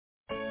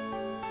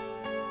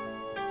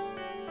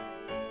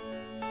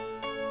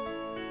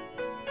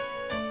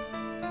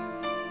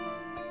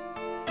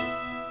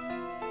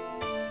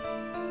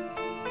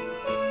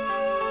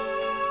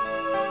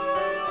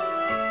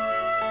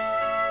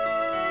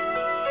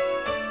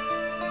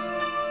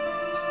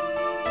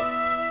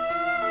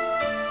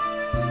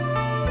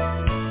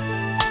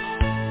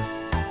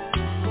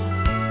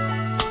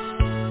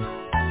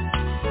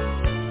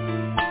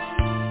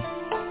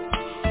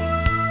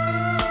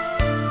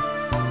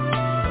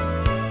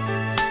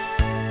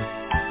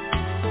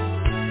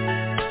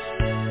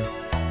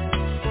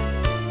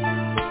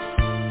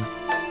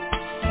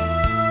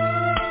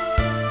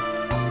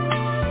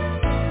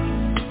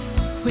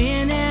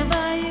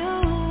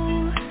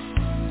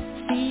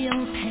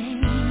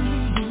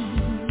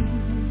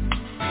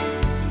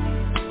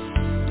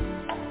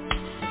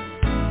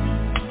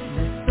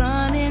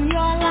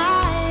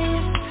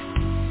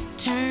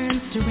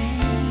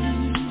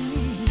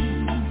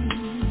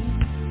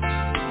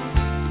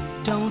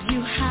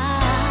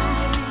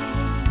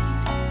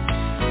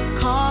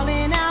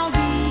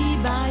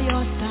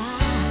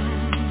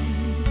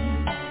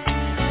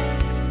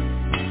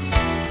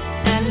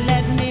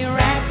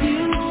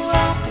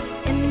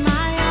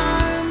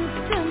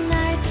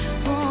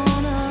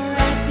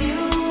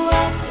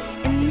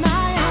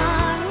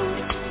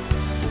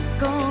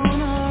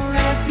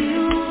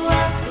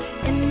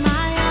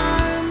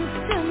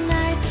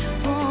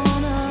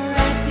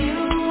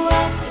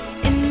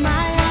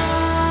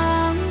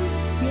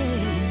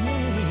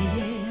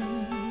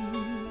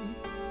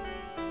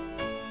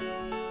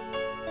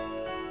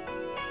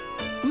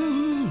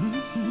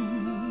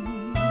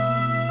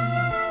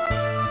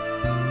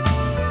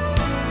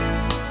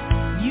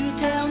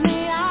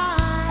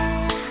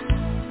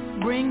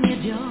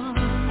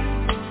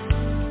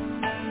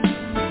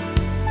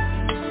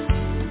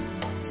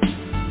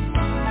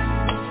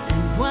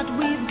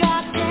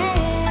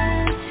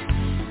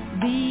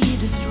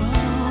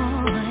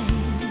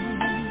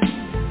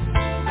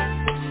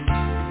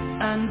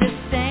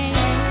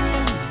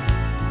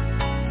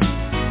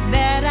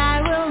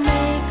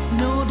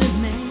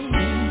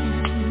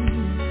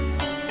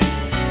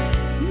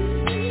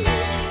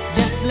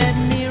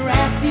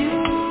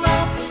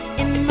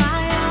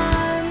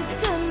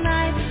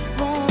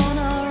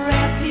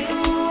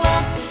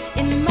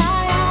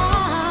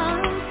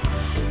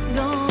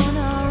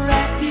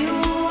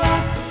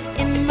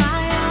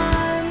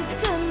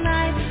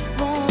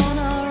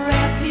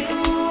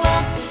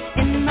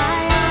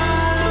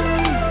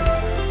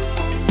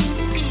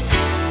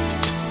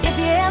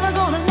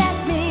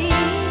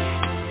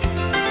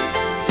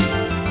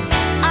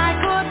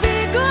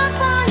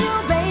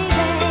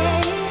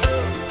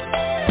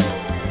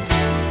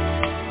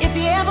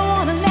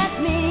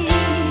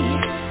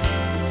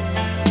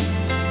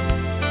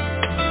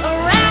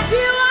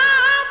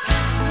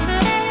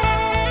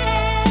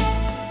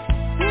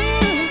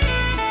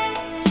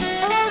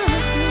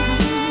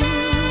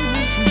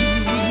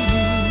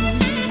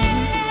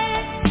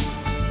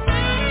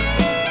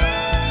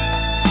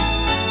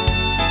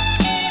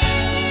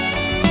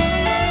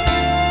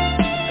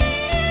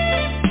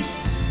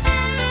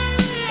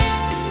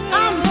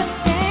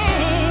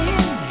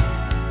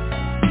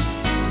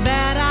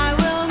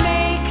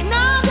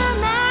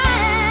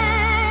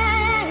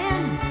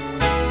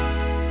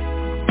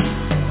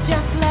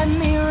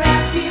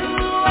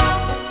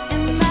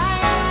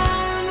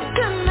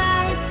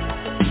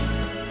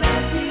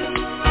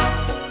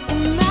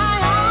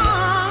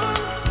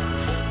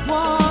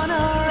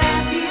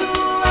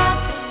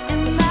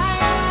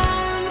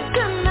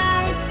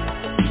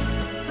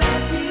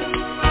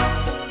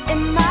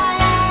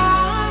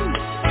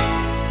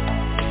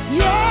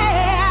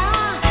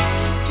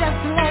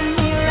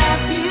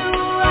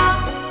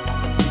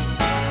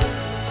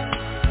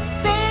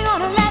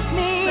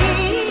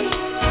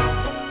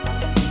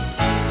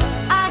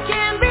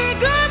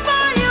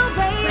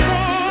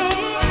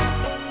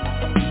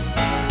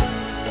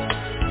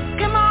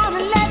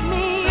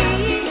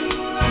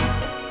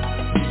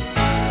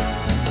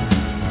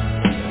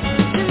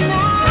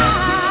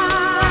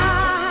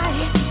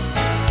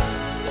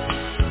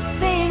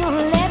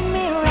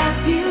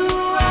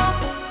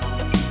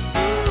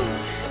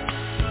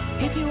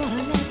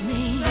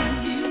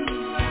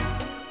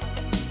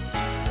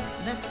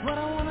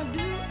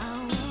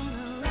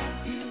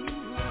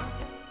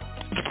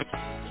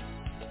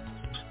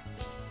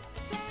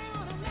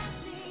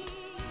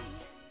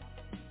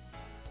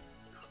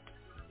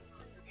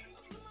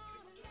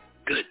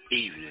Good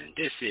evening.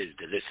 This is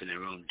the Listening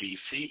Room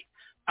DC.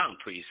 I'm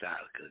Priest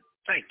Ilika.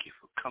 Thank you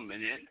for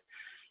coming in.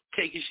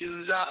 Take your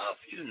shoes off.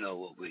 You know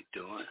what we're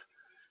doing.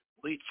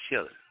 We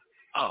chilling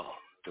all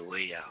the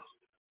way out.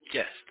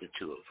 Just the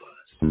two of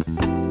us.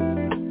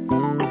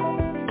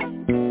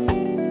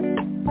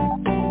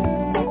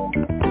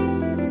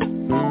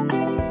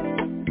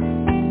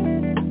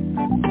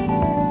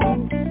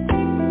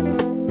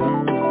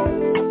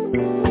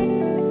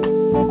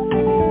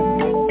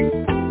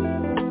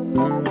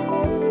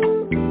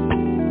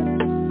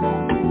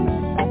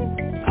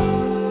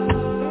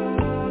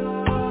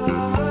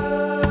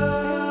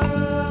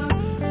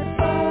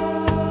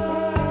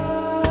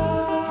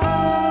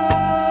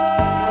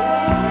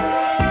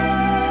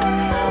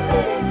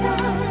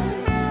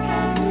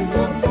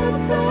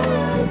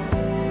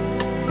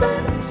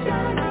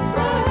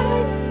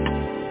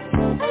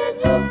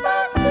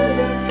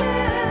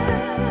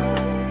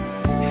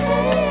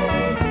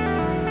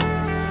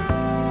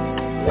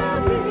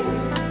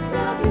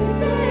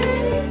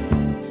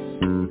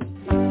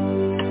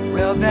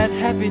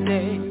 Happy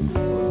day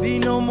will be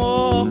no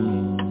more.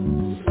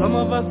 Some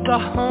of us are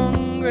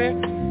hungry,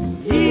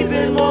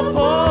 even more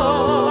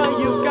poor.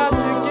 You got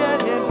to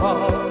get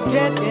involved,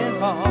 get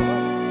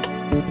involved.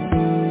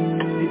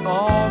 The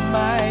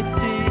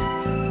Almighty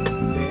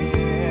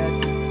let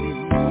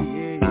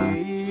see.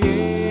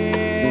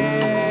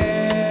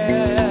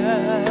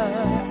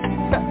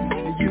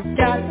 You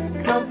got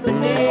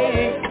company.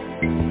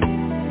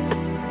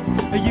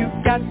 You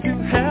got to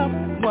help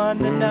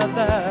one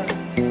another.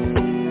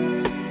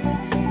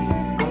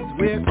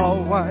 We're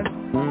all one.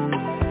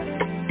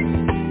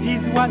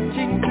 He's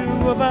watching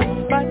two of us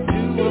by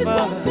two of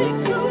us.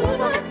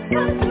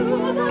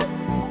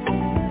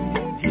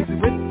 He's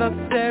with us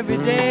every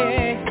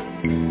day,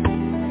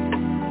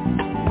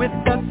 with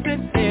us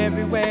in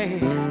every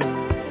way.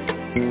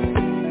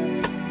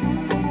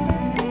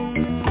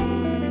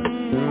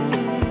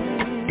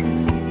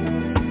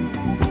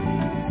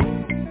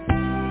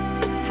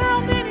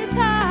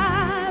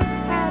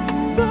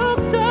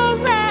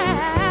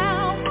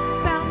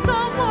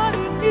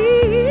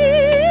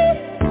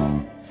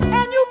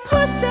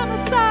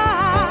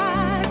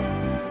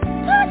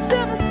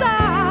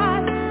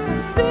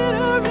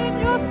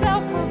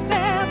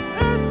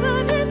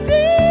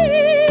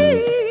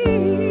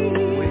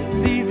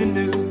 Season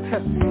new.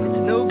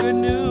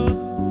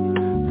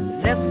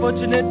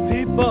 unfortunate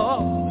people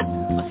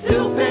are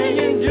still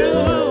paying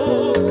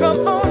dues.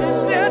 Come on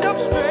and stand up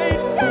straight,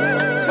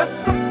 'cause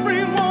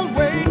suffering won't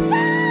wait.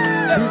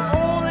 There's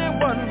only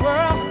one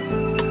world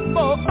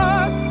for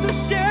us to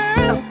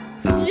share.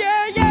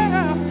 Yeah,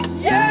 yeah,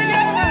 yeah,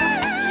 yeah,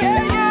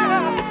 yeah,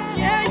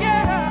 yeah,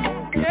 yeah,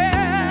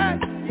 yeah,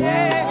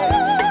 yeah.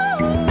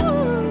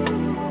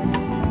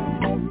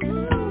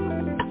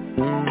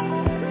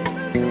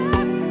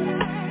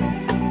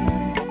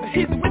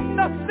 He's with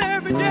us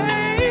every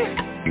day.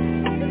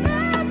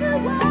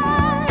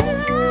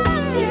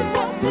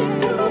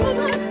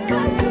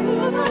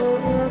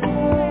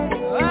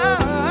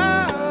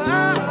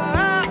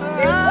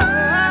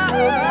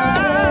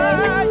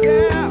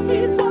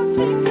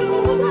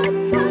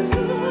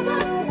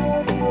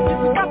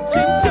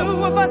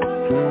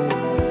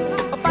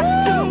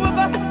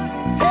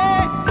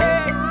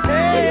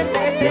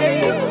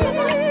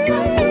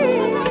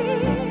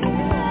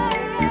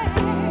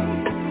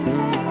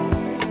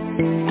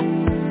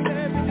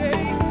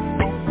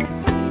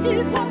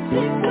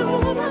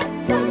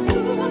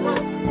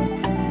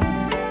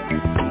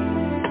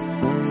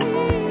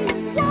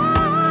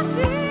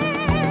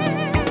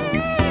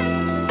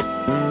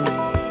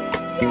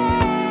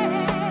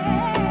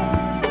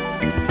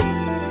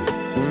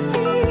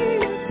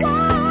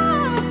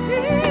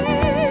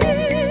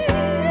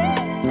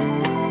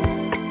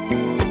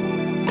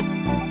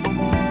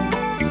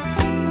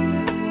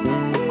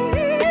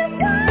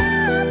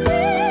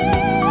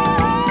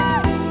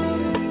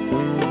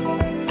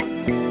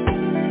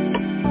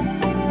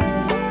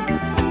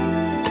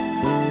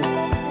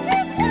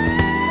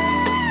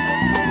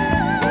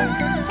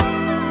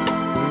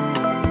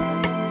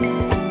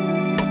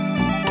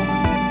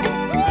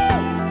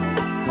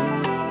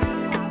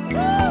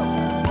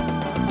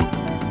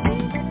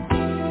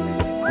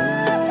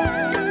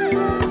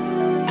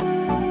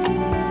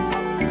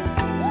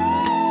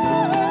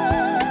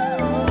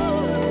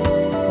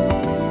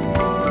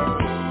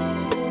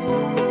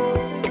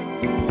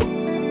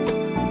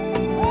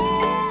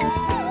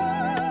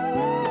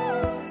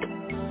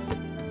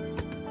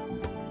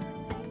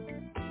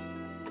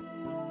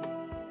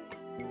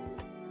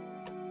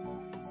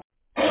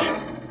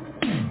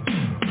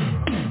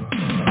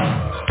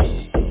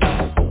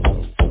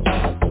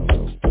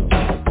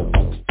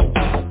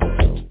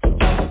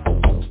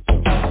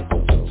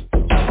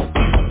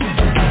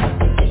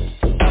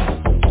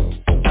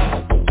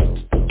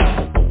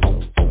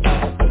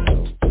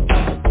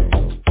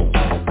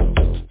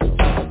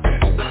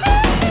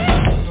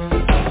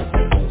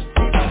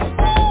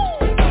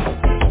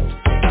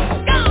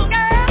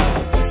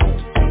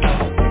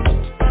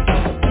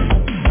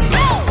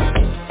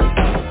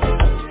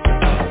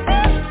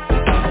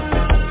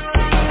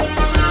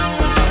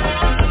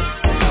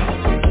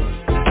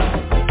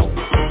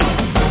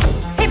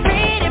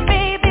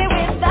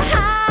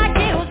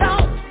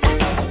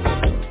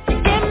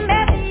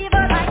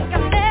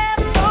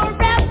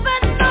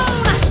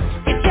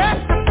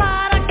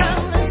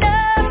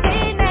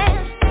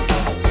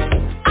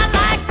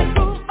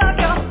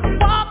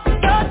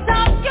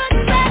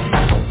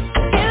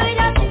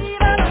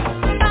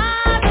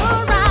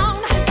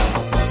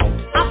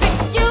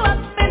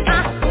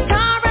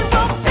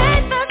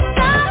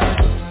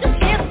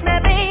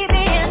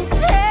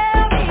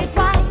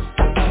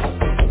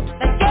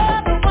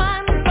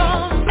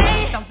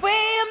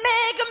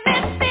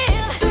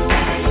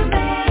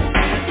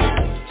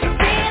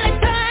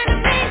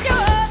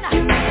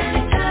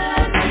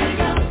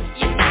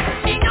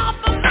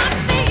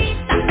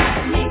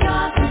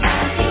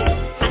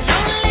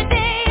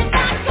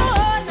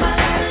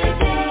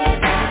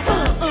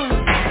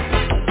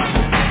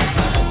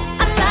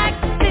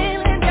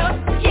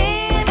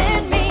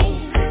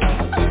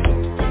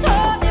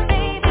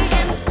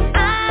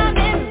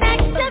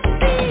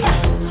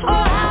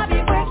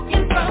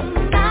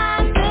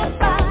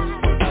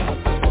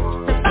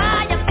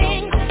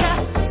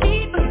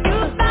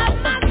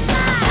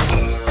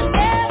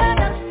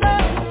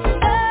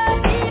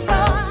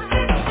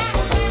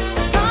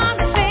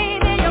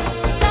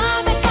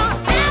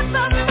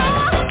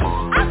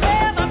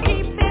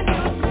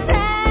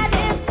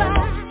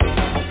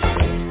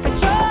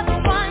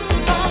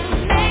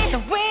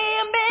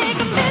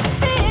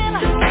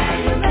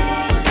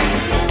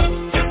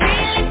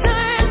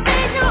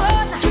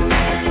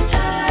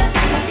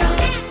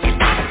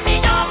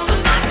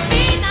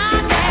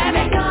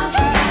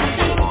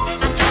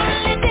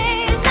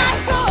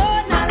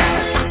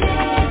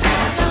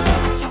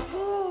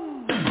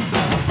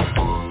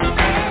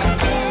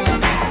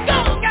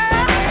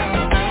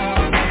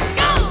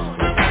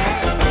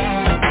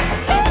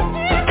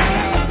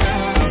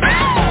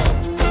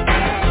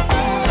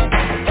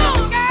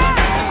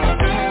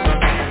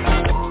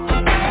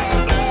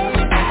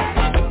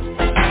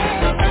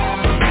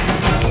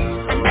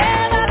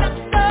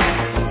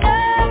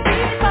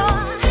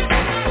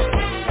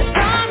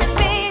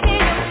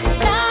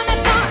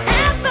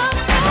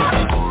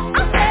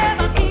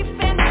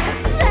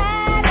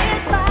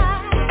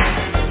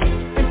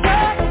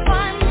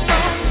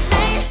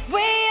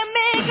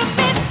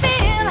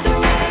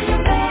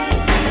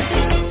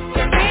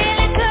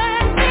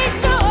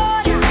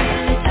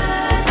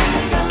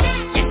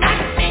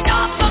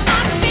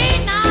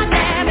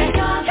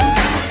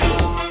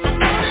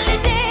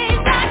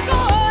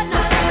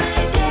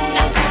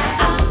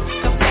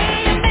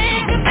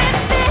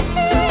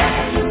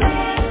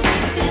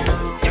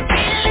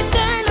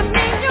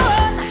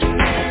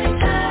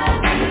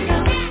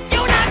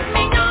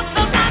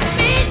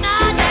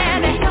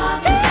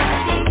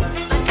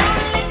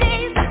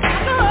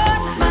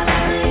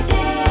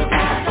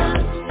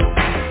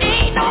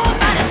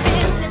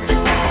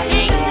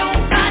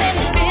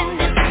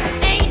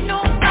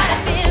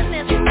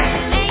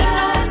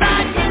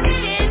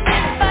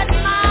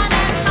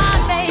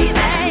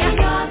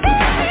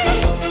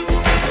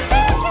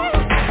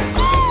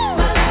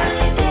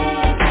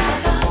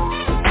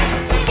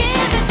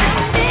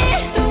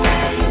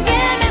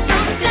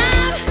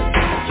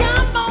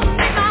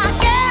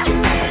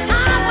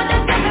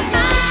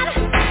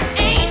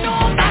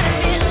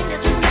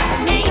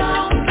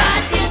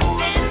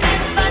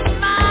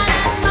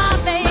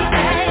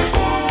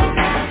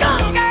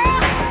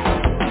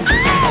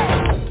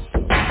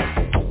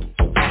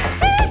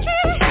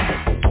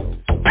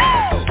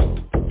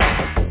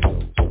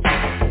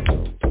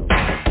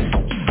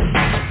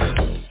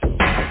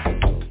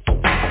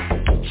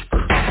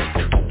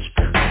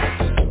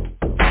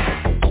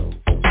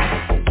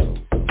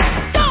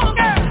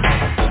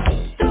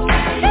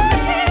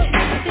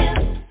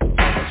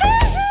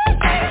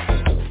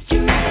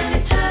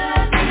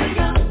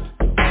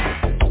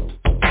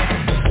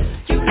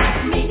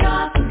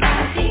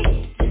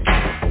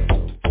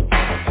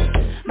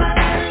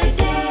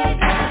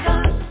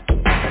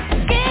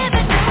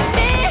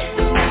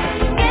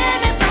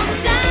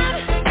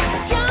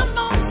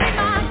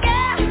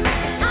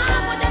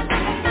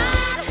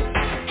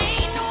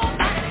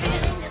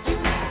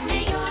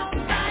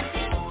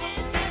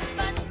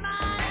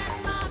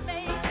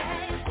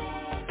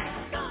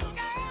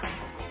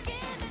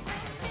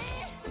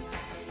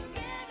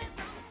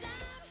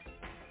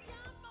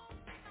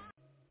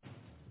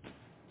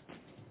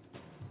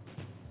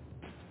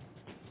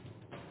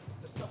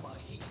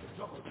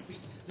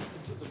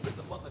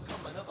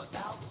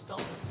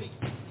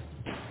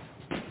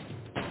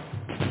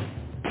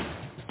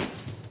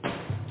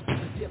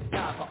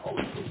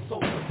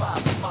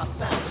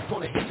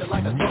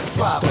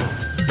 problem.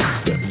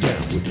 Step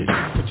down with it,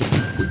 put your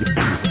feet where you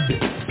feel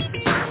it.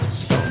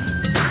 Stomp.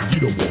 You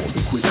don't want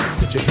to quit,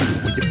 put your heel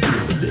where you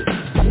feel it.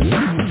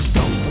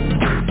 Stomp.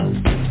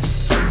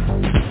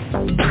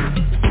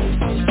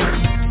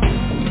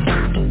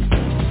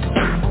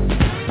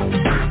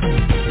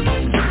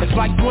 It's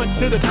like 1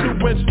 to the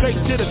 2, went straight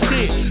to the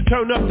 10.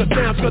 Turn up the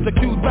sound, cause the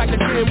cue's back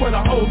again with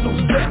a whole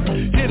new set.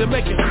 Here to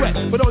make it sweat,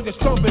 but on your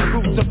stomping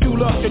boots, to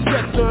fuel up your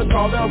jet, son.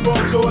 Call out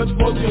Roll George,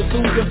 smoke your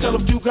Susan. Tell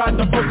them you got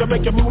the funk to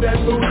make you move that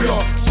New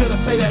York. Should I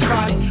say that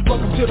body?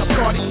 Welcome to the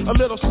party. A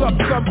little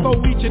something for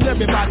each and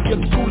everybody.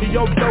 It's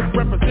Coolio Dope,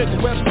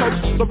 representing West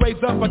Coast. So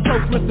raise up a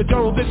toast, Mr.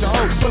 Jones is your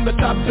host. From the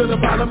top to the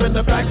bottom and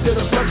the back to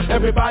the front.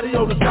 Everybody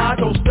on the side,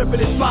 don't slip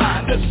it and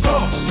slide. Let's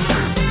go.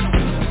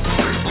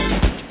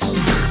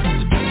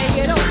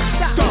 You don't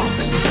stop.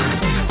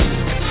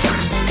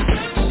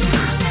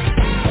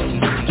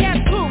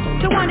 Guess who?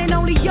 The one and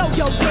only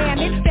Yo-Yo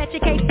jamming. Bet you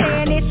can't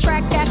stand it,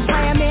 track that's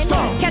slamming.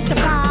 Catch the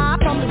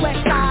vibe from the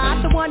west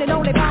side. The one and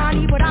only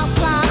Bonnie without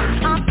fly.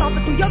 I'm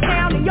stomping through your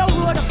town and your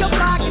hood up your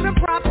block. Giving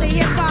props to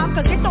hip-hop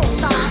cause it don't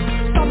stop.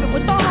 Stomping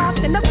with the heart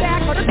in the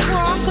back of the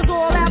trunk. Cause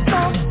all that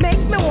funk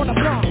makes me wanna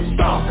bump.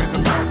 Stomp in the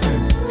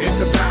mountain, in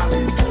the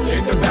valley,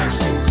 in the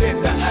backstreets, in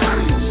the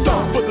alley.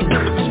 Stomp for the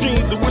rivers, the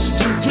streams, the wishes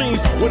and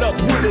dreams. What up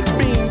with it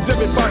means,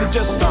 everybody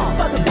just stomp.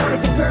 For the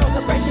boys and girls,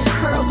 the precious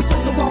pearls, we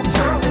took the wrong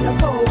girl in the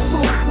cold,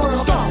 cool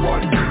world. Stomp.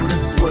 What you do,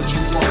 this is what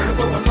you want.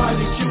 For the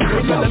mighty cute,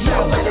 we're gonna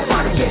show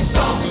everybody get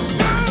stomped.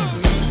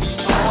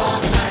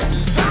 All night.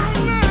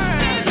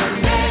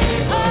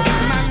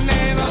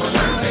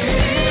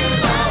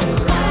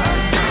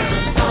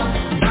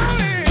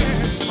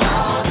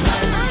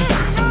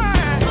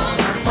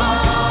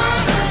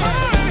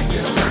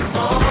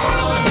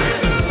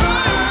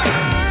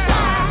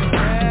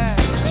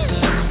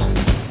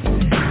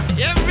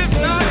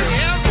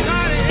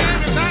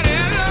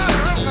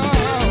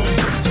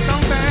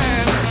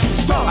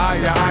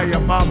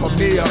 Mamma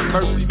mia,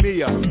 mercy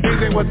mia,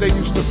 things ain't what they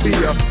used to be.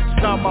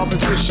 Stomp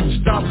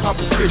opposition, stomp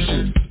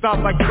competition,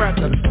 stomp like rap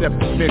that a step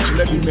dimension.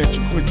 Let me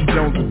mention Quincy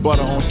Jones with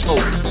butter on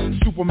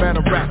toast, Superman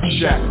of rap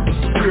shack,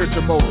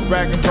 spiritual mode,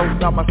 rag and roll,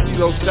 not my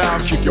CeeLo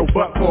style. Kick your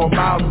butt for a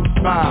mile and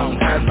smile,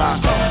 had my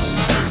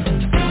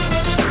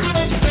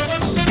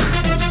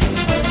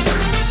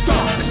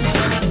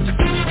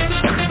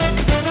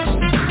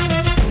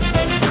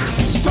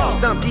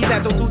Stomp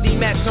D-Metto to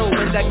D-Metto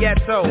in the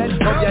ghetto.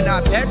 Hope you're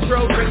not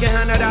petro, drinking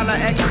 $100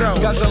 exo.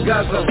 Guzzle,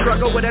 guzzle,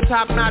 struggle with a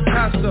top-notch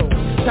hustle.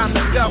 Time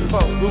to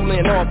scuffle,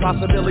 ruling all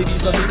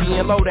possibilities of me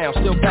being low down.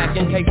 Still back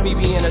in case me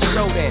being a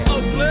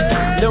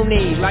showdown. No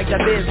need, like the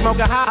biz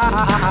smoker high.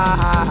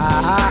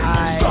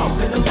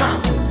 Stomp in the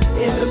mountain,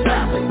 in the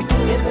valley,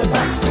 in the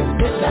backstreets,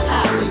 in the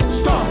alley.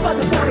 Stomp For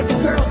the boys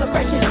and girls, the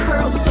precious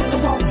pearls, we took the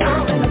wrong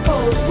girl in the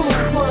cold, cool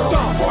world.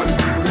 Stomp on it,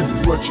 this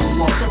is what you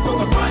want. So for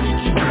the mighty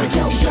cute, make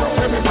your show.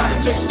 Everybody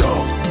take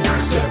stomp.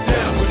 Step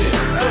down with it.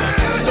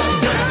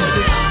 Step down with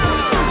it.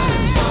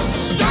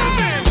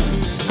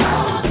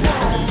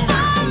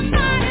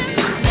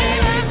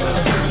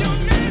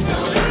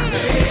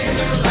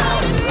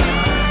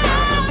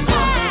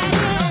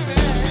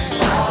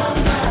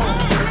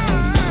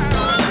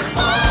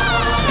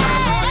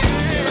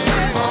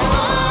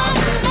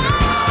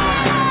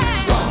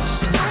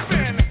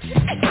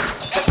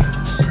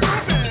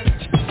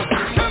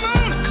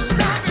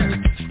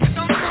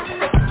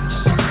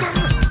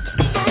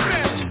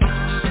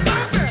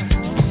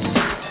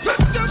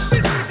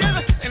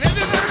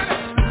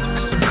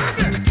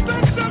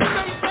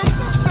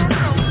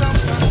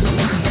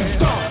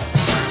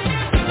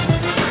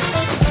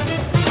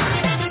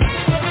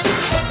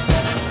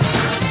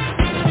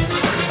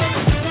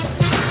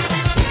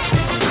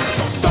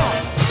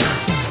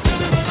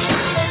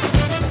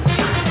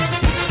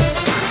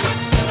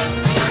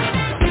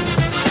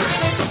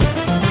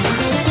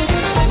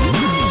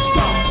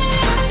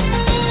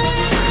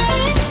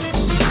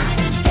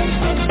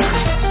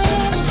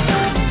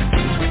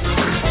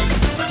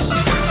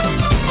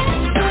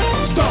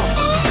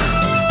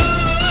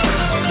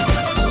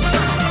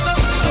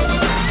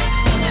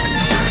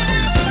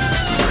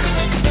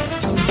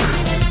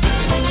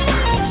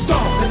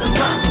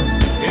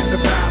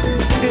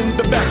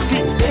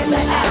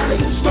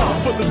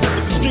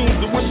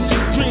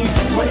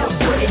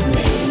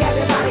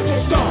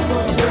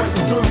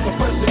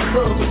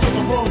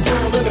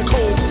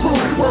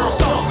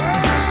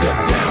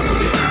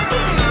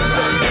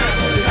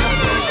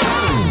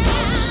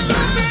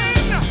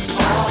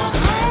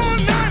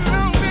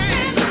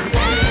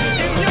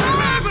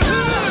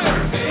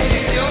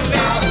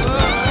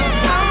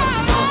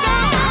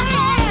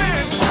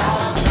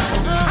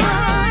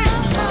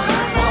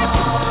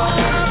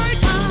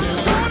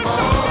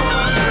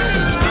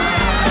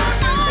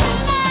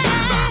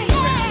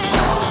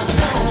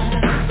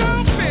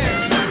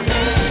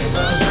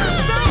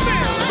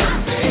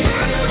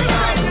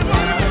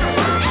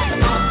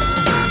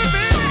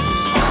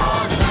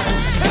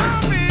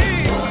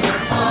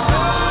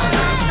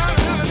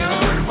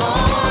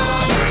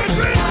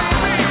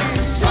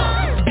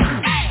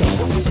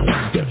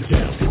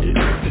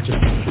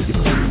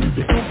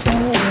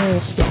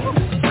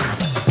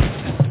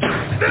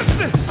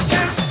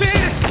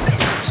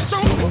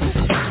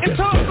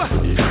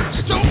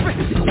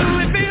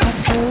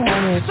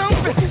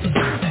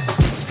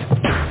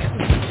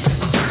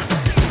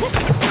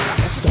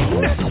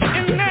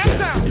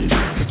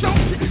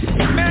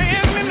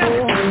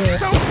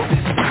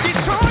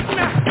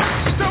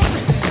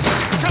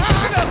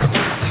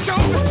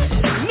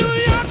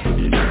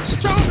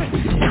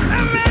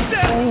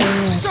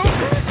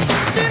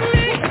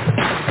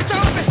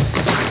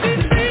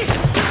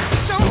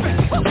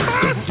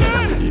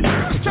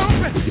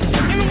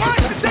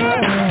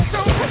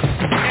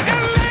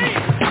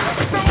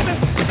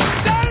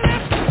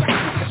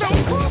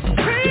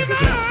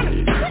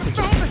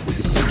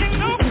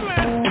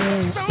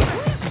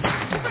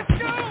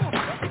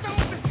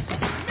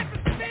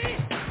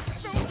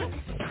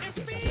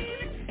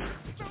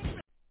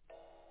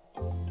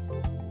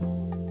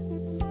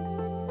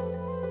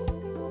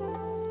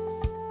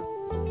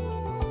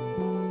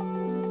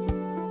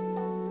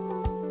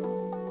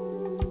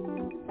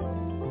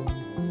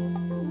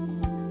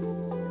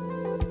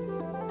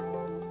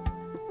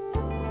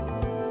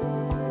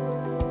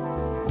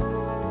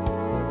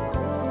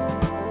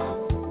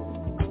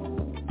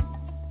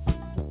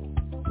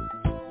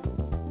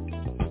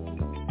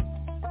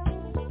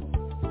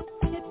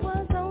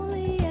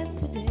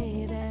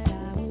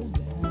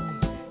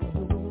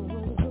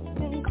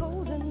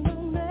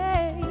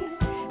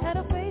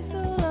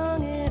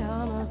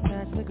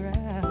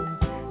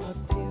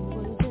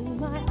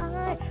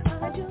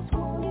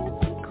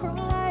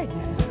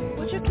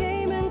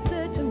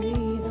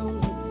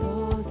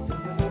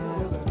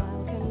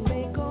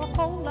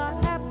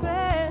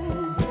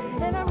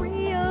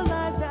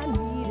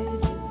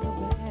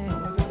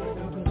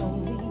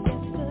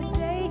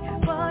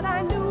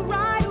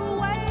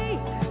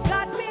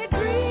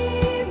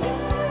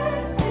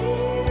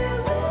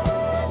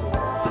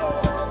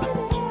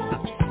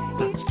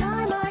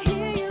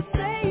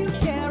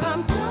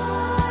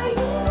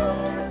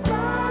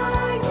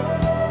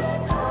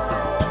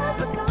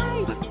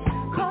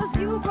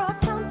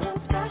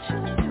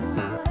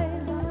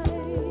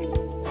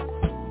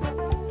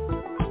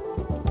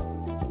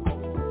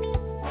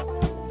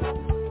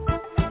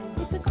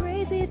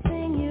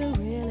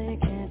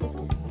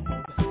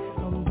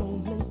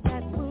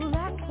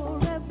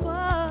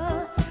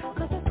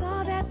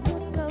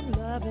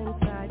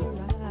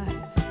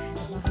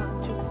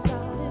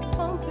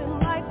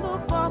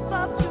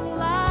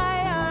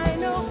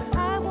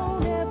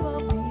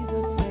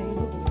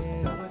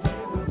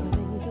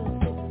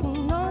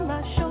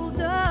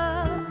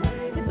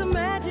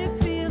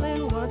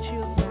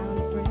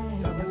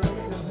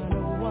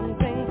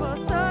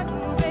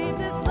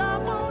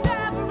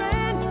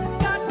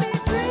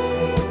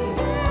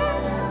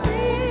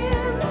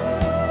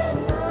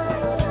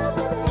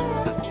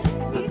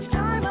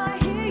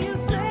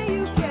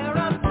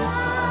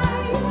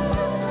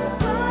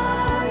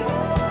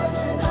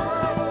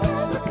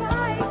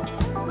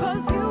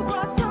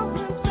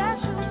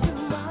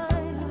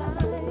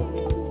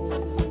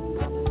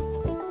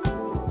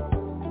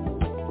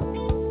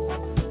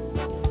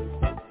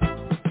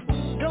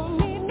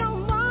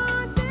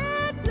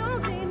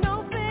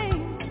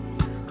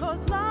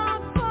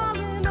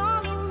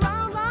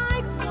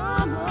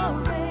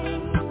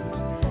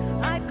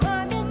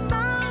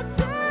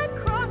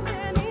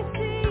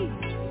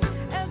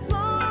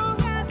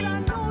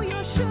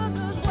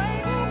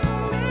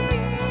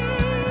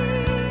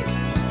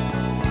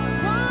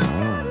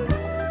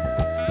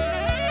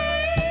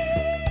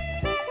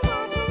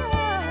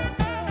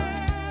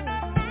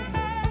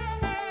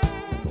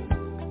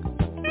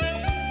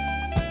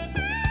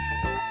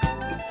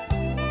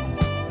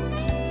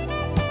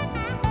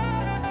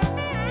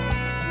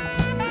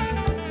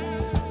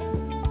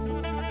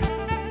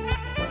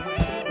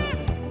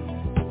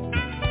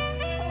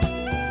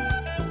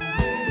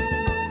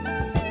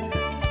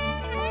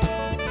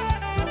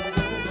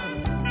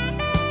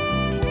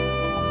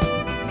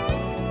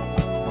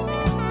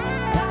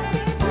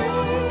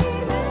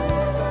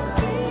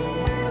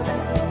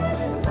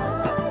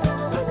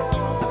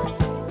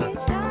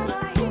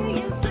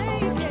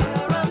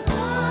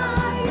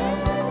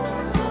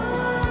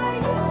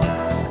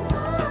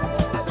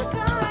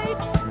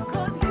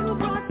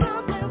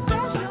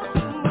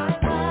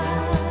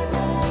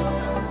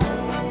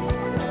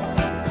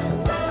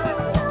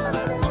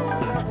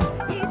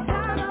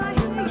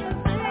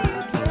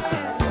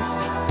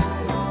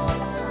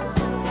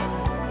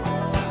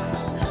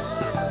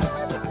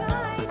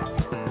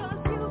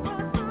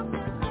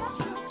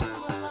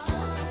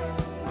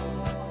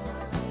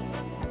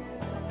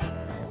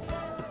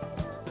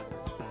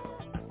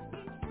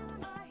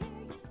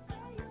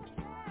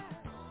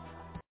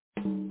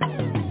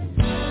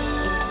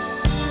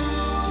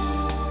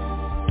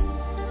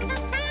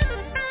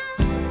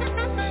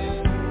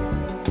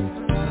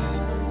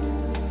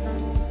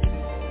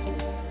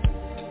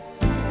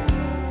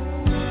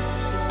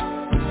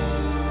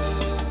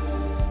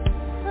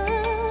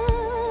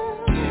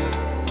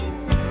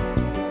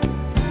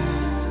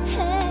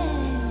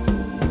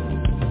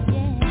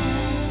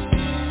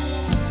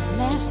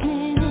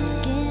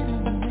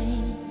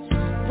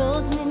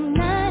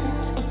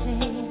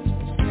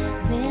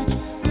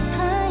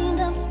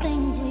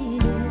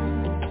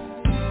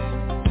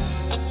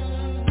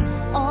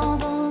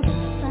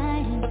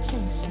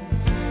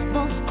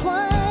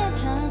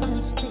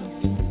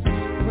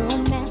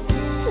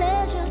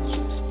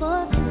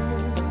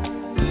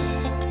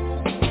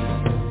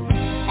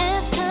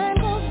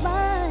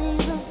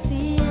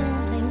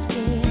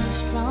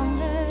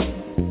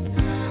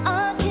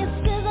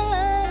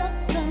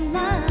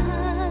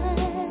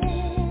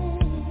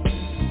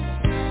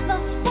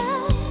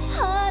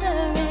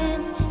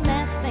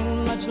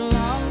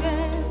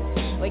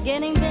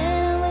 getting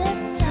better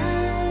with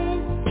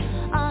time.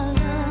 Our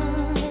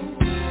love is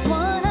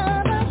one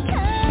of a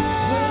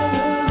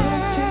kind.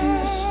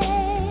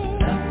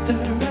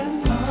 Laughter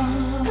and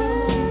love.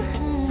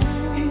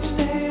 Each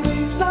day we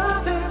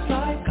love is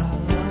like our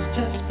love's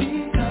just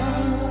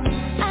begun.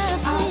 I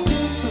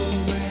feel so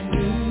brand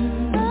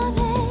new.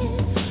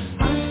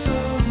 I'm so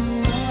in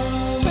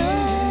love.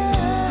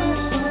 I'm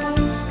so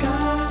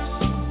sky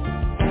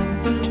and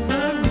through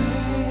the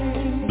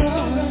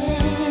rain.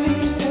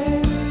 These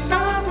days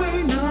stop, we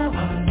know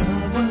our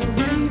love will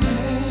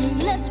remain.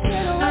 Let's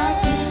get away. I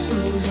feel so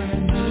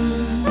brand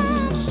new.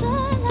 I'm so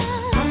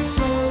I'm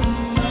so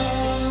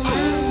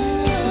in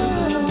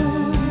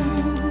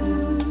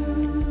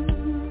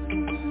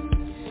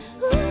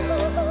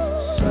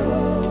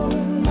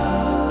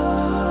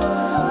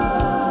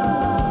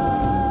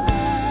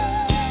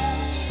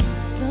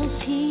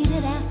Those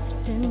heated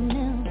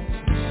afternoons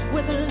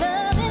with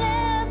love in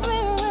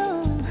every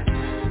room.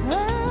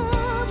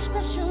 Oh,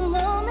 special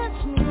moments,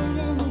 me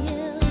and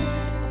you.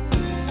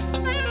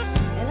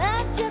 And I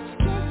just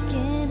can't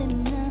get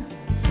enough.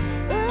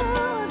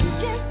 Oh, the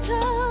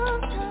gentle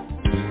touch.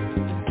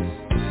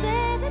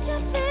 Say that you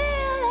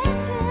feel it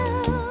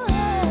too.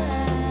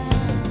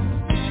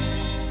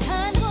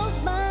 Time goes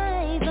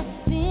by, the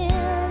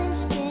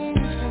feeling's getting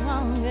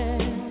stronger.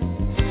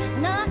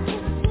 And our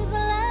kisses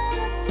light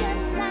up the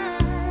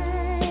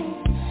night.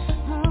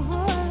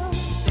 Oh,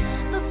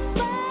 the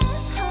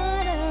fire's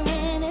harder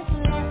and it's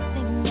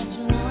lasting much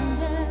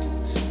longer.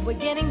 We're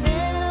getting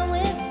better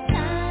with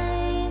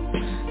time.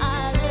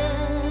 Our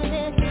love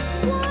is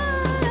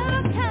one of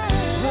a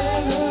kind.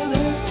 Where love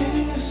is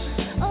tears,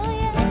 Oh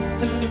yeah.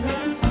 laughter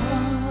and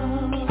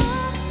love.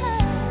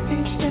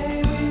 Each day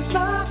we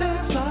love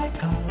is like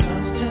our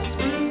love's just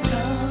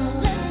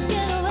begun. Let's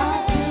get I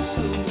away. feel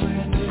so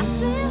brand new. I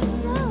feel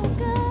so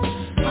good.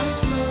 I'm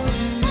so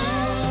in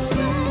love.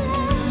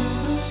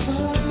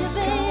 Yeah,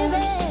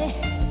 baby.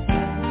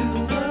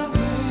 Through the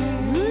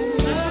rain.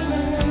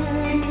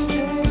 Each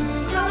day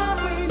stop,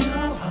 we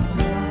know our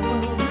love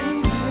will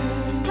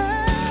remain.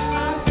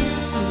 I feel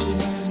so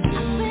brand new.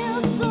 I feel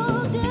so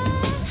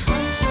good.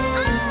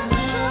 I'm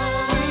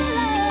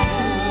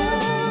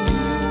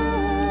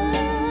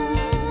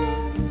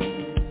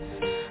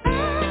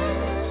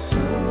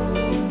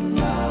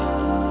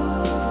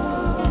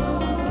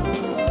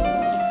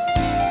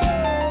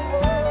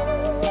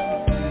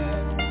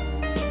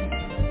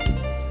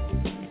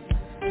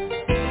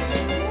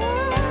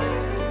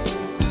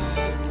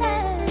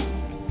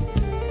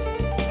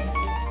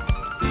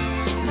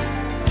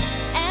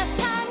As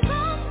time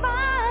goes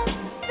by,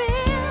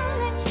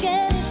 feelings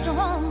getting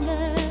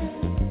stronger,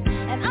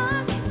 and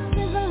our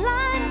kisses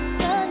light up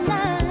the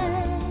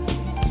night.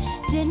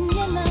 Didn't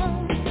you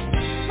know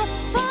the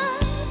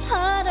fire's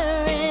harder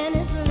and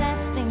it's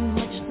lasting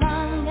much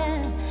longer?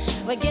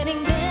 We're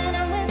getting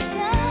better with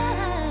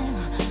time.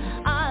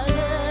 Our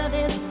love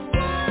is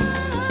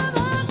one of a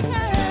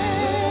kind.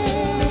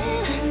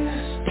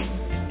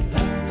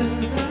 Laughter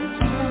and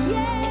love.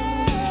 Yeah.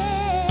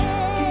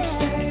 Each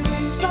day we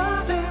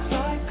love is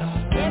like our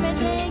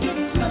Everything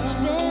gets much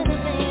better,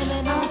 baby,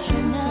 don't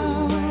you know?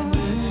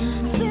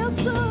 Feel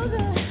so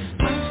good.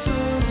 I'm so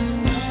in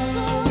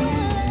love.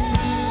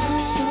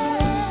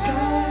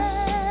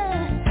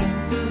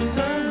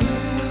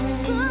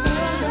 Through the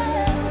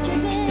rain.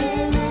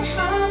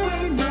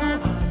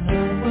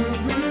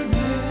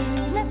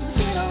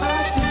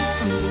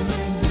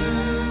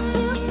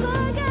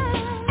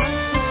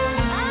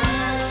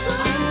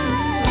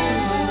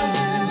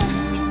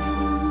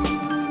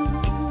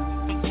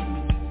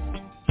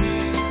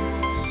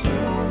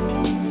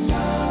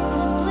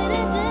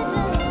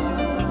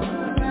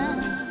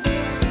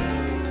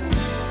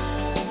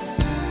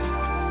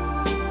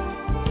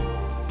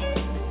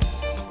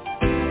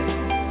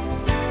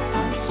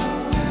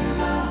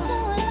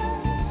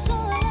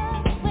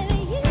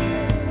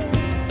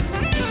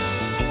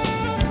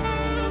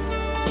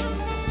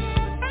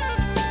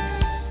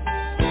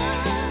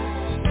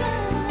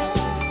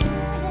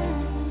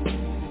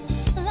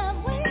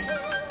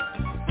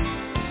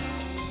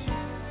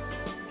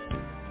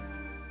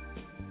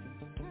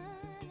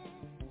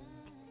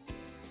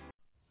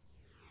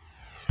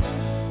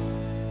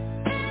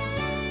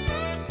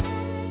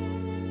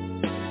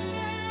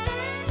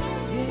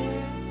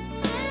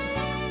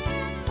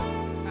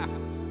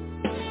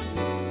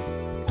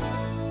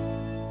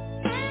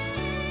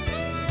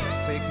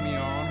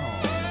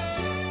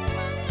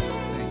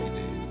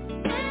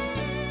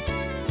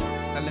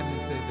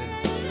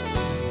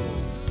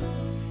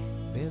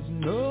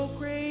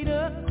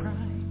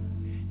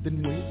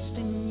 than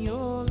wasting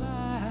your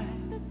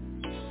life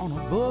on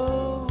a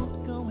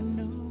boat going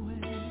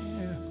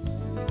nowhere.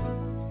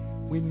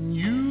 When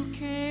you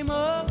came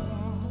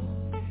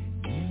along,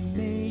 you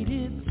made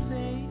it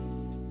safe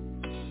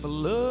for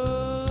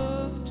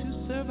love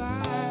to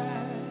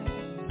survive.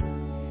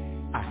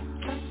 I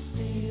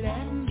trusted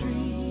and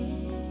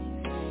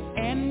dreamed,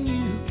 and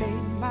you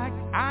came like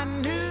I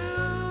knew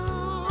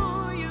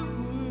you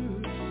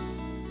would.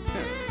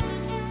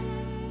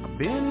 I've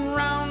been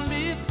round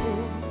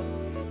before,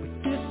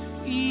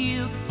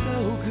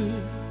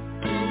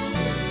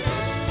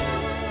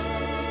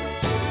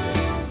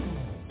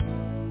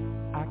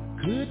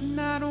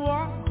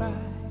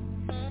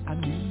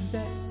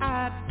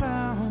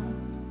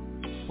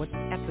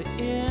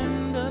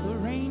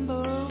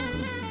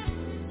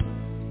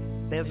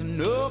 There's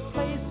no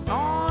place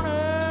on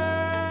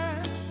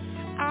earth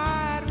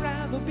I'd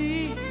rather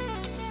be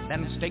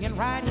than staying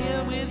right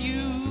here with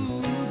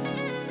you.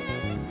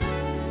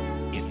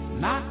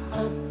 It's not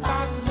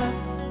about love.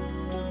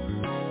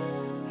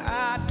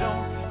 I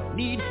don't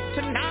need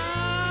to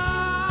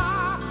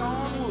knock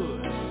on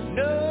wood.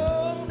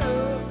 No,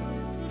 no,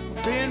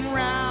 I've been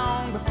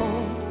round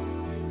before,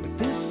 but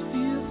this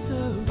feels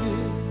so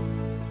good.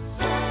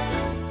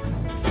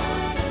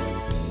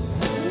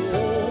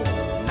 Oh,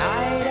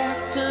 night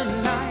after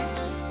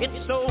night, it's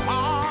so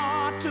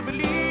hard to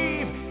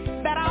believe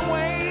that I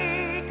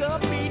wake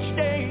up each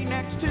day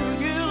next to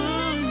you.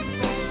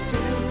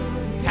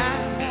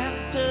 Time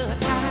after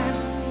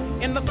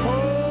time, in the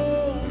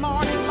cold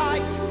morning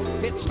light,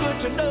 it's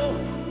good to know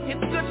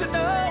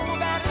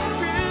that it's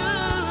true.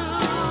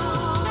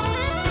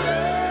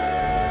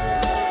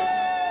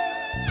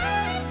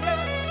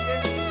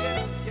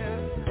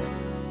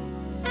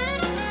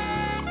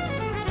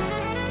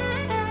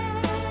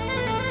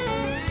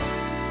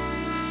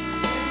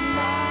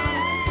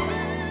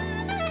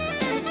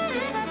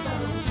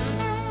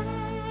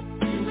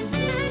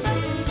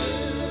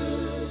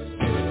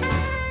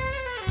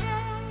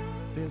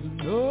 There's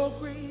no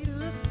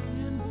greater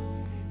sin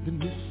than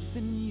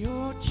missing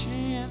your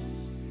chance.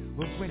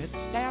 Well, when it's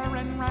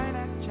staring right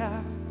at you,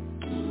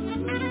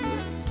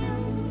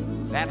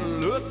 that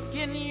look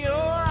in your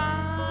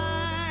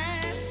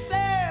eyes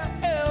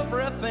says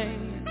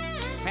everything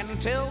and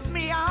tells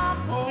me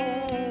I'm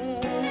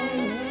home.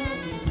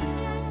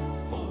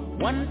 For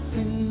once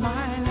in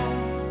my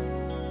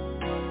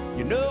life,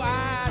 you know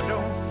I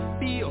don't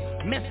feel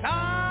misunderstood.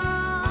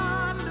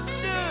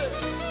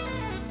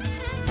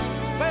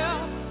 Well,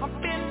 I've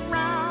been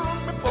round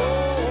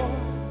before.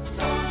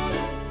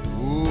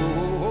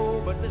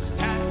 Oh, but this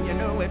time, you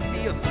know, it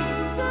feels so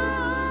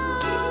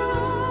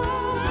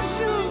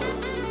sure.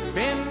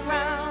 Been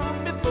round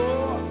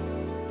before,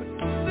 but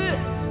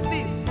this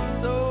feels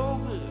so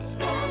good.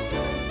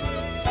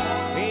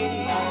 Hey,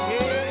 hey,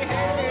 hey,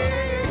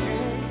 hey.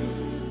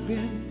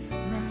 Been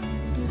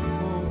round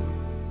before,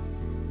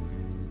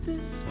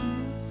 this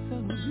feels so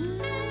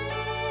good.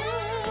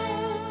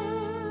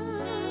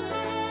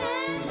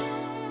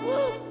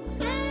 Woo.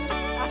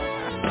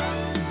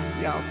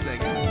 Y'all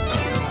sing it.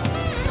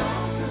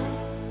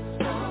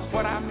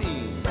 What I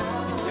mean.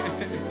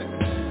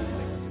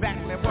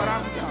 Exactly what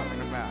I'm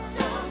talking about.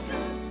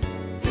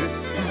 This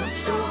feels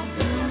so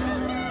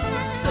good,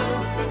 so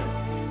good,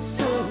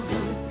 so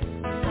good, so good,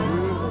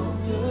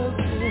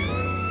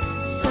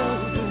 so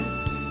good,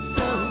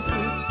 so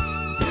good.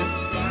 This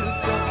feels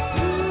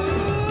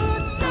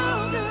so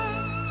good,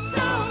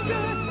 so good, so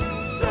good,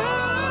 so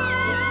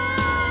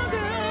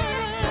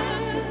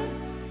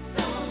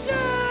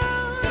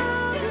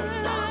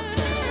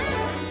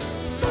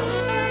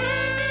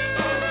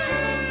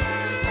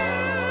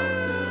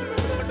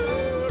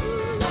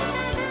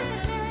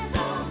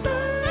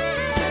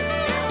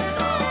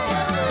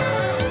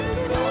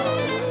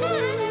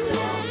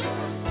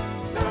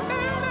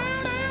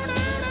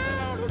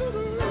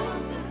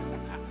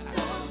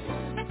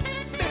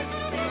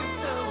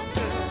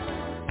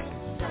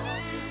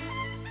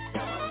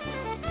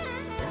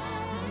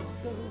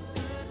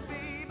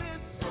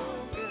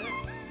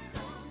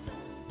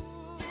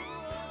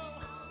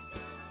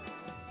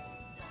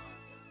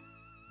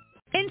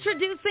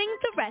Introducing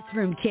the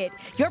Restroom Kit,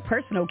 your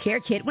personal care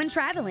kit when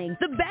traveling.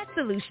 The best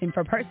solution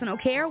for personal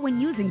care when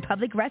using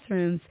public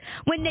restrooms.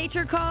 When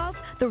nature calls,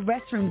 the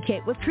Restroom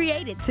Kit was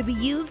created to be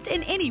used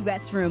in any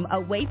restroom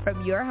away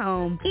from your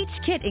home. Each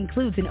kit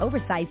includes an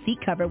oversized seat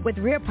cover with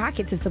rear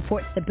pocket to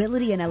support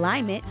stability and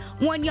alignment,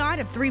 1 yard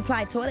of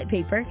 3-ply toilet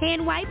paper,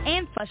 hand wipe,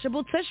 and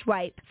flushable tush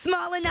wipe.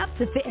 Small enough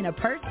to fit in a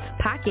purse,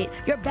 pocket,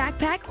 your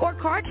backpack, or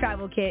car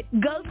travel kit.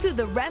 Go to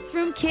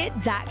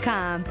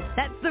therestroomkit.com.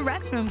 That's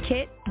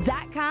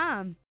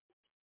therestroomkit.com.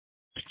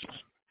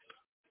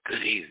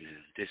 Good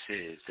evening. This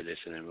is the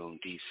Listening Room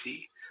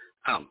DC.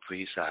 I'm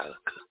Priest Ilika.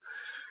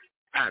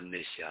 I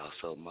miss y'all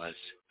so much.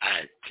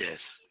 I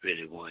just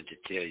really wanted to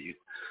tell you.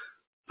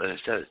 But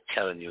instead of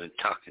telling you and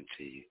talking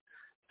to you,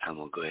 I'm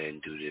going to go ahead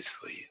and do this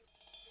for you.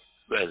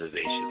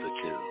 Reservation for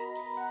two.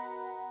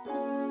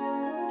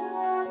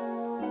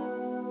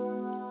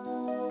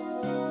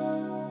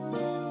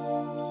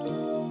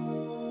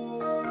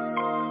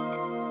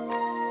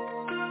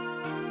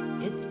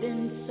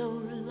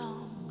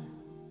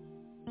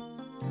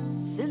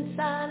 Since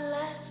I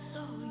last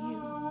saw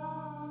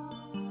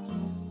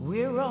you,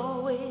 we're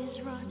always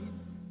running,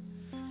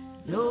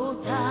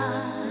 no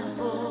time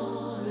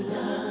for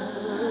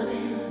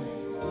loving.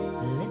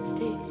 Let's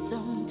take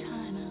some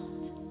time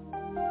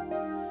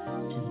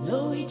out to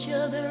know each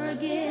other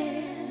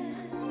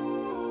again.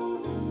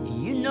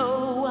 You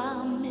know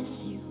I'll miss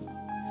you,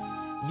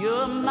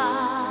 you're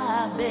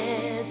my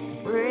best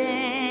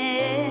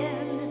friend.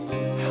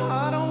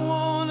 I don't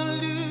wanna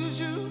lose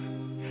you,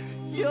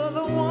 you're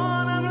the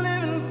one I'm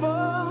living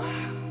for,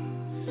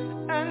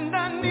 and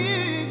I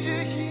need you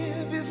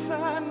here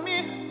beside me,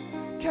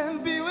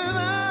 can't be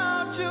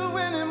without you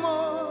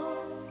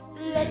anymore.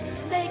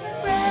 Let's make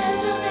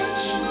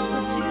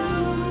reservations.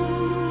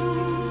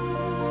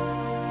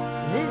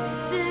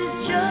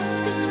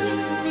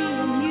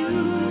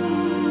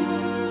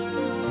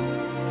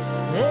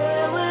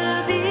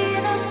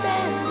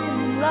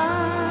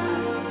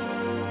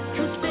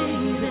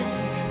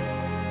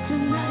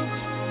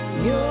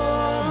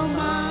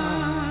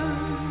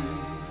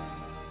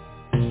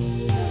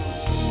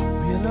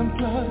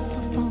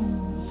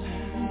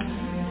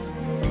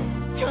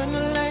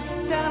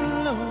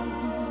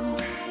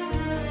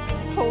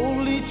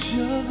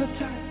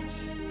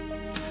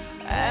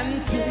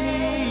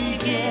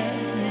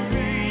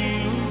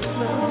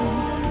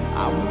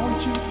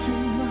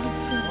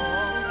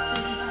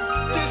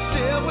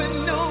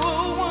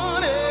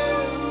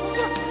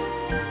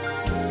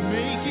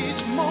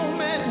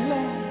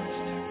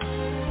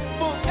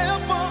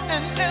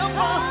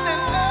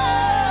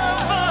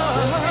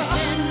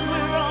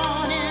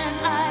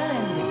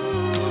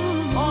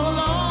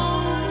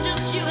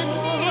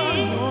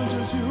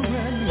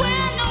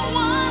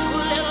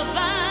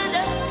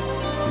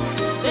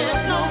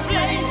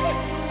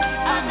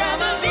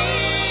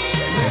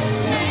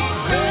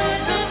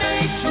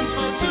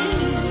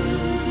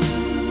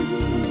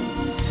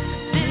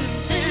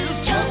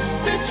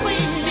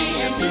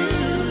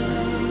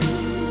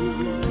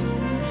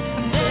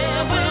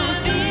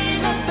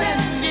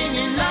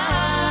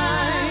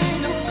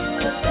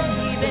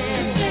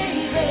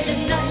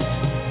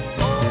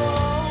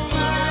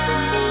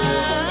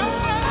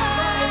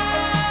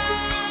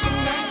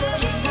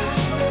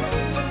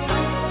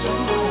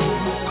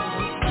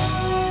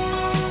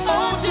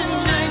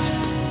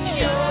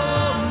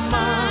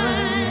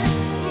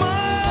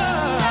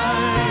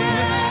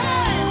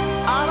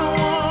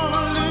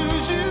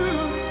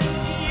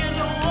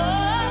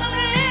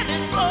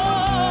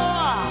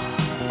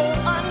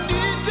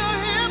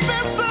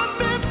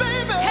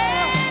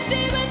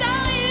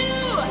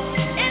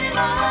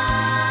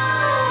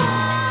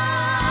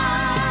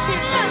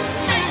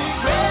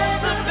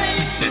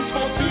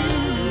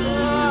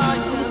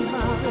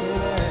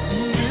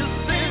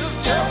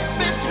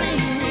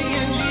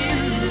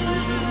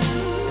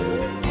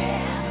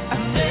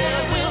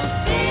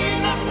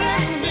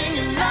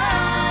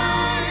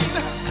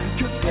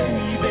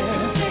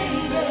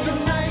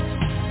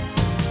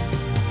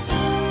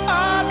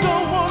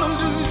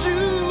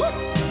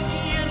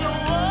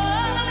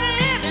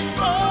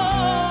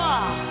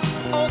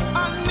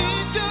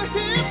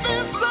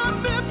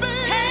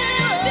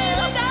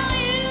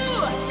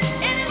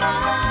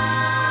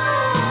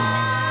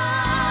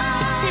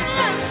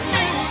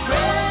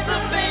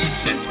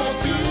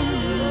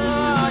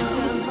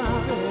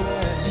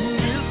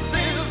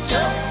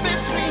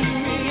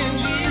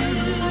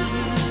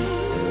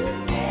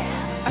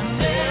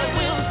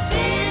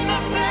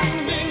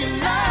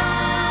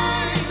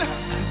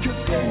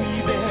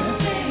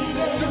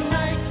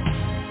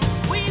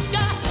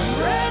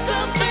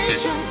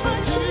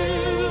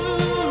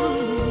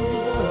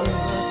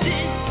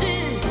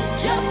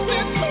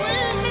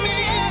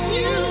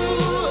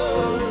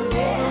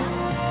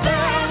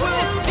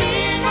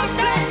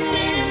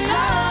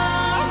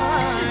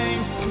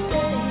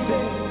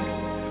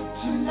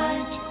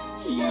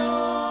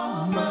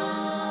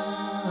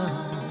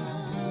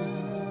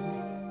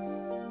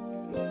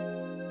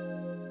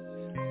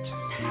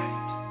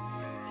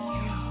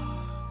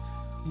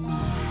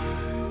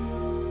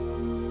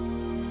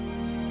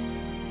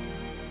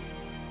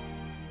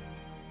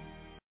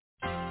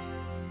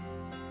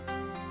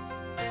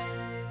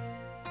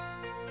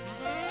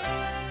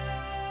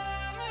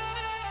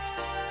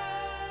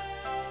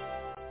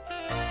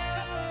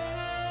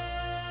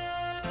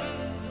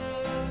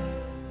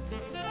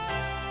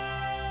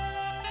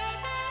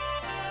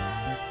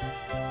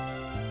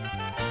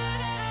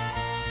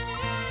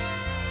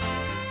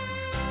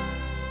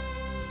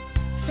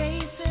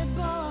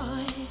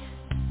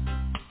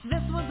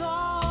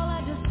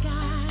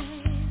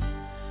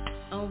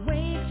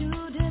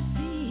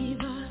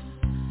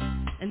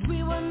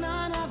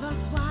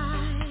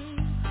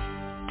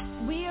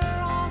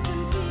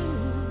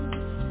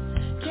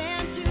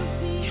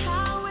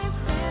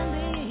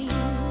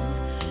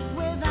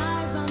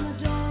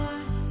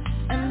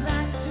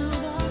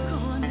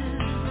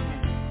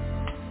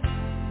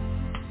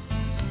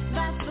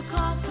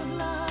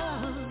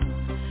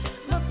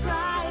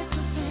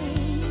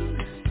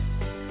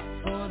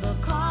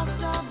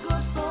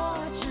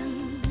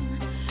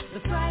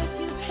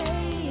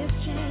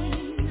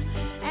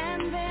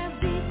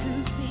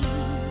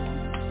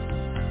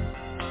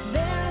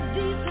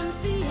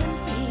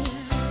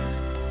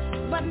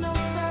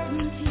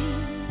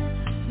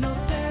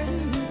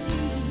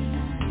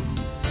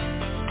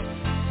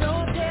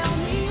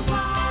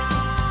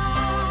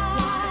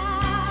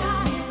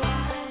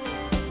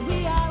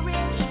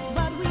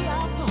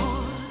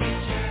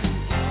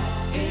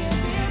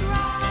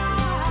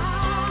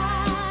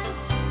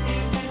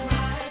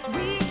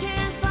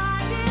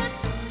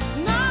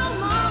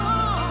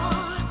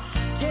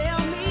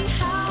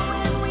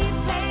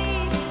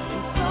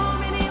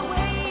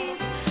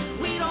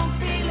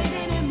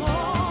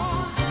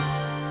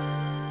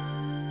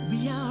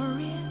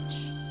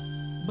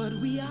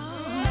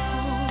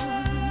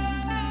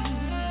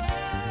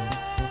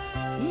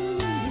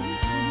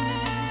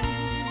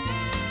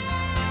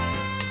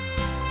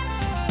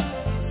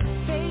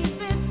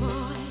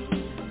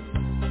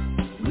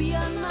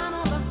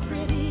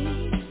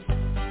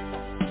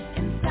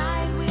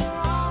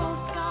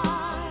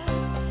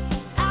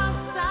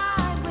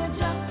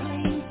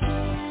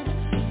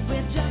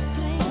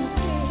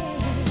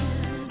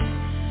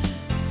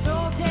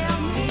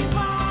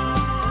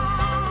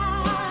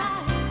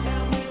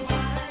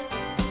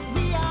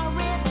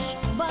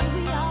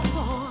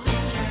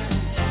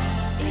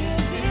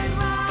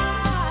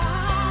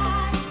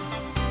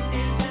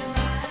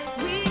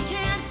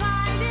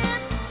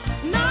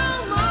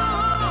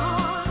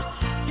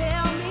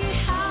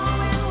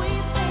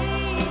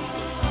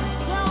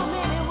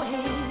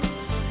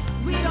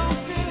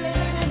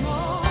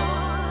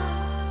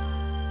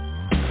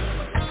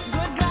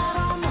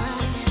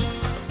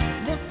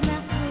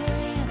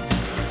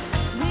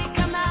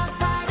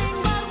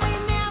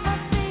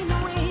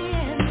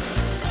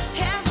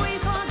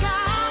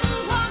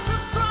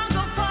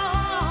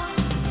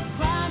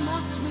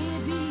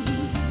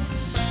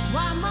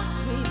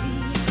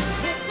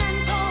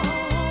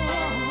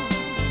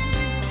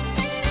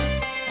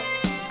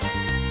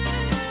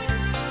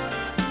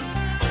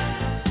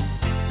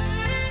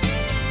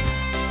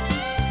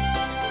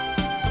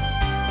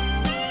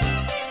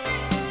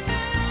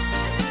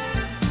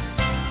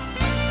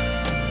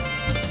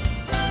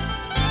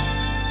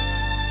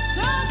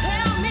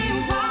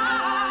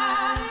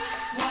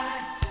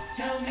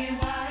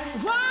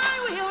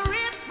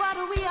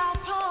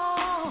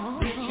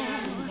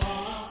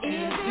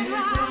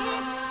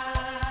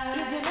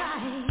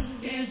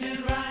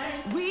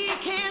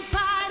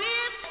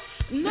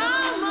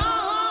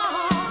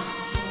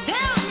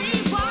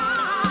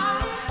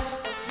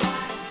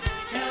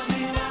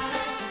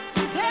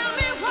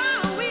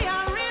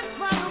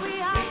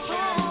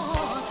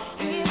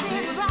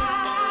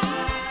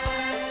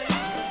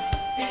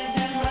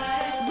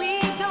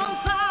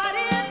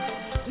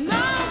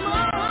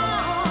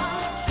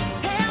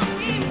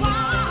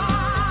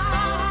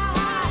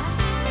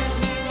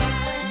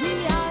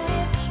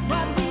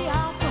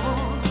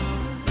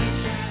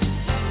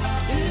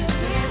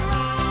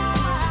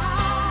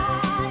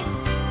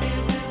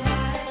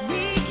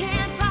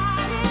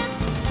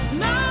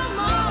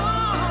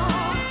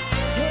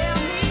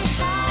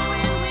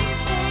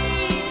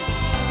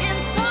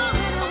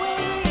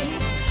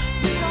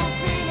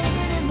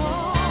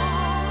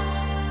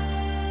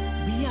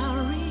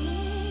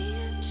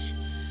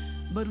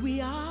 we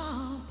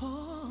are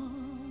poor.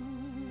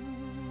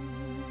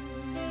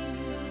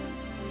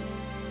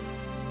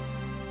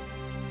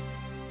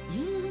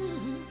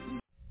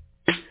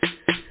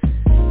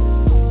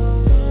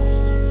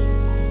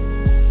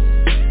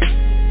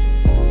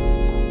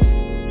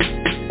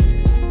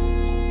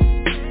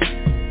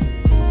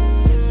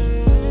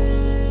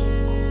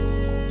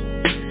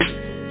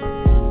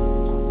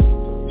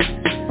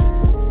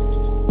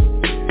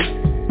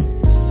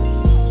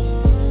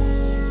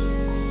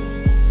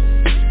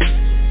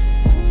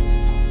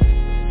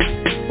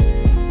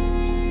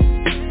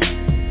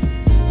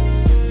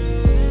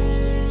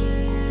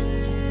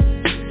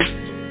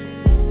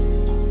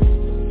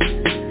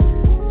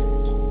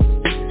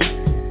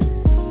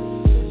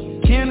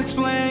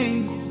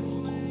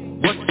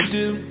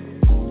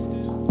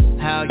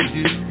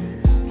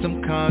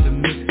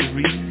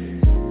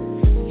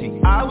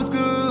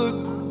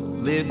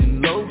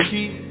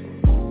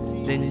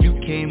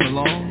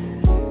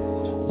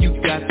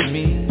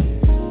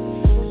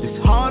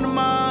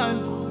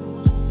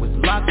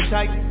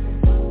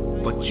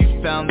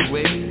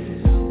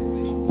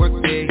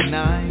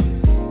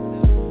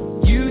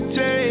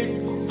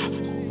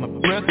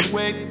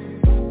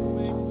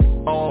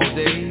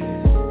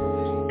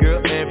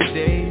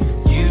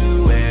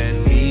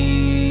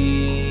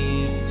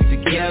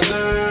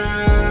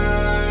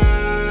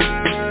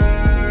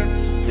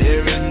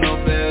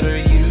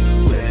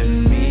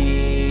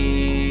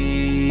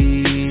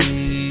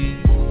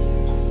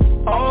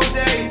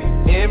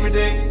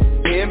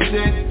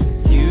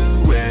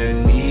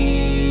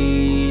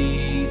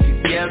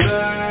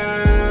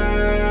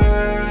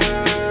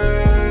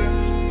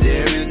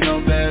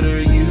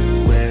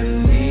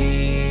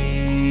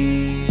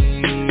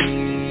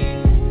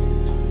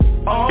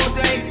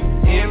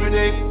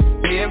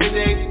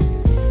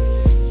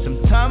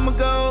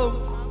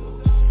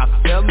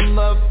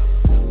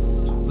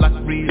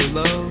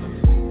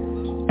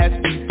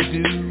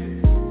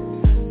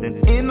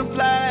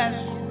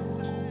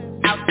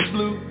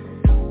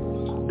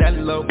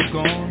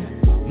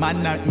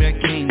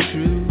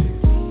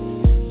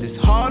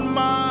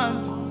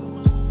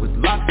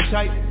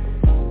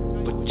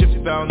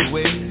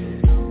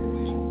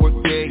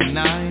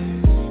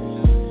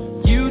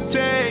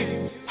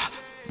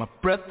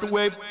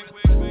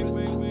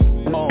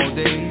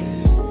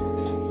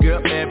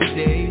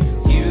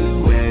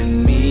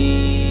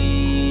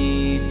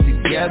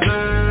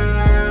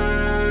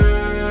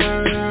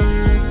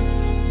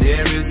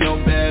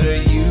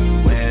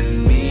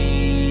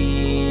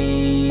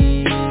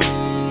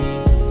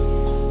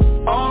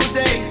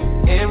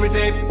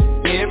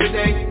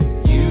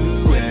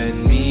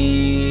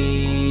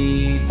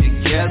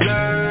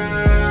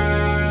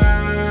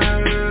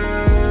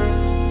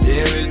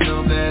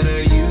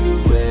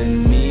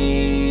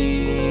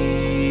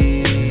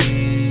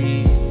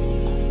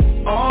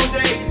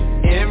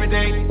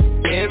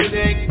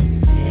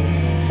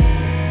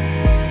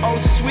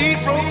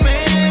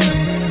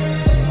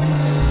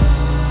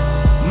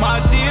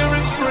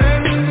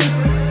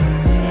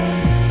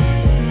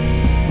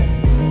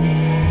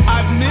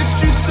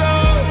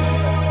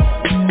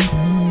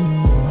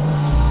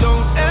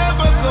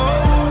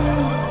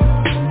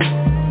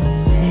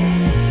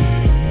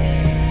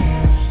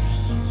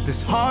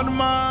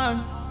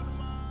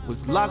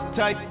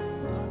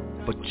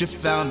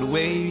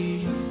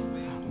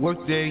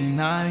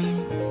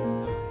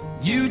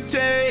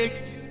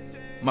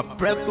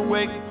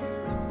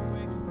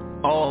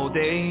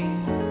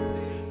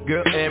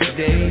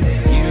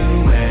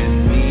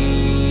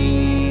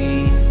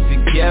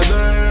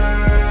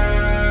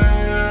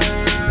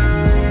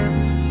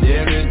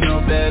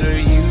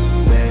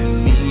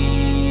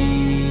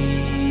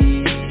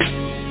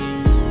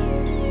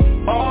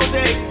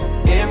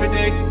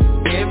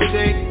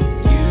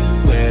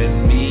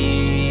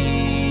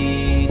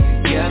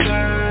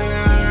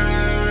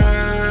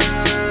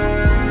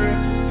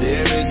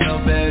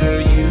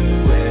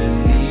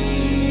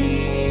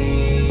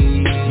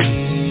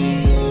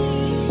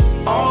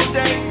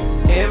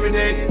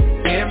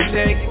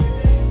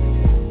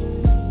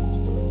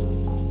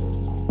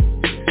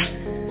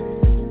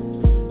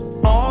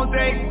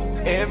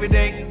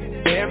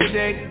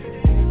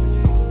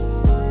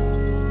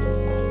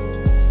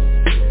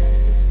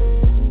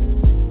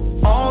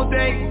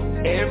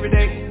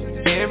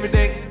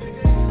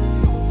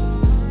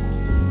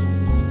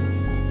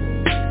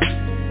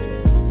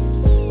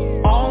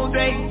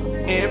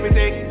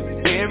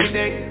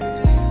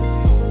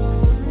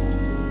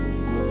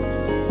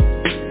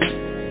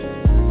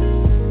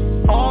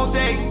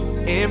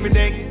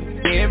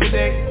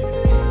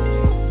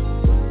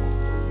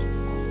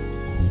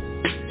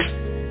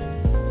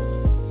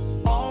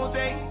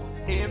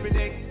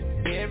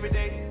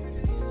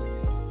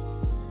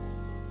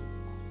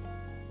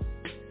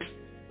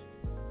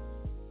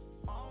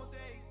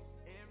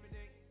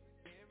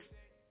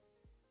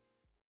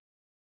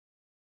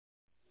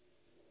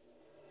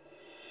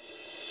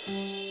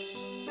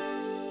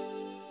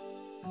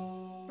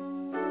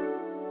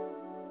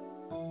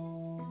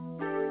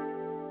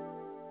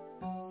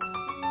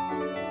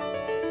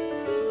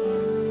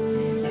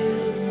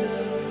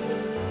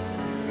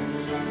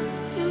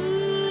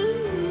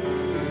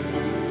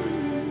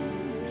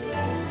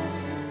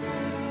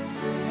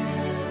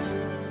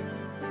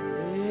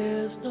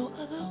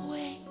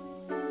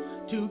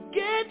 to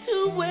get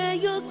to where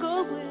you're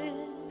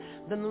going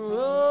than the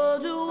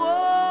road to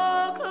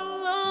walk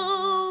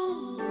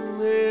alone.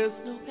 There's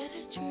no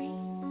better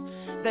dream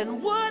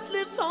than what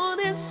lives on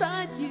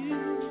inside you.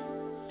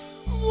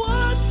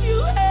 What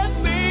you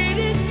have made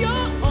is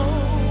your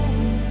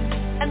own.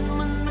 And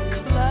when the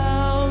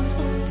clouds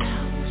of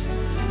doubt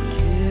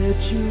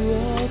get you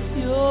off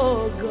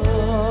your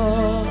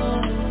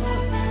guard,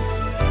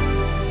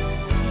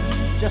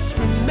 just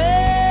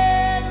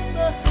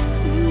remember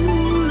who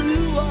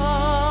you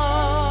are.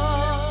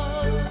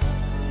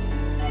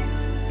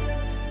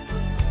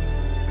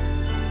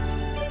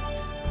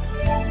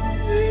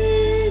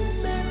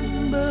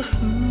 Remember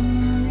who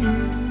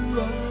you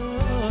are.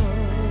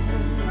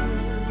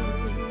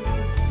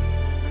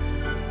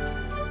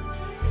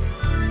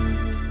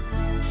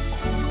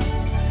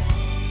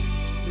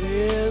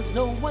 There's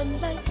no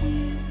one like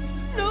you,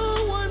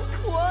 no one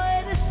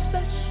quite as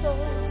special.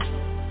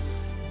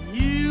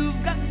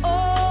 You've got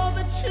all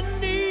that you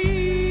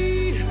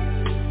need.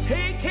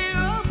 Take care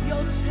of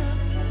yourself.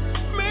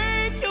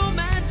 Make your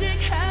magic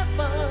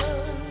happen.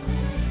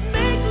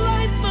 Make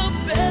life the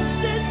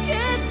best it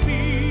can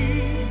be.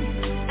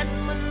 And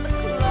when the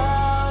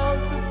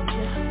clouds of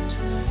doubt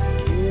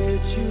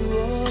get you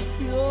off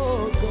your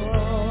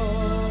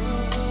guard,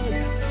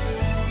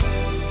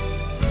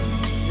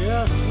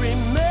 just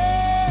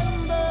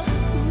remember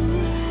who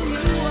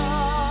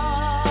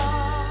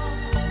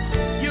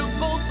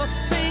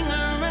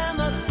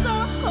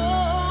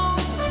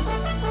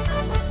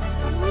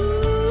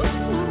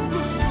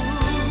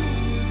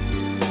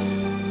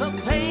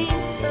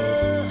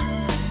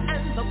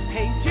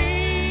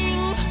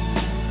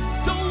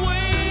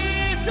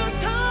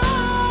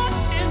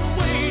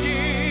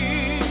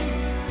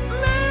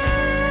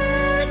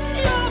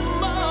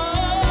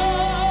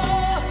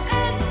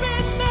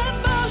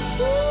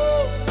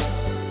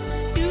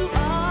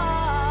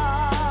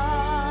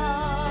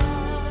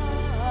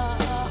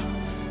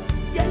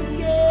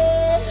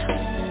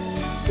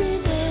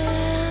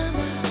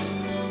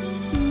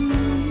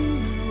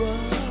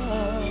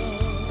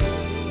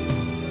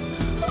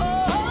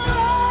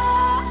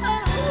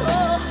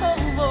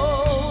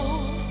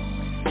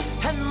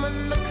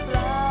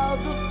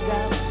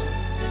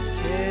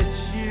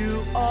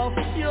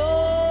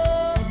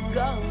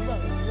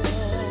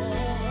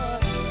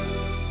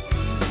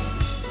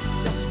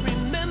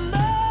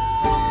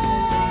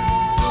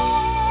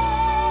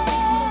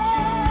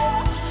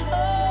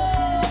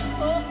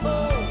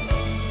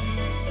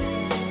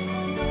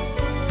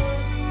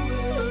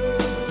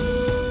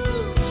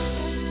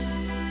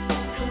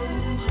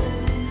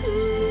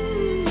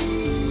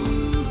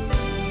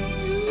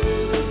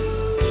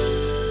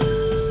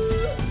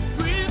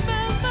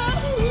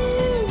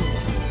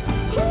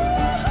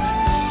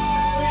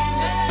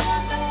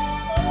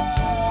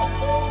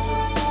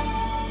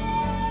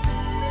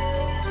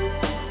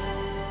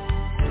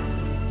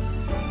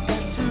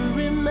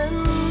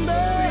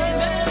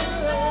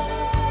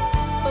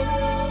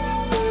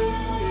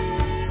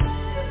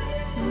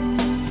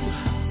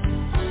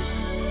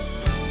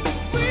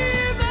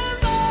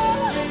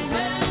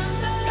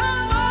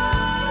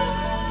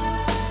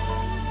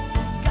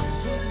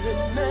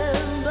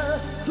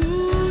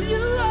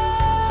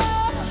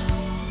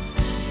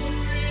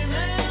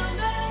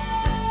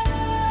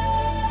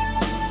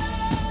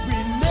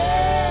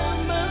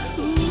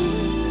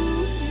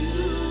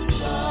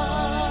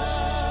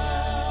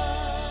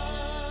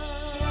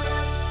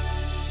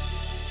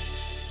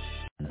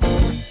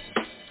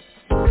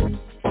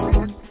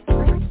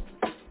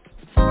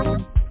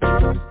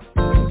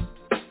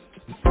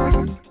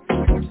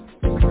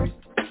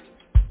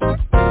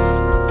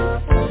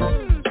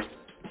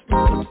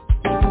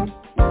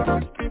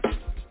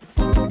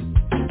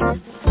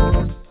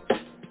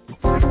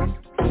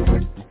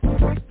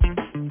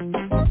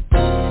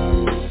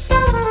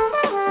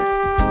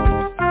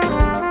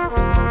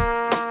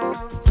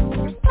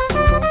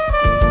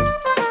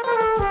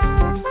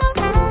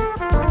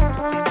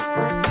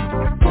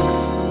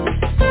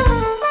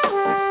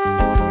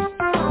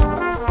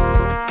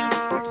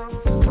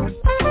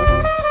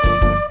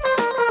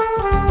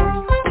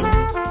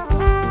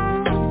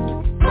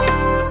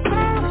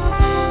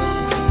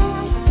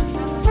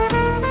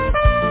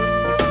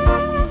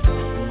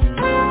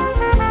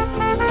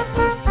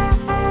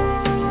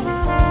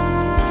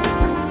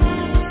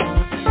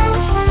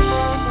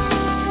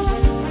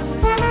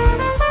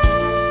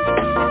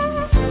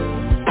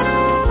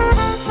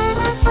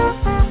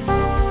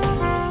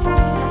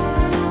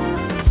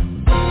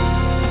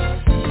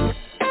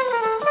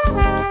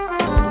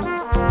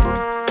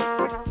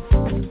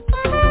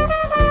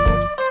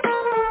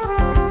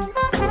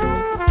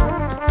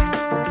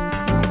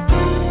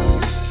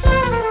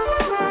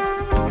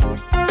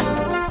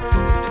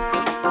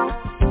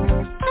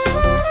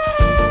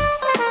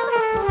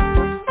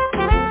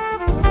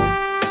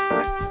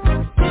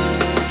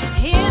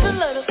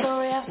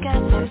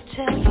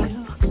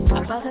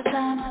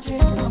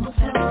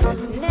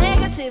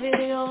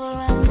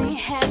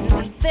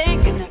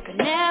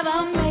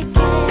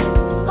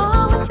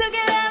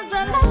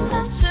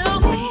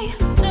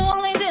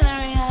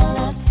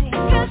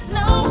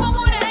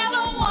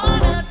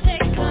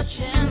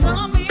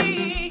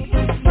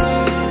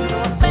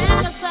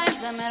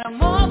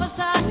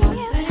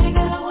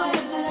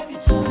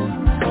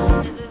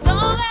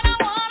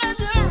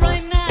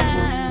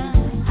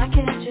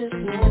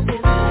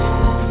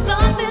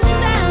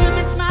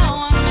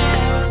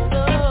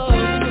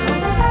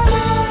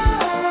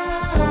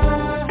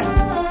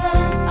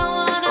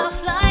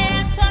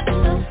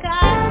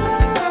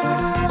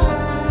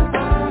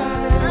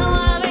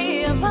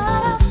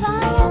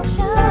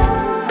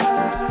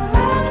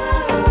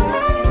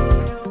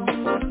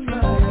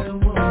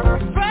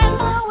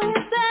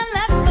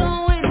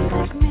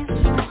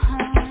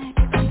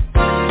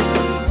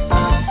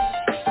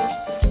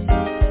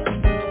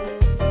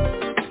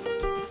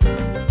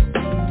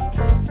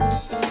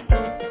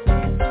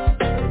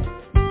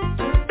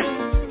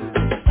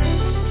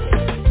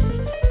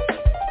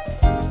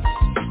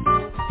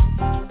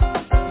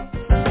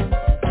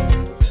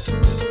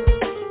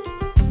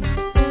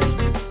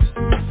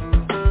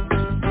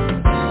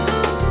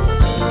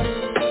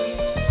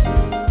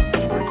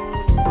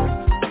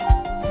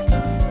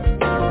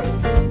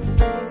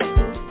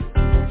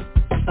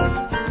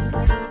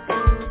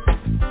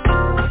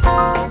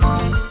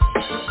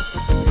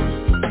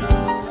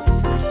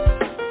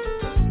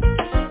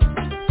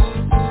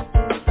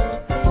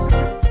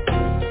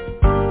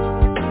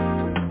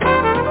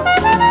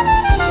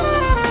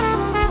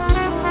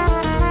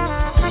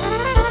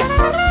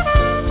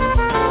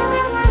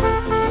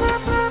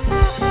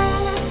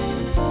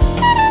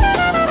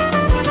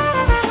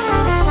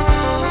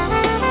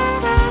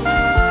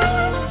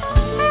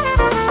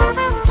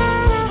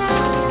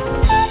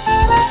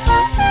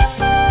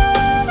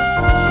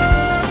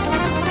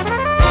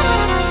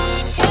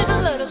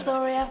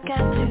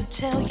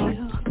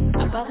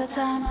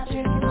time I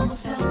tricked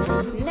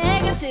myself.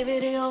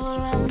 Negativity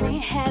overran me,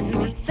 had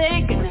me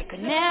thinking I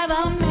could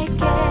never make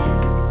it.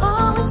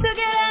 Always took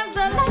it as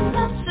a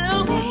lesson to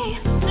me,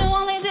 to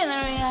only deal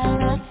in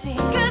reality.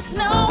 'Cause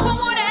no one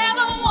would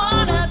ever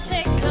wanna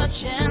take a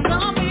chance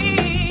on me.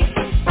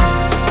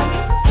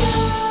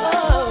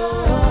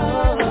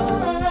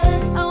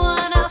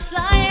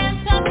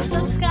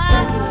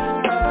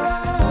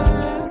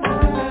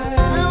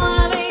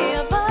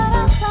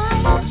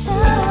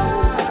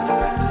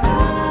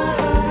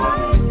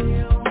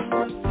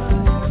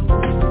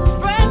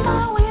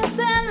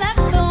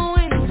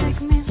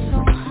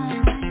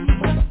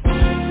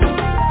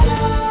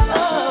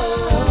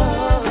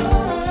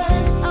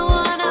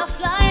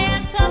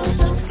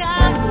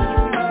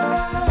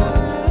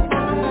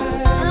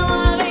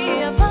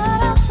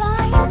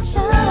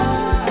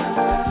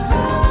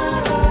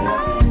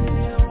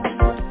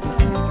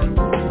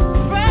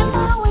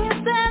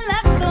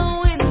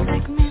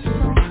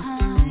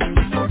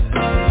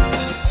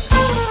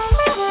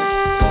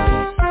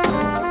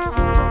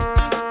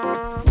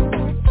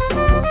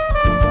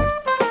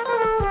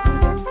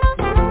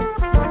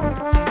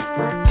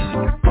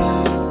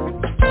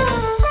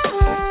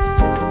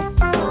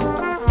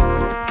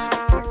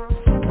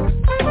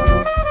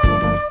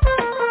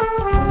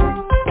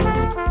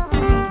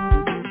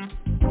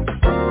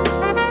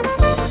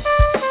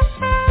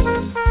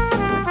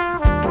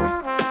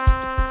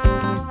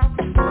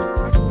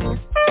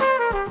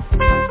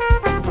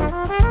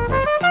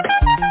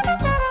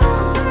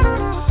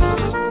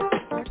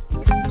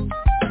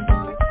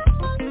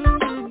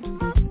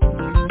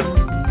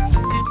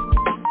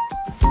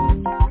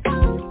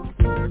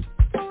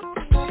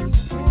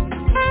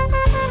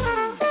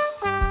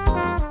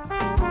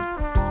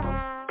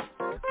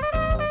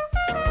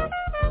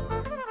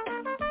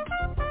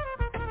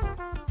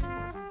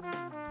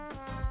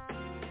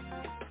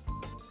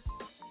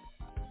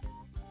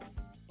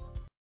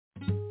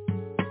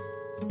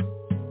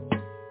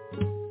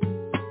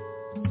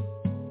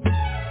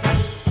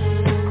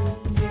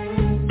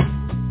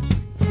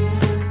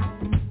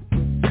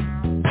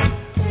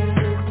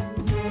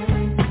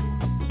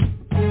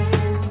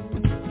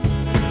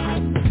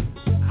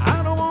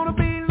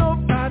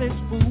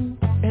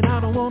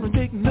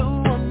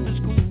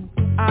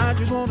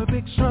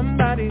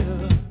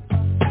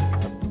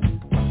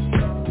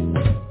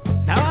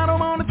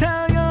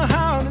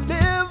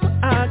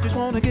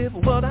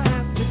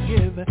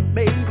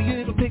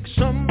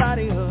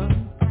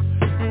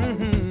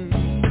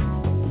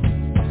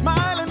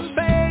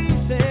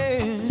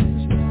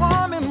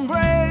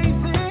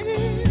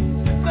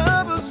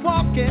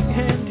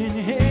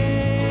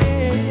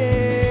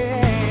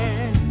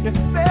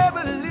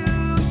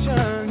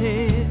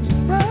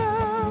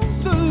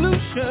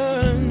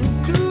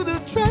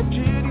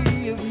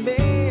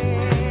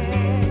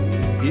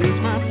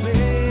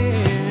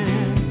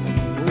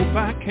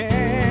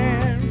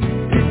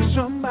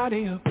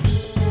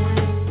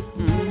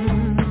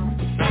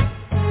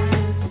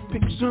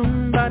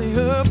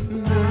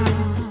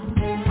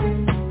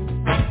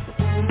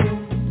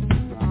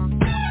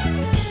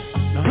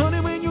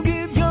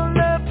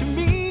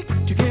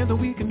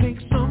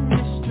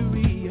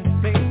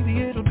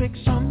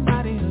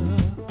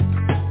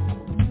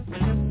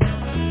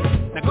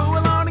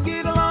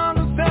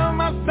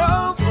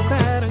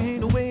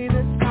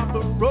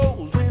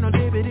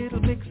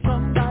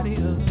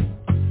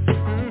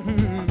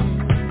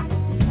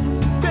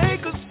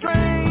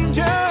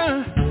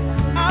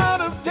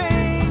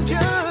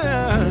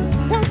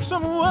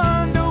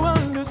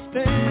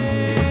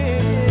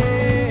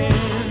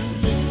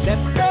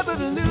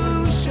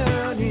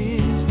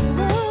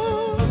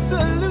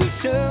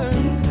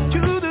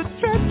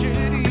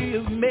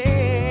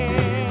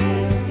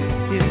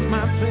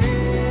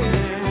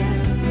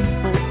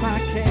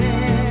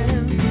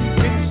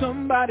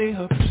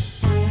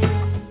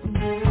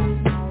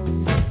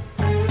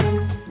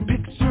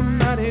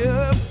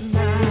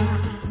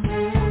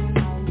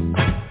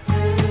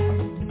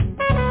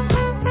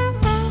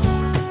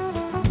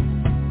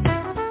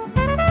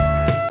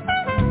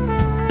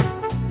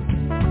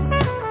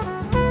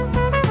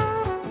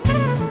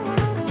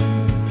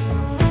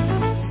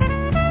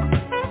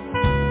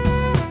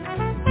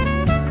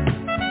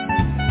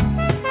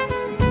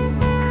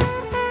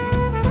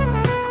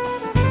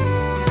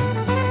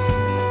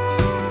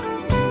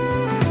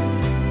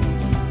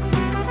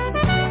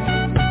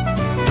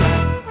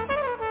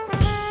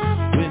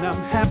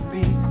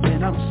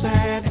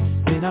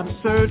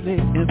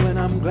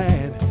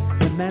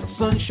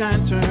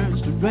 Sunshine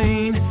turns to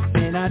rain,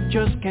 and I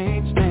just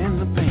can't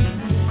stand the pain.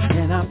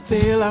 And I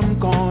feel I'm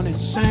going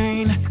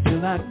insane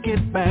till I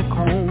get back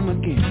home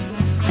again.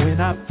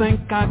 When I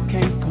think I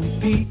can't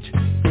compete,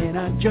 and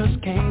I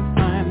just can't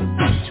find the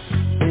beat.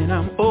 When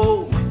I'm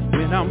old,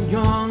 when I'm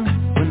young,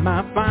 when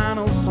my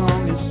final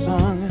song is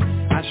sung,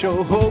 I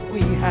sure hope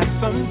we have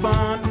some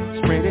fun,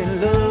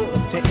 spreading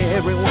love to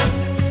everyone.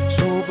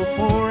 So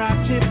before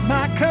I tip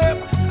my cup,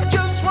 I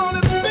just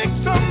want to pick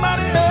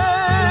somebody up.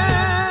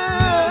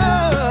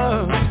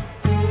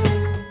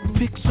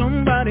 Pick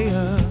somebody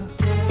up.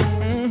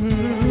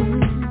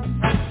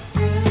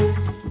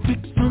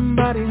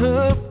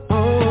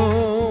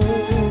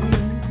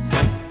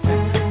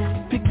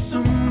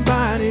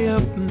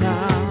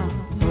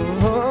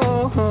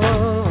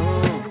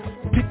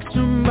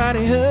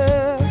 somebody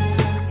up.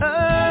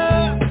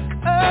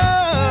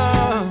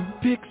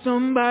 Pick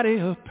somebody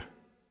up.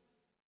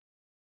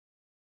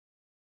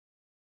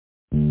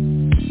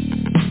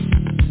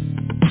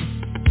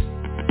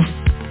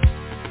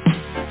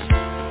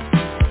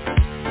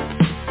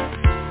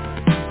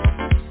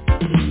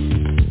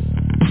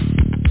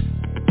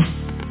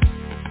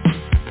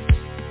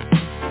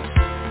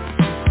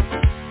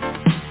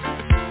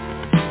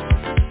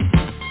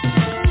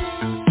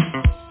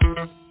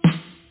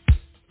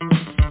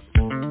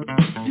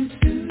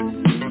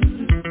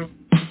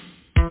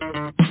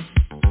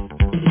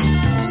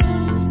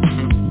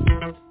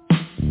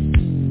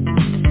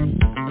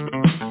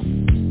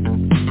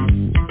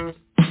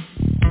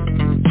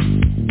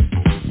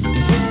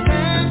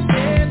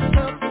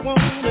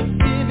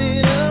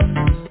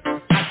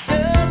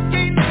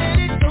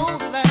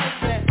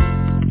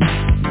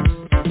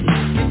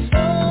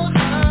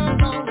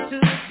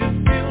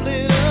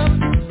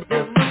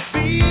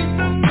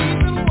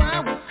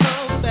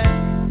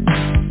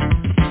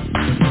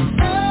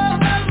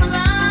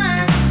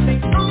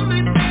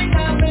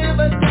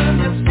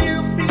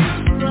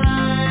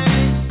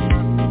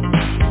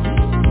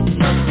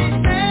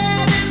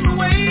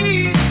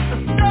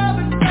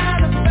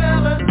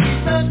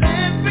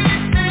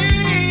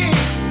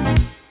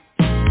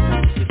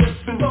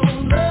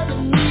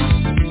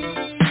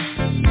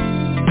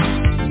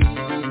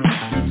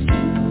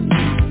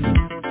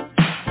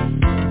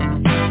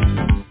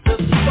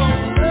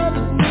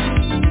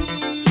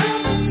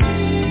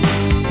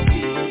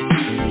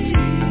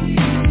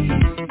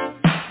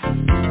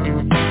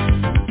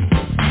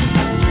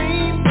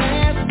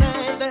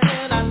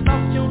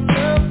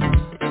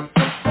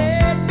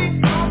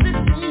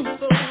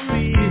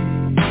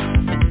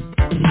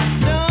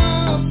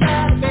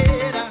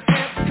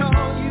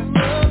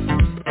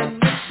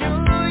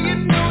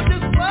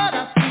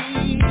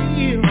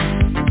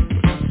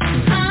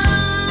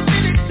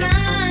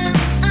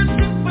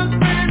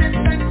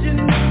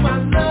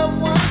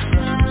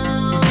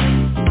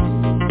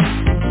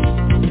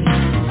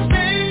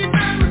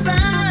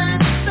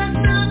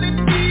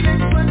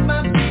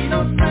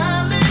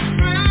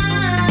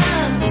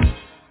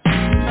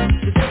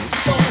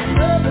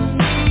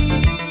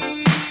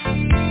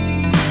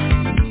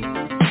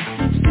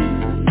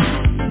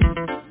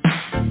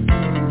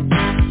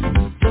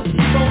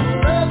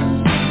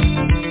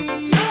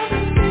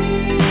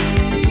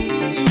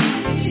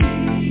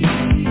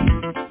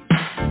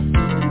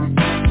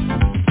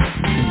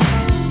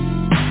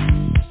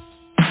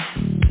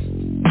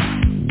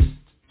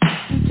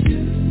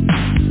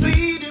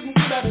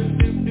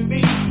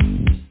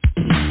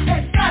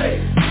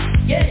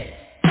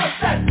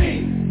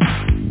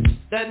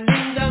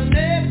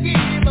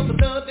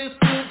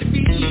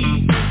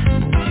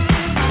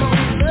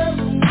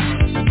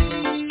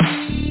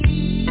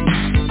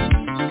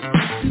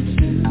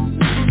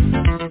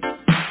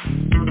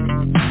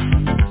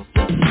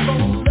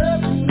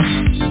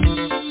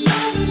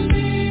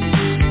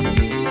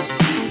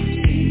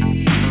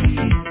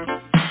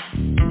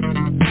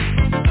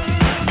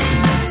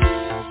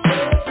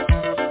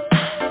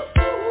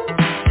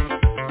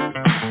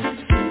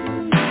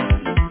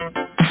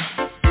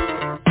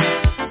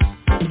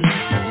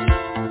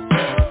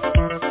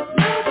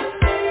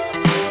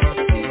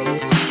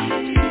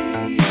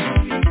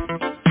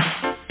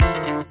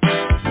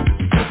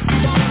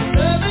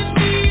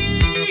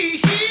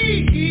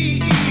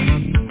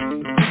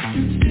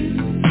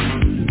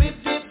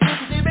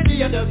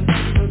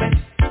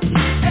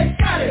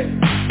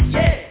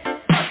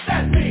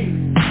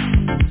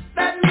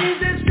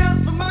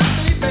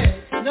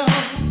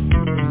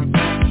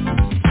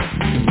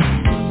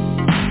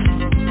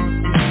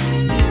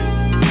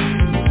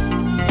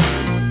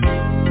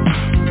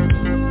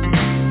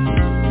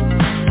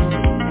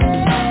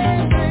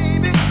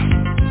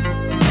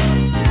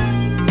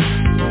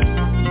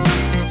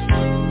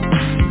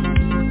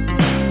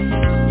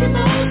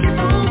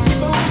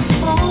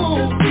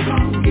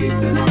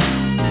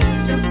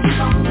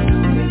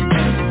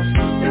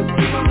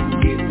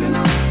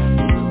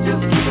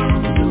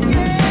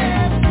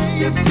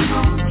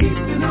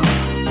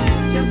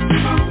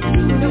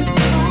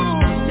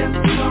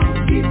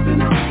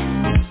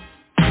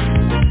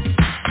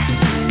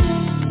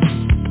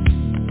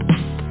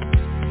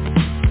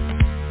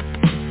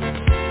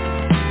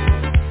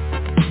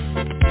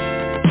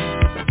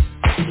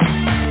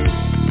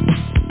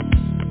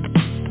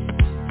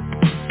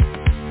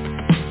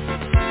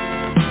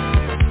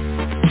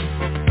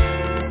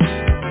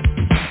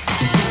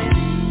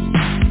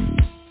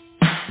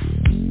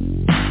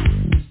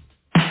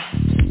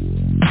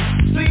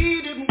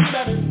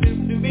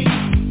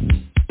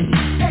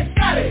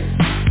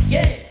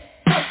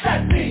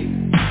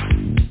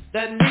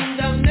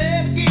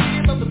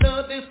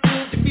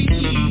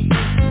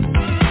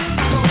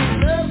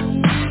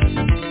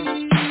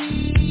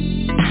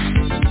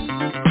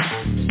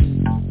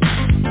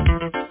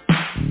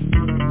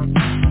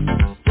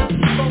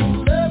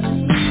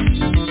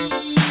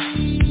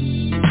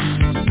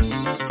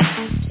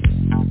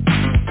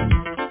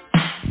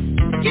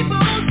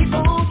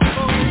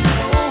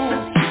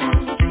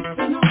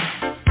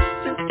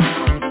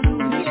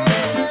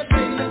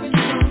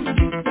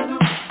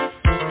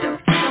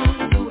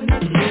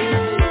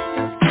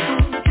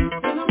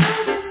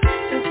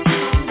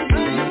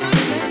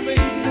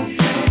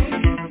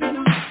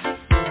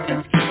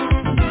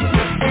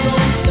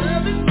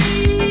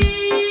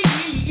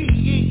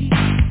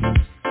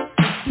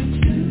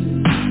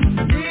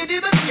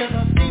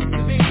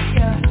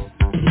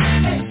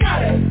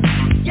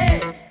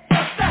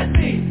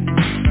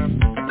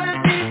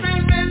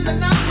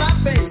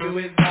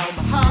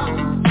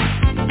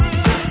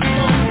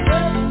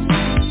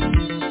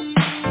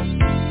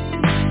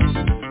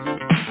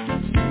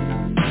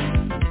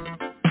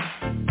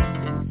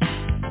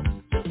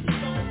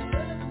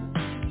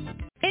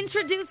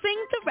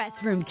 Introducing the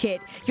Restroom Kit,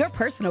 your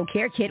personal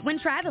care kit when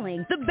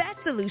traveling. The best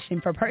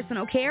solution for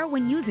personal care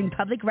when using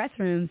public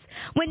restrooms.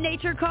 When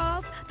nature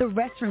calls, the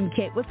Restroom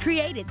Kit was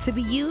created to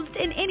be used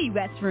in any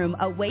restroom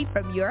away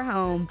from your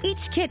home. Each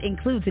kit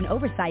includes an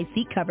oversized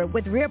seat cover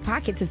with rear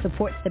pocket to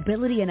support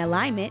stability and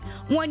alignment,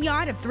 1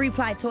 yard of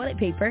 3-ply toilet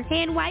paper,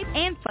 hand wipe,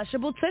 and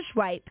flushable tush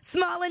wipe.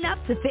 Small enough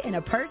to fit in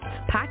a purse,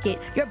 pocket,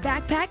 your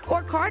backpack,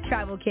 or car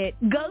travel kit.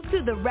 Go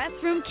to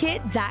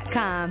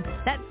therestroomkit.com.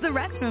 That's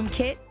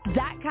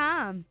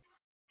therestroomkit.com.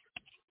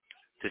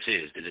 This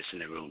is the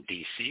Listening Room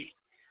DC.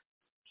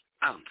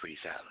 I'm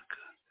Priest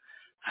Ilika.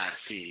 I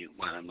see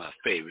one of my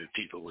favorite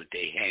people with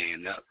their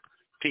hand up.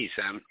 Peace,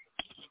 Simon.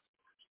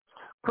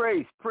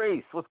 Priest,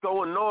 what's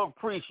going on,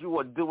 Priest? You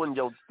are doing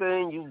your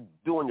thing. You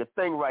doing your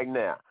thing right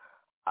now.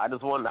 I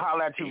just wanted to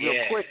holler at you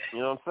real quick. You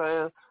know what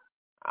I'm saying?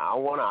 I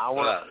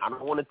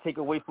don't want to take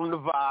away from the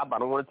vibe. I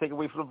don't want to take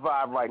away from the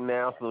vibe right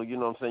now. So you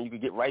know what I'm saying. You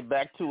could get right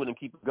back to it and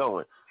keep it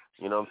going.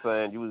 You know what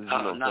I'm saying? You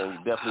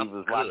definitely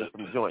was rocking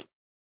some joint.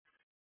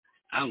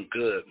 I'm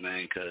good,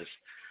 man, because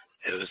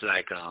it was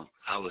like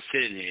I was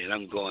sitting here, and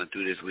I'm going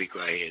through this week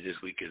right here. This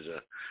week is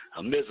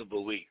a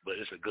miserable week, but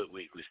it's a good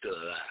week. We're still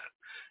alive.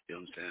 You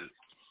know what I'm saying?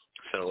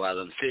 So while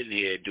I'm sitting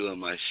here doing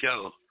my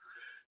show,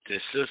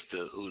 this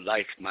sister who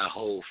likes my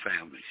whole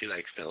family, she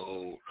likes the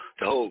whole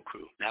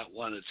crew, not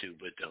one or two,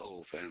 but the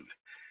whole family.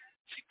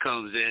 She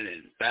comes in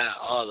and buys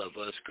all of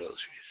us groceries.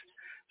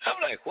 I'm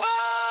like, what?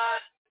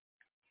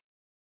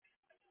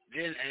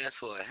 Didn't ask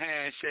for a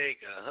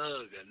handshake, a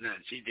hug, or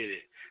nothing. She did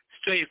it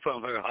straight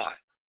from her heart.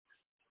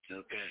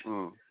 Okay?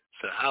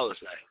 So I was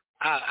like,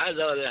 I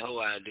love that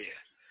whole idea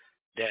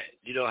that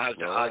you don't have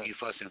to argue,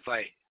 fuss, and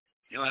fight.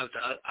 You don't have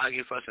to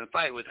argue, fuss, and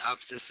fight with the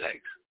opposite sex.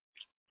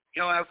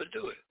 You don't have to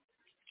do it.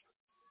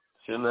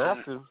 Shouldn't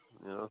have to.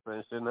 You know what I'm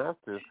saying? Shouldn't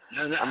have to.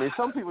 No, I mean,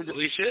 some people just...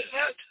 We should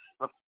have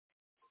to.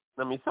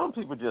 I mean, some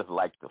people just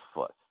like to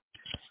fuss.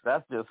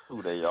 That's just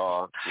who they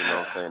are. You know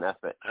what I'm saying?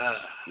 That's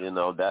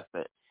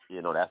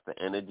the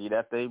energy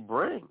that they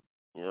bring.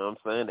 You know what I'm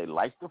saying? They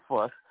like to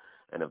fuss,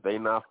 and if they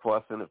not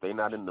fussing, if they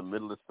not in the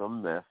middle of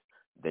some mess,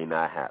 they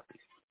not happy.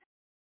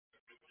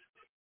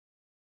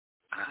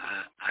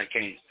 I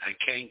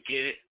can't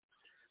get it.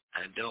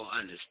 I don't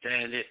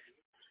understand it.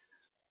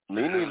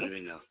 Me neither. I don't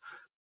even know.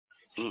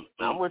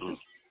 I'm with you.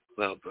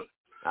 Well, but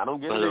I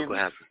don't get it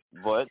either.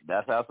 But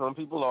that's how some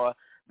people are.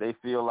 They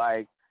feel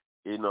like,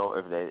 you know,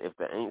 if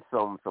there ain't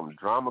some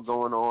drama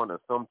going on or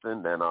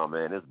something, then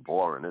man, it's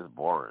boring. It's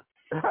boring.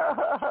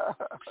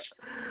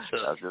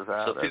 That's just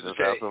how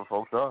some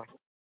folks are.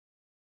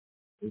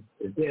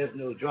 If there's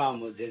no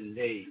drama, then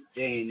they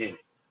ain't in it.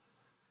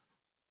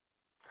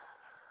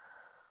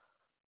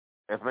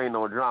 If there ain't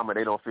no drama,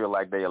 they don't feel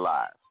like they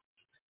alive.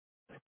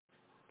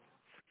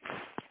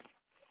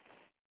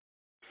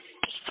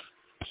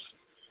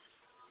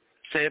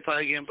 Say it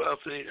again, bro,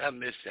 please. I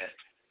missed that.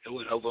 It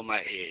went over my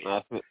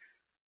head.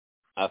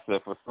 I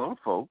said for some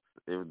folks,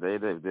 if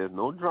there's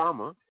no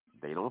drama,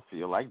 they don't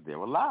feel like they're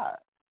alive.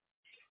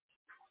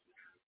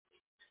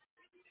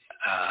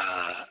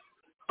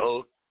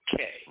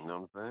 Okay. You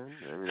know what I'm saying?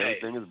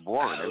 Everything is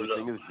boring.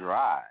 Everything is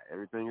dry.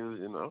 Everything is,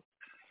 you know.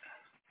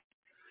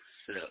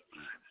 So,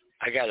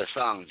 I got a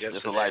song just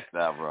it's a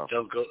lifestyle, bro.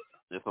 Don't go.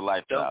 It's a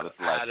lifestyle. It's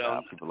a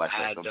lifestyle. People like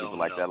that. Some people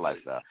like that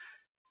lifestyle.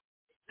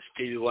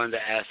 Stevie Wonder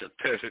asked a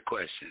perfect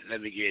question.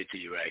 Let me get it to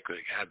you right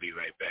quick. I'll be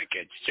right back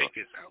at you. Check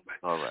this out, man.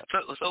 All right.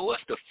 So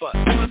what's the fuss?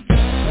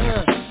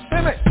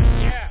 Baby.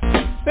 Yeah.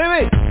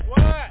 Baby.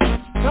 What?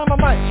 Turn my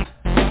mic.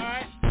 All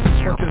right.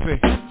 What this be?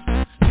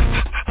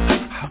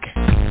 Okay.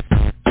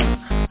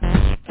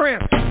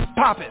 Friends,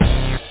 pop it.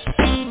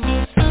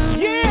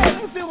 Yeah,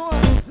 let's do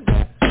one.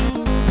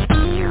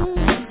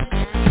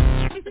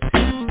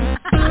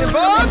 Hey,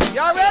 boys,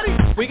 y'all ready?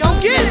 We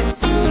gon' get it.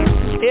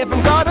 If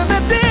I'm caught in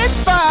a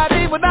dead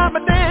party without my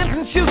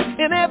dancing shoes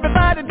and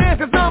everybody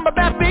dances on my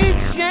back beat,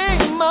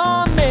 shame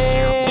on me.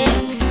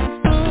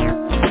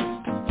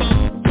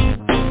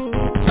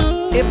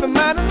 If I'm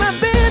out of my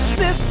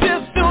business,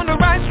 just doing the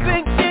right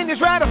thing, and you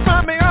try to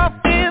find me off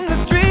in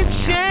the street,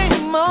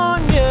 shame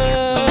on you.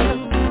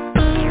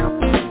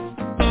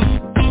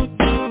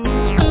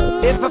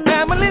 If my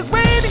family's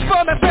waiting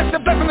for that special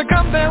blessing to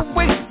come their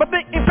way, but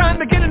they ain't trying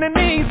to get on their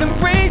knees and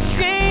pray,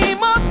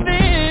 shame on them.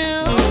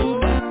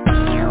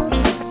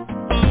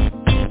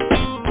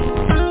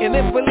 And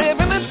if we live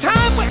in a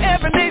time where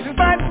every nation's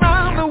fighting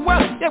around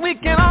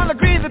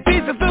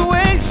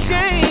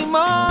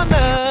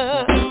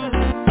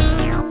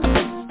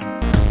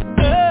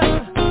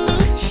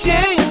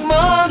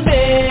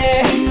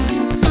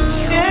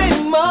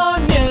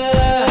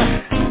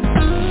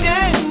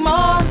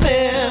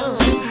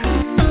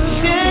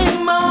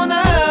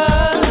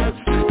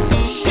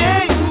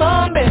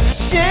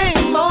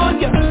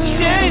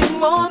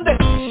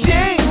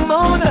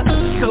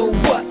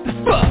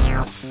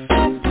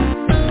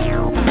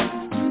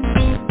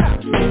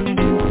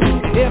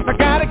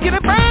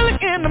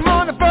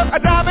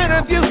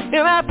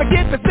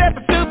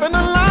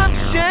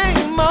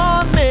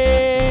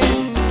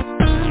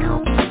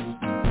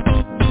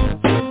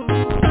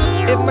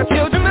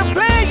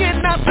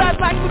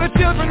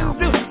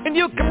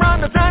you can run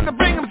the time to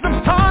bring him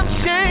some harm.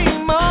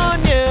 Shame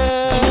on you.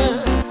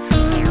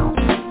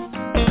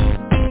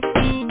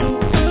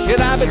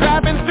 And I've been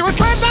driving through a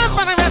drive-down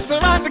by the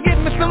restaurant to get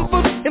me some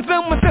food, and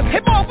someone says,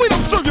 hey boy, we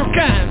don't serve your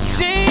kind.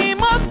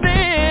 Shame on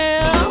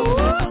them.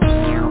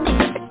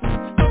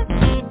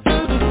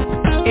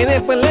 And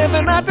if we live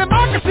in our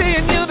democracy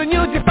and you then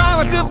use your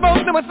power to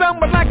vote, then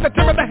someone like to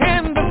turn the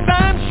hand and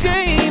sign.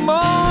 Shame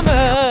on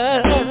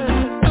us.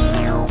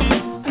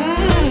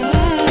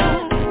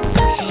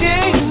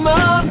 Shame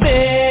on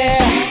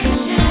them.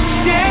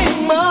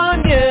 Shame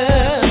on you.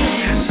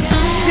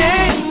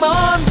 Shame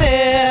on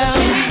them.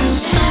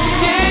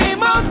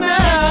 Shame on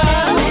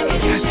us.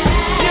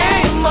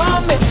 Shame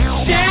on me.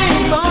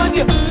 Shame on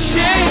you.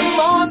 Shame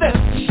on them.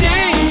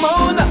 Shame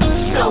on us.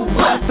 So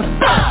what the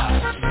fuck?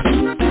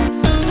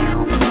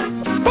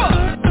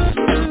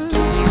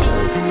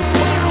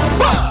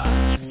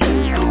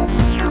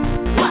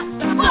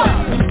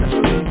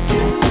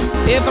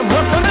 If I'm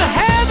hooked on a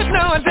habit,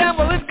 knowing damn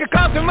well it could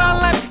cost me my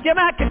life, yet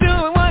I can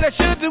do what I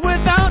should do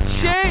without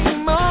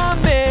shame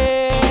on me.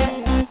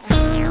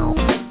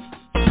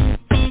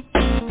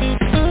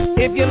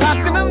 If you're lost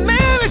in a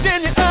marriage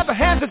and your other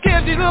half just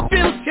gives you the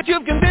abuse, yet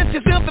you've convinced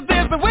yourself that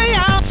there's a way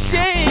out,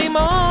 shame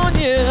on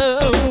you.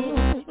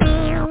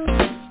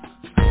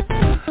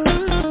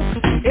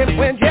 If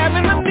when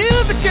jamming the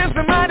music and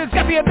somebody's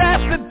got the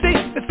audacity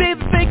to say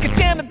that they can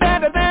stand it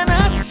better than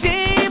us,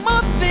 shame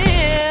on them.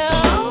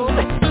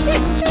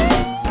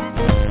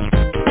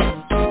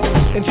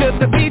 And just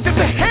to be just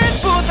a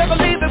handful that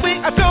believe that we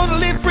are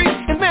totally free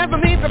and never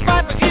need to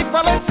fight for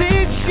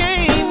equality,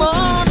 shame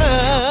on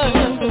us.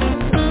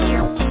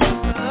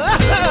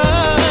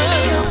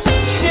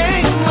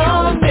 Shame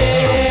on me.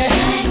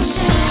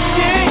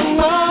 Shame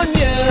on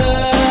you.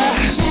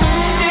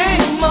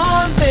 Shame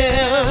on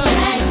them.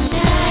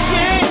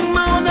 Shame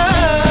on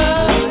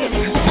us.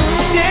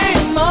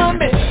 Shame on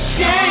me.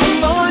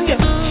 Shame on you.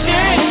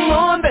 Shame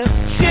on them.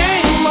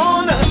 Shame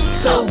on us.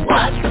 So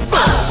what the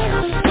fuck?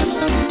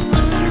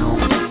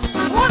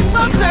 One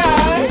more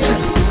time.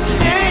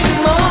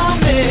 Shame on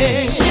me.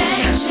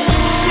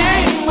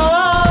 Shame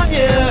on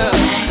you.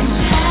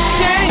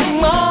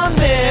 Shame on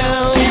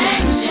them.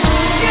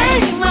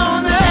 Shame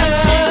on us.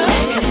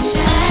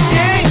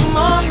 Shame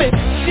on me.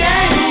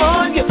 Shame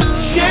on you.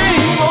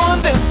 Shame on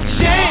them.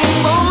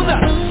 Shame on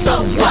us. So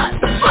what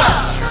the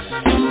fuck?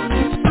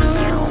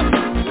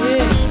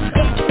 Yeah.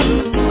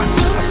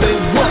 I say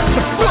what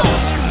the fuck?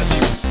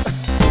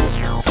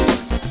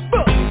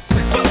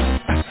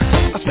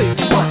 I say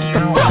what the fuck?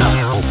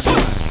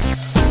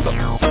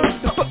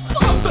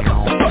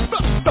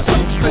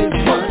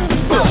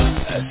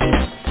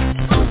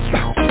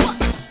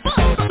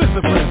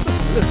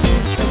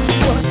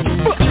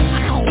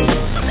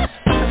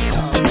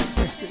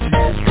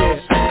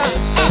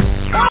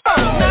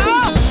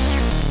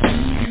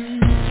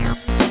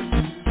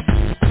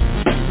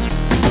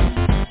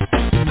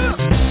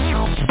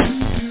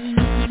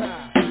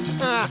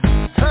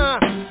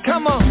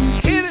 Come on,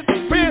 hit it,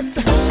 Prince.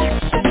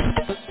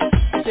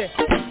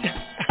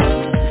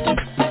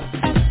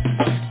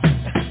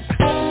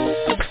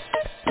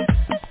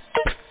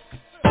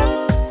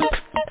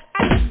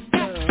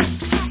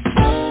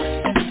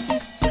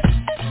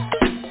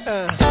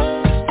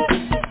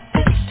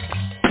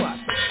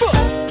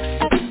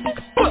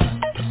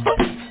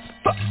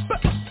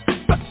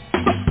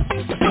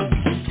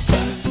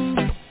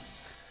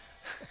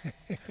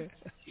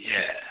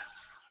 Yeah,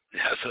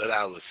 that's what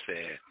I was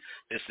saying.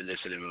 This is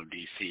Listening Room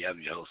DC.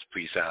 I'm your host,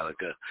 Priest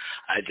Ilika.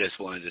 I just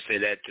wanted to say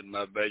that to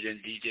my brother and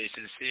DJ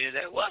Sincere,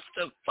 that what's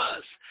the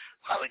fuss?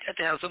 Why we got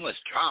to have so much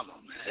drama,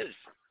 man? It's,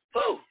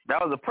 woo.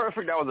 That was a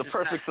perfect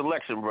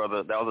selection,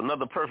 brother. That was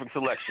another perfect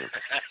selection.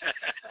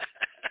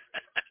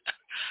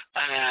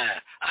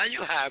 Are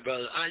you high,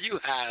 brother? Are you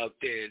high up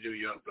there in New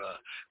York, brother?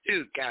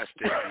 You got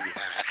to be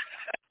high.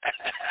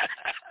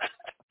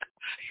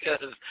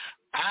 Because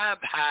I'm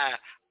high.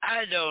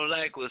 I don't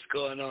like what's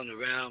going on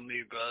around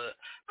me, brother.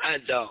 I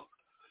don't.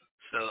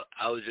 So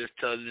I was just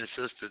telling the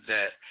sister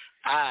that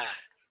I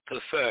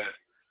prefer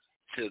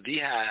to be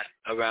high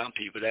around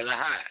people that are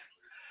high.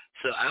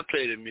 So I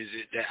play the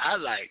music that I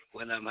like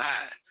when I'm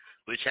high,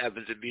 which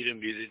happens to be the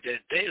music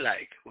that they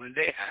like when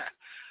they high.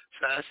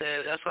 So I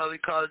said, that's why we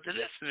call it the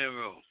listening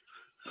room,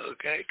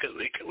 okay? Because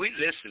we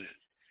listening.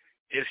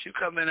 If you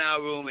come in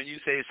our room and you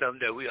say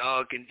something that we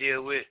all can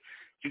deal with,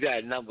 you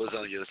got numbers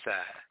on your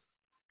side.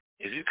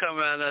 If you come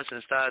around us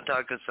and start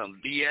talking some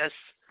BS,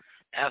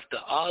 after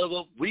all of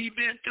what we've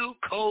been through,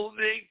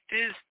 COVID,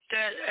 this,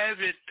 that,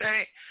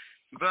 everything,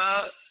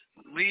 bro,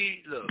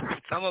 look,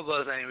 some of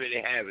us ain't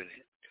really having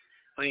it.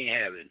 We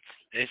ain't having it.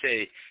 They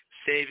say,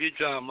 save your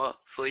drama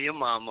for your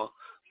mama,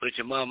 but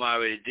your mama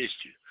already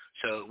dissed you.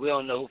 So we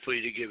don't know who for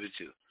you to give it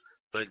to.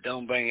 But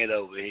don't bring it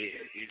over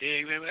here. You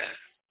dig me,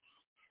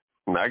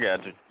 man? I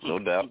got you. No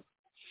doubt.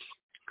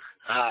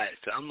 All right,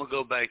 so I'm going to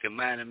go back to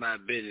minding my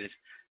business.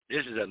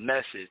 This is a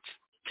message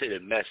to the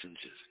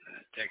messengers.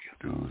 Thank you.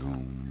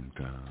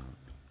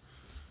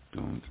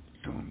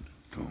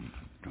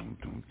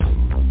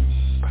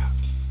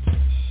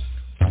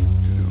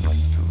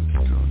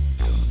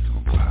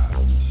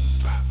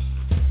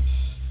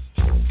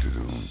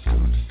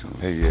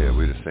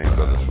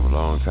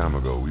 time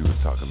ago, we was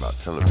talking about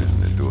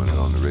television and doing it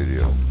on the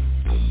radio.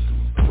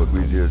 What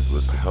we did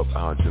was to help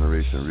our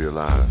generation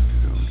realize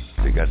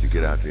they got to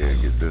get out there and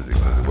get busy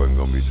because it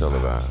wasn't going to be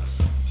televised.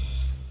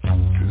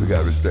 We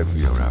got respect for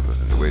young rappers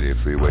and the way they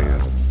freewaying.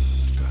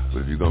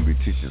 But if you're going to be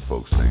teaching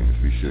folks things,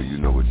 be sure you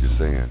know what you're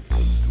saying.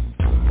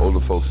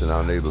 Older folks in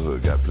our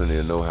neighborhood got plenty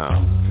of know-how.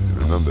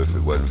 Remember, if it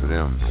wasn't for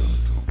them,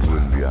 you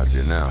wouldn't be out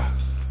there now.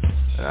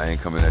 And I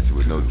ain't coming at you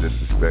with no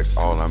disrespect.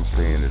 All I'm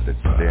saying is that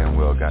you damn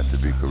well got to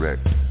be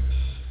correct.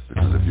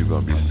 Because if you're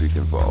going to be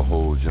speaking for a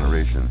whole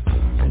generation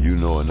and you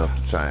know enough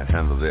to try and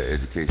handle their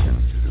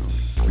education,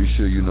 be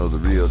sure you know the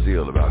real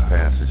deal about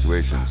past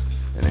situations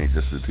and ain't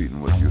just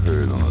repeating what you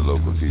heard on the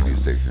local TV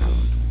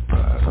station.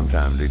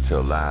 Sometimes they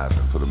tell lies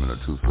and put them in a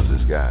truthful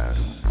disguise.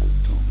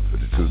 But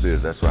the truth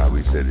is, that's why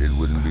we said it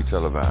wouldn't be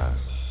televised.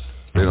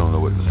 They don't know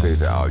what to say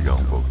to our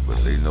young folks,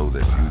 but they know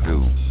that you do.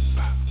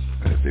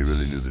 And if they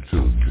really knew the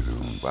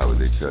truth, why would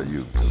they tell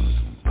you?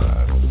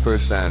 The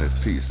first sign is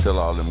peace. Tell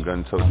all them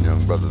gun-toting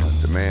young brothers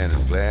that the man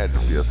is glad to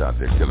see us out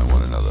there killing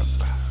one another.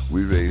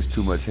 We raised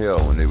too much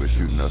hell when they were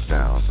shooting us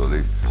down, so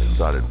they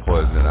started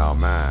poisoning our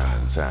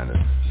mind and trying to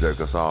jerk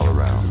us all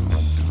around.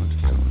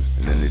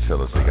 And then they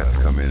tell us they got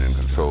to come in and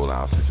control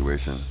our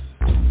situation.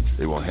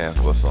 They want half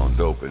of us on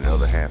dope and the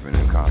other half in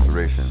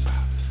incarceration.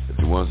 If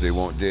the ones they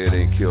want dead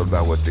ain't killed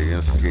by what they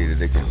instigated,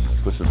 they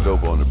can put some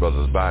dope on the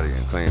brother's body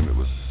and claim it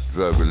was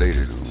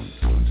drug-related.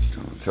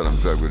 Tell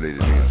them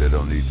drug-related means there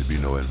don't need to be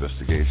no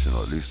investigation,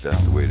 or at least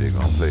that's the way they're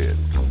going to play it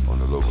on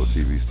the local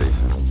TV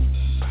station.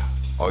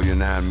 All your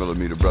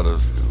 9mm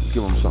brothers,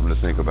 give them something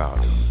to think about.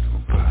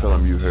 Tell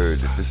them you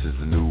heard that this is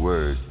the new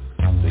word.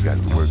 They got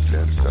to work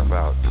that stuff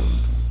out.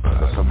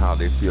 Because somehow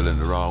they feeling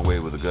the wrong way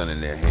with a gun in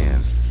their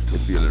hands. They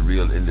feeling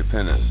real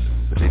independent,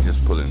 but they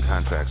just pulling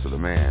contracts with a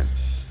man.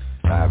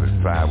 5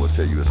 and 5 will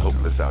tell you it's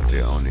hopeless out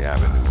there on the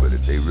avenue, but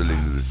if they really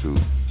knew the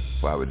truth,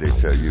 why would they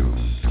tell you?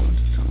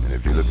 And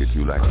if they look at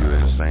you like you're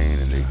insane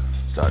and they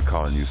start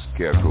calling you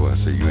scarecrow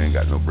and say you ain't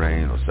got no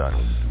brain, or start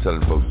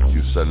telling folks that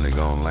you suddenly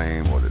gone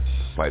lame, or that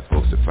white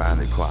folks have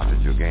finally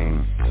co-opted your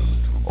game,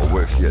 or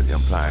worse yet,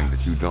 implying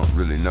that you don't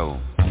really know,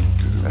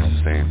 that's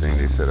the same thing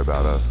they said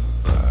about us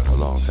a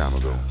long time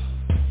ago.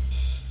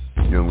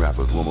 Young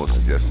rappers, one more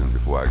suggestion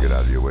before I get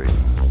out of your way.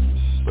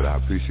 But I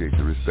appreciate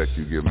the respect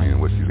you give me and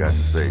what you got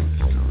to say.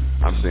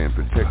 I'm saying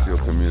protect your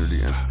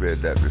community and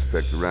spread that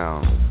respect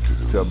around.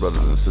 Tell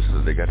brothers and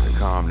sisters they got to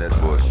calm that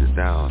bullshit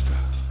down.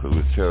 Because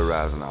we're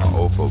terrorizing our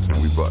old folks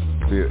and we brought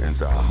fear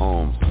into our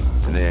homes.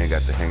 And they ain't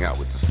got to hang out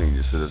with the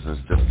senior citizens.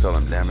 Just tell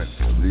them, damn it,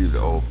 leave the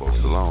old folks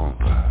alone.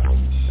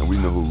 And we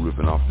know who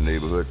ripping off the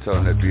neighborhood. Tell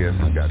them that BS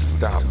has got to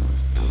stop.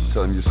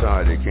 Tell them you're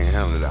sorry they can't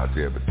handle it out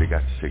there, but they got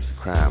to take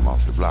the crime off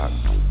the block.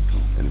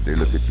 And if they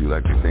look at you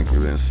like they think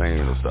you're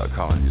insane, or start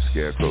calling you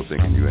scarecrow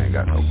thinking you ain't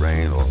got no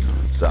brain, or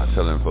start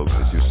telling folks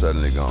that you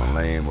suddenly gone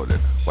lame, or that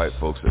white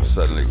folks have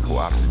suddenly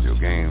co-opted your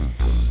game,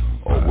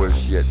 or worse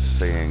yet,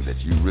 saying that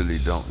you really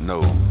don't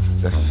know,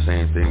 that's the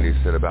same thing they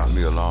said about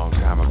me a long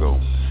time ago.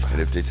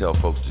 And if they tell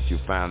folks that you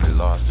finally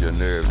lost your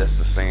nerve, that's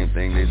the same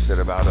thing they said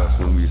about us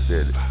when we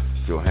said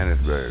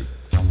Johannesburg.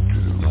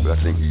 But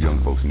I think you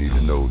young folks need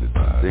to know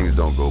that things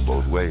don't go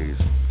both ways.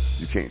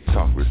 You can't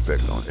talk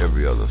respect on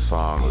every other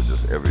song or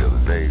just every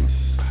other day.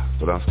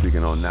 What I'm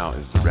speaking on now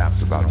is the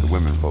raps about the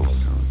women folks.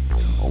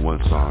 On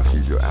one song,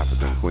 she's your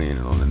African queen,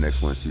 and on the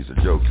next one, she's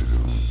a joke.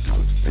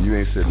 And you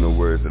ain't said no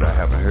words that I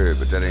haven't heard,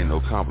 but that ain't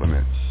no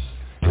compliment.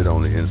 It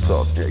only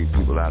insults 8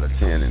 people out of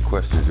 10 and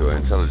questions your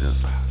intelligence.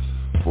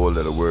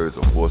 4-letter words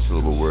or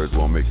 4-syllable words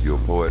won't make you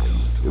a poet.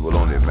 It will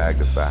only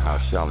magnify how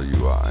shallow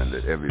you are and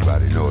let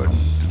everybody know it.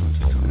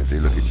 And if they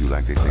look at you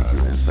like they think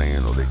you're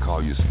insane, or they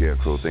call you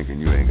scarecrow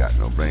thinking you ain't got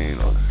no brain,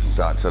 or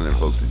start telling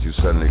folks that you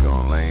suddenly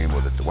gone lame,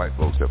 or that the white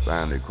folks have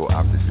finally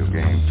co-opted your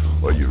game,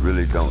 or you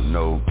really don't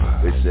know,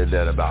 they said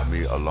that about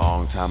me a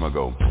long time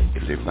ago.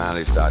 If they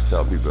finally start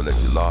telling people that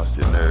you lost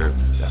your nerve,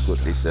 that's what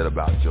they said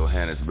about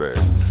Johannesburg.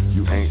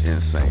 You ain't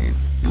insane.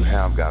 You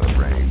have got a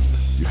brain.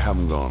 You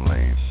haven't gone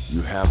lame.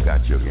 You have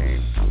got your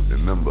game.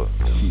 Remember,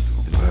 keep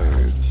the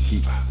nerve,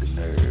 keep the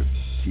nerve,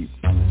 keep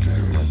the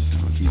nerve,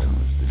 keep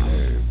the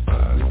nerve.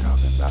 We're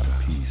talking about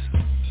a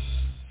peace.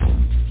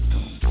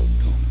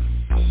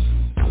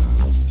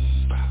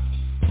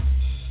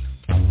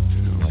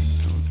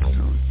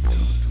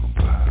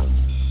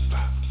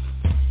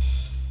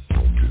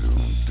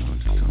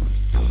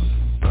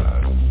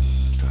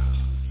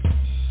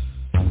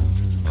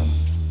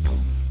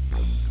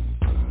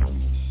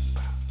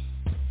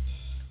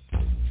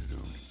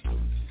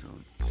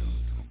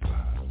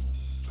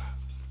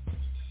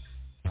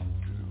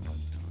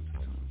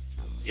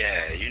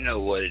 Yeah, you know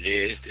what it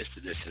is. This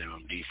is Listening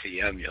Room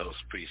DC. I'm your host,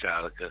 Priest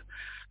Ilika.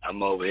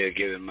 I'm over here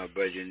giving my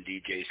brother and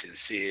DJ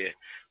Sincere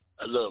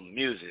a little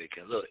music,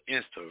 a little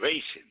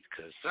inspiration,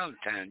 because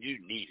sometimes you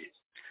need it.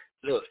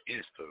 A little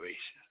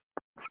inspiration.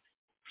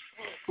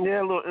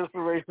 Yeah, a little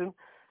inspiration.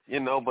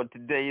 but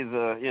today is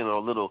a,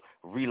 little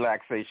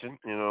relaxation,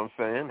 you know what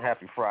I'm saying?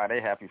 Happy Friday.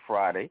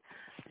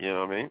 You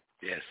know what I mean?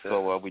 Yes, sir.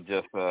 So we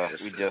just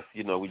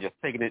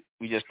taking it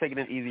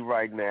easy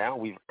right now.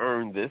 We've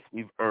earned this.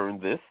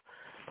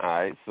 All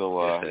right. So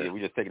we're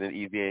just taking it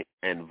easy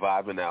and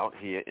vibing out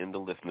here in the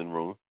listening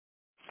room.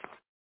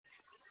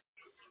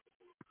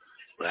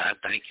 Well, I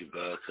thank you,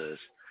 bro, because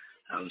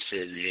I'm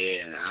sitting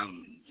here and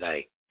I'm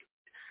like,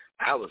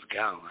 I was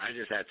gone. I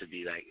just have to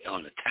be like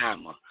on the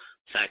timer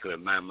so I can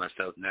remind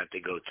myself not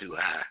to go too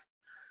high.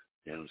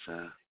 You know what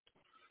I'm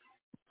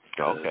saying?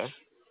 Okay.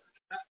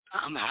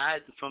 I'm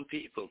hiding from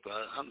people, bro.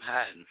 I'm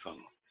hiding from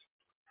them.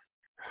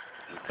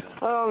 Okay.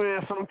 Oh,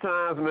 man,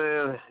 sometimes,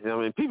 man,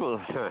 people,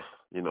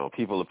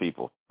 people are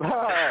people.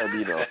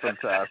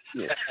 Sometimes,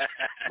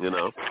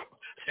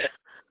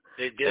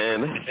 They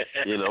different.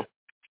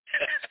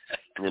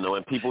 And,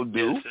 and people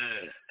do, yes,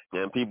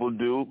 and people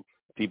do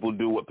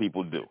what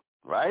people do,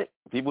 right?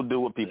 People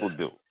do what people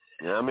do.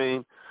 You know what I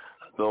mean?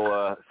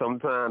 So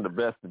sometimes the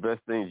best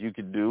things you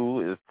could do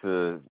is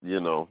to,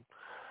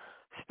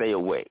 stay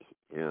away.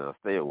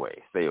 Stay away.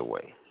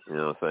 You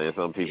know what I'm saying?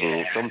 Some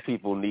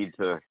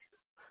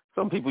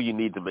people you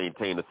need to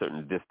maintain a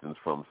certain distance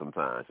from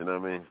sometimes, you know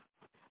what I mean?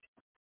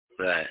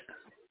 Right.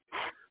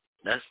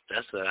 That's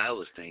what I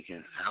was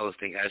thinking. I was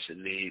thinking I should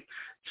leave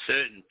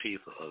certain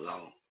people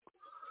alone.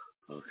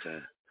 Okay.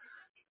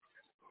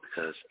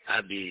 Because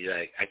I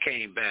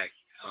came back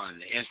on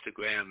the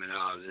Instagram and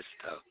all this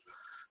stuff.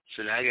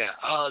 So now I got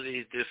all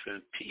these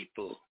different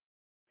people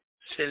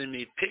sending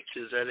me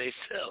pictures of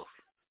themselves.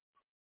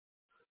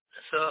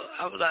 So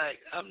I'm like,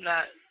 I'm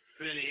not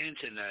really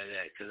into none of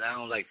that because I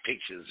don't like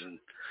pictures and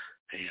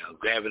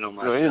grabbing on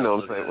myself. Well, you know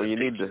what I'm saying. Well, you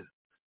need to.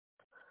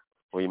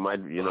 Well, you might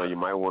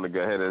want to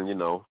go ahead and you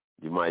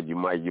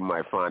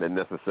might find it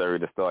necessary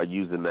to start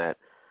using that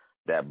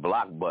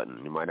block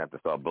button. You might have to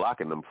start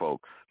blocking them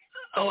folks.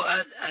 Oh,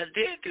 I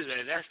did do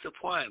that. That's the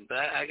point. But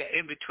I got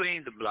in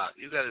between the block.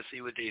 You got to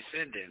see what they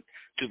sending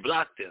to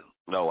block them.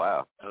 Oh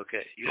wow.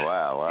 Okay.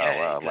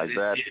 Wow. Like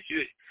that.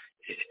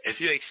 If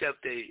you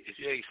accept they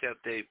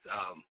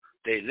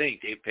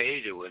link, they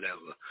page or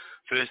whatever,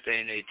 first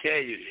thing they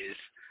tell you is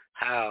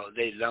how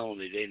they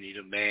lonely, they need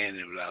a man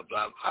and blah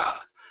blah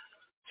blah.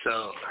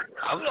 So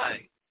I'm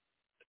like,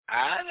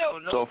 I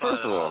don't know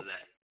about all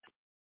that.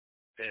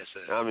 Yes,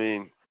 sir. I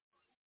mean,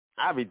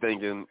 I be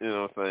thinking, you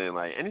know what I'm saying,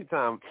 like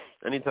anytime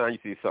you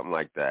see something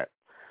like that,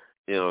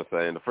 you know what I'm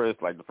saying, the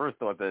first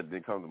thought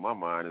that comes to my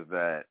mind is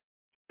that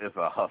it's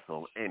a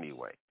hustle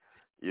anyway.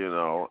 And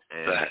right.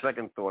 the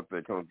second thought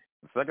that comes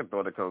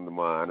to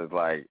mind is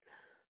like,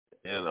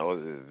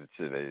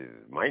 it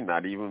might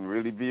not even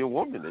really be a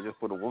woman. They just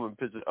put a woman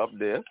picture up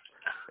there,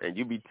 and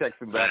you be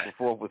texting back and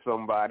forth with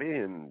somebody,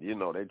 and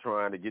they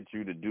trying to get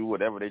you to do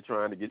whatever they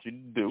trying to get you to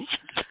do,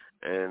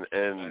 and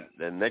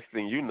the next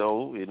thing you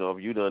know, if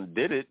you done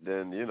did it,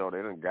 then they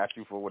done got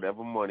you for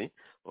whatever money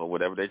or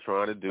whatever they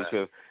trying to do.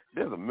 Because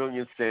there's a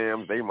million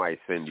scams. They might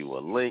send you a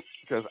link.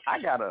 Because I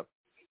got a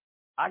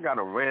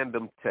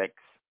random text.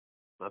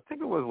 I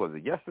think it was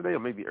it yesterday or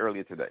maybe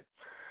earlier today.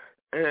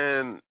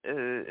 And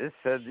it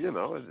said, it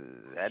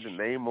had the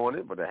name on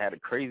it, but it had a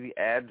crazy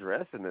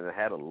address, and then it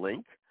had a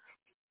link.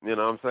 You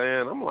know what I'm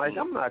saying? I'm like,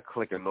 I'm not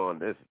clicking on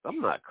this.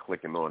 I'm not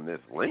clicking on this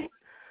link.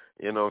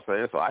 You know what I'm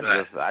saying? So I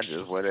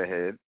just went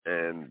ahead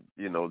and,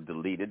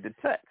 deleted the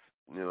text.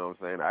 You know what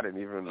I'm saying? I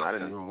didn't even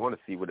want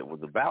to see what it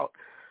was about.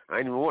 I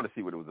didn't even want to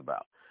see what it was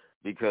about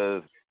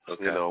because,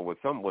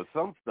 with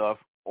some stuff,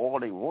 all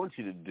they want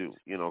you to do,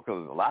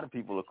 because a lot of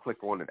people will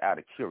click on it out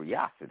of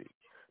curiosity.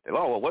 They're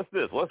like, oh, well, what's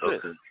this?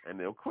 And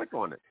they'll click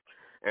on it.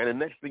 And the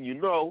next thing you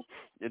know,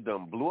 it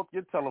done blew up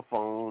your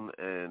telephone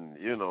and,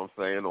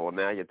 or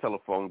now your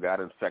telephone got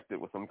infected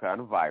with some kind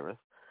of virus.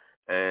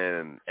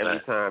 And every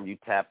time you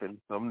tap in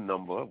some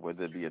number,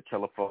 whether it be a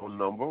telephone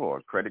number or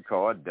a credit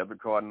card,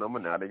 debit card number,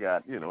 now they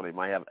got, they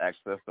might have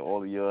access to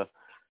all of your,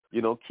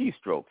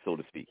 keystrokes, so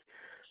to speak.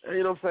 And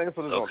you know what I'm saying?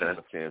 So there's all kinds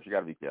of scams. You got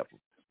to be careful.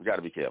 Got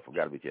to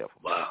be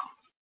careful. Wow.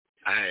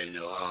 I didn't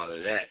know all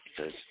of that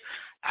because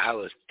I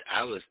was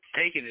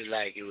taking it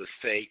like it was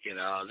fake and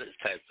all this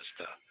type of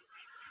stuff.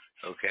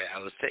 Okay, I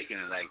was taking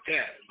it like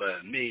that.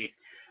 But me,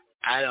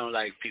 I don't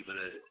like people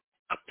to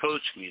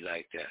approach me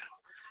like that.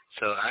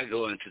 So I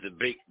go into the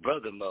big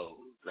brother mode.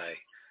 Like,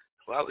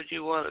 why would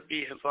you want to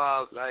be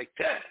involved like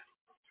that?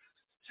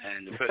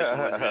 And the person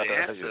wouldn't really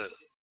answer.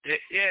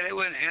 They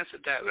wouldn't answer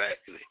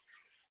directly.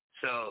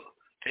 So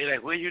they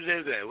like, where you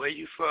live at? Where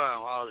you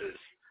from? All this.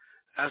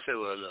 I said,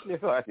 well, look. Yeah,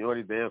 so asking all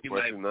these damn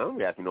questions now.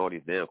 We asking all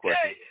these damn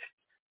questions. Yeah,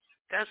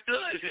 that's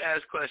good if you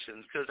ask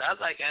questions, because I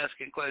like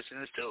asking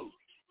questions, too.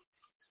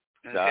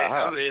 Okay?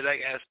 I really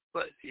like asking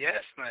questions.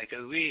 Yes, man,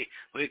 because we're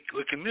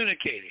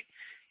communicating.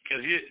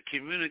 Because if you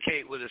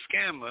communicate with a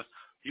scammer,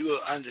 you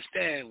will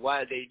understand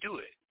why they do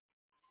it.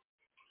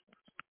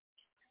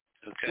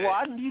 Okay?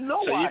 Well, you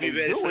know why they do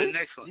it. So you be ready for the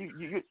next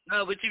one.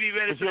 No, but you be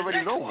ready for the next one. You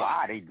already know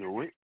why they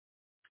do it.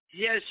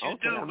 Yes, you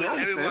do, but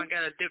everyone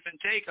got a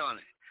different take on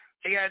it.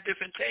 They got a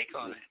different take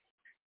on it.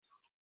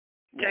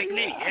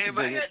 Technique.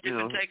 Everybody got a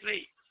different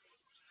technique.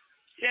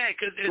 Yeah,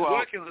 because it's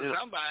working for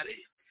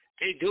somebody.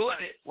 They doing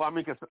it. Well, I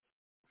mean,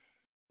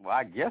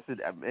 I guess it.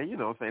 You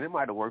know, saying it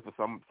might have worked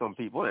for some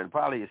people, and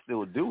probably it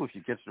still do if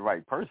you catch the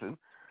right person.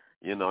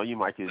 You know, you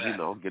might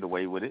get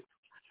away with it.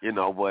 You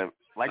know, but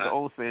like the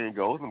old saying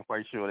goes, I'm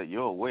quite sure that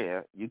you're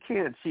aware, you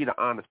can't cheat an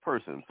honest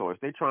person. So if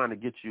they're trying to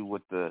get you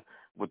with the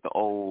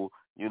old,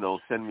 you know,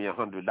 send me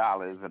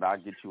 $100 and I'll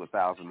get you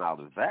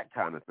 $1,000, that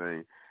kind of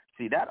thing.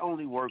 See, that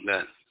only works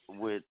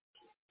with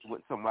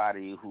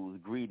somebody who's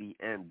greedy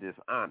and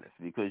dishonest,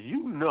 because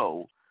you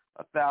know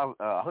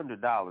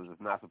 $100 is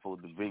not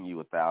supposed to bring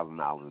you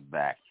 $1,000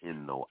 back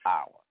in no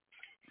hour.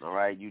 All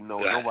right, you know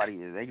nobody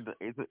is.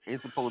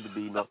 It's supposed to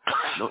be no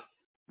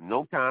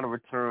kind of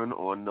return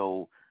or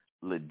no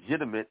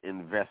legitimate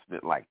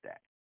investment like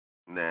that.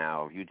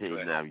 Now, if you take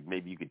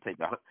maybe you could take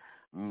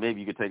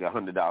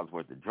 $100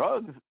 worth of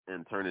drugs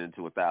and turn it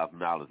into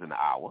 $1,000 in an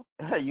hour.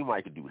 You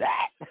might could do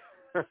that,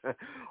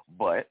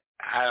 but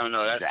I don't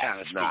know. That's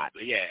kind of steep,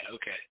 but yeah,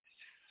 okay.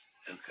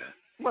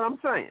 What I'm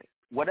saying,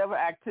 whatever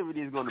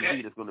activity is going to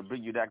be that's going to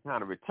bring you that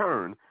kind of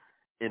return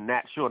in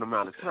that short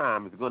amount of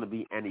time is going to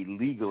be an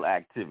illegal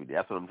activity.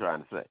 That's what I'm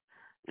trying to say.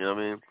 You know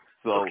what I mean?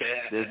 So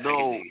there's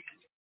no,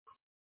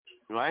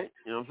 right?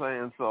 You know what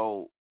I'm saying?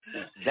 So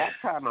that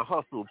kind of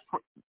hustle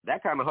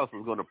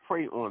is going to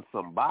prey on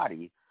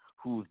somebody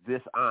who's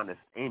dishonest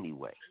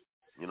anyway.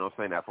 You know what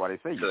I'm saying? That's why they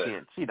say you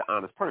can't cheat an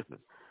honest person.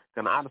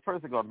 Because an honest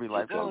person going to be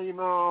like, well, you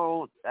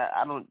know,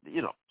 I don't,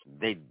 you know,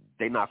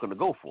 they're not going to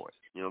go for it.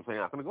 You know what I'm saying?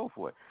 Not going to go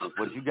for it.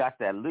 But if you got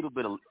that little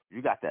bit of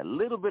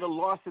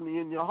larceny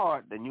in your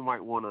heart, then you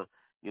might want to,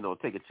 you know,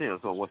 take a chance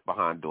on what's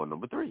behind door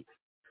number 3.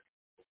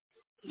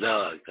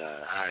 Lord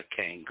God, I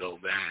can't go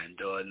behind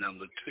door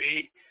number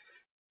 3.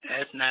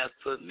 That's not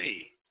for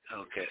me.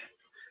 Okay,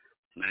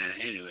 man.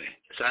 Anyway,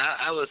 so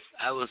I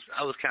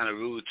was kind of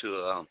rude to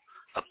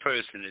a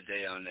person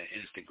today on the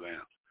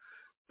Instagram.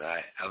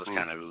 Right, I was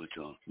kind of rude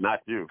to him. Not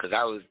you. Because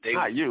I was.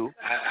 Not you.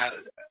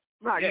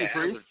 Not you,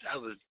 Priest.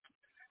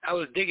 I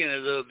was digging a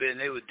little bit, and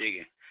they were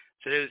digging.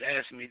 So they was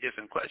asking me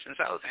different questions.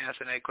 I was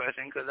answering that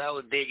question because I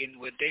was digging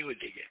what they were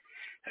digging.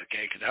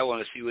 Okay, because I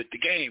want to see what the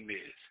game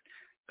is.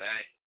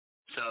 Right.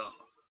 So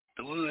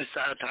the woman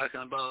started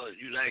talking about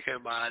you like her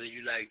body,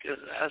 you like this.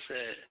 I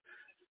said,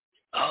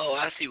 oh,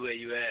 I see where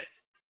you at.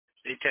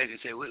 They texted and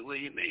said, what do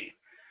you mean?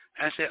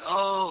 I said,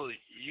 oh,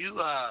 you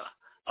are.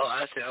 Oh,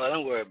 I said, oh,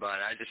 don't worry about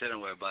it. I just said,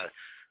 don't worry about it.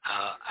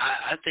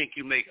 I think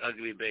you make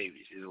ugly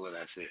babies, is what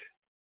I said.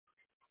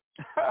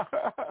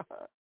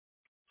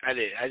 I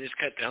did. I just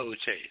cut the whole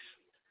chase.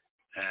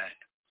 All right.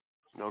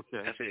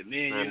 Okay. I said,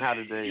 me and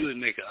you would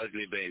make an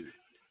ugly baby.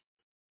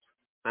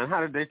 And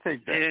how did they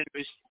take that?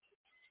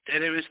 They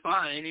didn't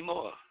respond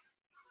anymore.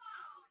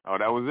 Oh,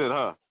 that was it,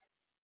 huh?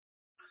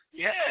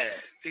 Yeah,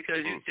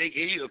 because they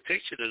give you a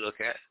picture to look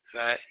at,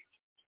 right?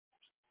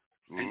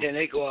 And then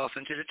they go off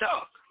into the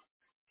talk.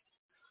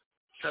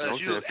 So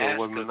if you ask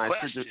a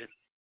question,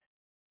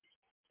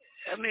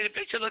 I mean, the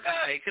picture look all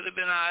right. It could have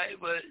been all right,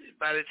 but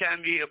by the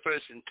time you hear a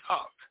person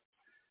talk,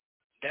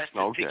 that's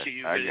the picture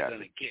you're really going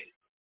to get.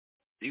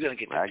 You're going to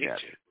get the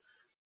picture.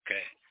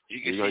 Okay.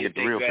 You can see if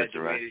they graduated.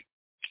 Right?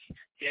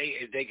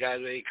 Yeah, if they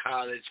graduated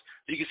college,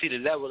 you can see the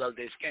level of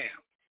their scam.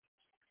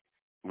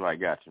 Right,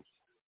 gotcha.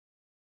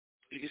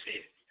 You can see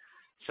it.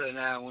 So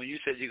now when you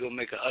said you're going to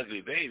make an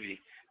ugly baby,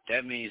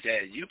 that means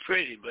that you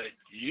pretty, but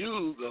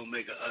you going to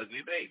make an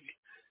ugly baby.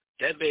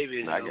 That baby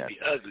is going to be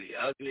ugly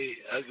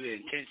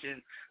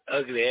intention,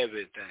 ugly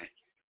everything.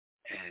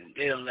 And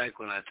they don't like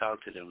when I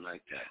talk to them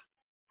like that.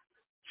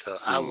 So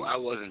I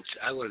wasn't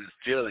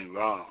feeling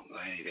wrong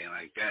or anything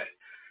like that.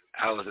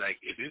 I was like,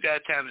 if you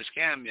got time to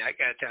scam me, I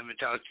got time to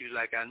talk to you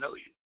like I know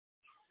you.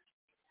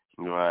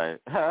 Right.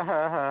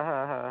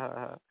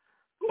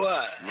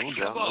 What? No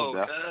Come on,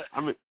 doubt.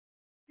 I mean,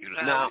 you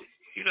know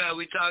how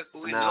we talk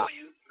when we know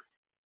you.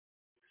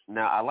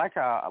 Now I like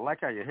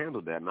how you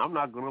handled that, and I'm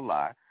not gonna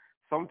lie.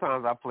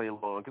 Sometimes I play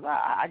along because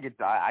I get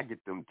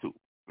them too.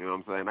 You know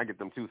what I'm saying? I get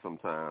them too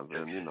sometimes,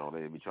 and you know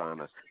they be trying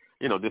to,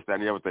 you know, this, that,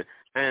 and the other thing.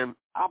 And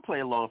I'll play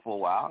along for a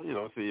while. You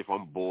know, see if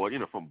I'm bored. You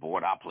know, if I'm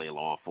bored, I'll play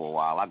along for a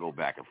while. I go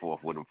back and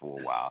forth with them for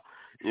a while.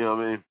 You know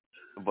what I mean?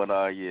 But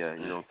yeah,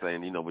 you know what I'm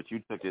saying. You know, but you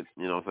took it.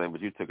 You know what I'm saying.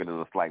 But you took it in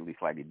a slightly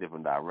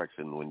different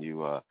direction when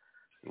you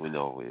when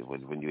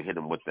you hit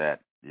him with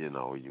that. You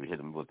know, you hit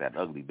him with that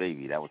ugly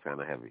baby. That was kind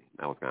of heavy.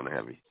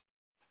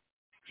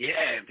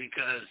 Yeah,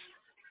 because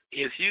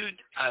if you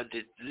are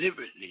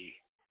deliberately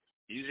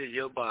using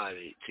your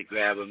body to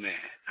grab a man,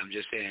 I'm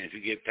just saying, if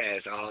you get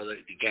past all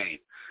the game,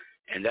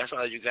 and that's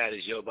all you got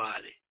is your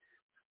body,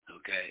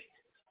 okay?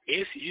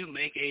 If you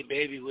make a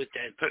baby with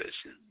that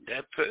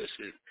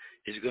person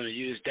is going to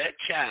use that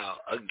child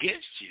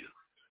against you,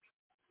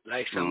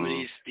 like some of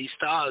these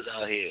stars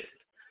out here.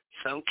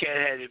 Some cat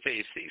had to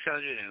pay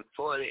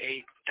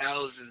 $648,000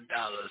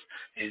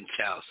 in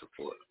child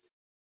support.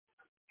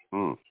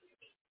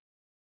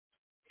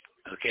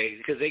 Okay,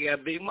 because they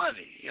got big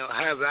money. You know,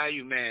 high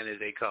value man, as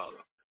they call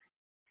them.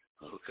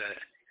 Okay,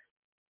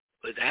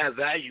 but the high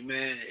value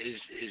man is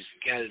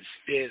got to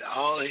spend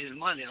all his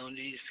money on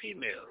these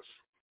females.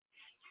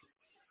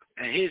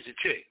 And here's the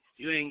trick: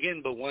 you ain't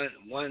getting but one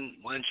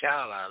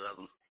child out of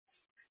them.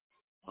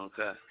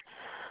 Okay.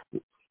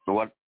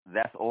 What?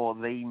 That's all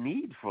they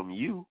need from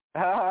you.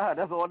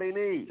 That's all they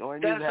need. All they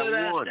need is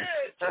have one.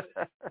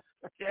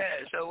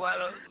 Yeah. So why?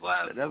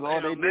 That's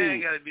all they man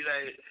need. Gotta be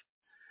like,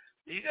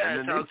 you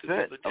gotta talk to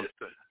people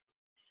different.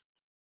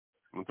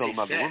 I'm talking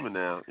about the women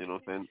now. You know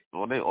what I'm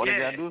saying? All they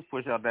gotta do is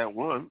push out that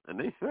one, and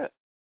they set.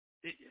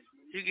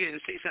 You're getting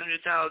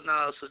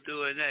 $600,000 for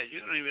doing that. You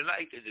don't even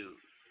like the dude.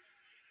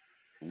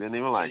 Didn't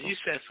even like him. You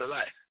set for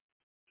life.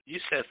 You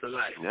set for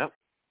life. Yep.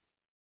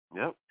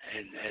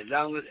 And as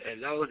long as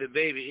the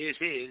baby is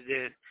his,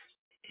 then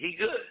he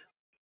good.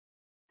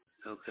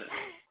 Okay.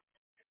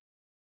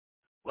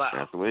 Wow.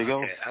 That's the way it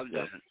goes. Okay, I'm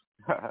done.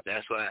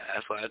 That's why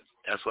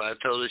I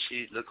told her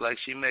she looked like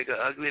she make an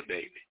ugly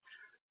baby.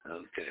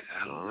 Okay.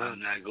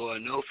 I'm not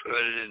going no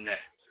further than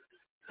that.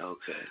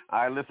 Okay. All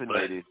right, listen,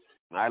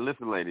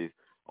 ladies.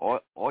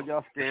 All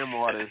y'all scam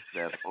artists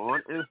that's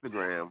on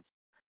Instagram,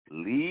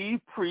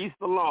 leave Priest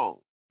alone.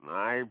 All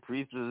right,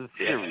 Priest is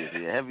serious.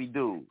 He's a heavy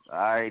dude. All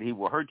right, he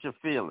will hurt your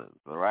feelings.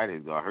 All right,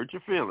 he's gonna hurt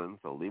your feelings,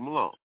 so leave him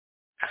alone.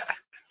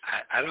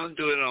 I don't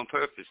do it on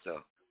purpose,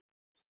 though.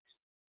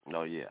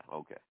 Oh yeah,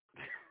 okay.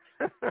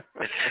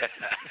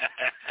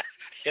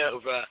 Yo,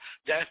 bro,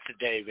 that's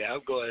today, man.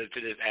 I'm going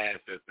into this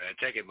aspect, man.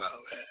 Check him out,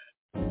 man.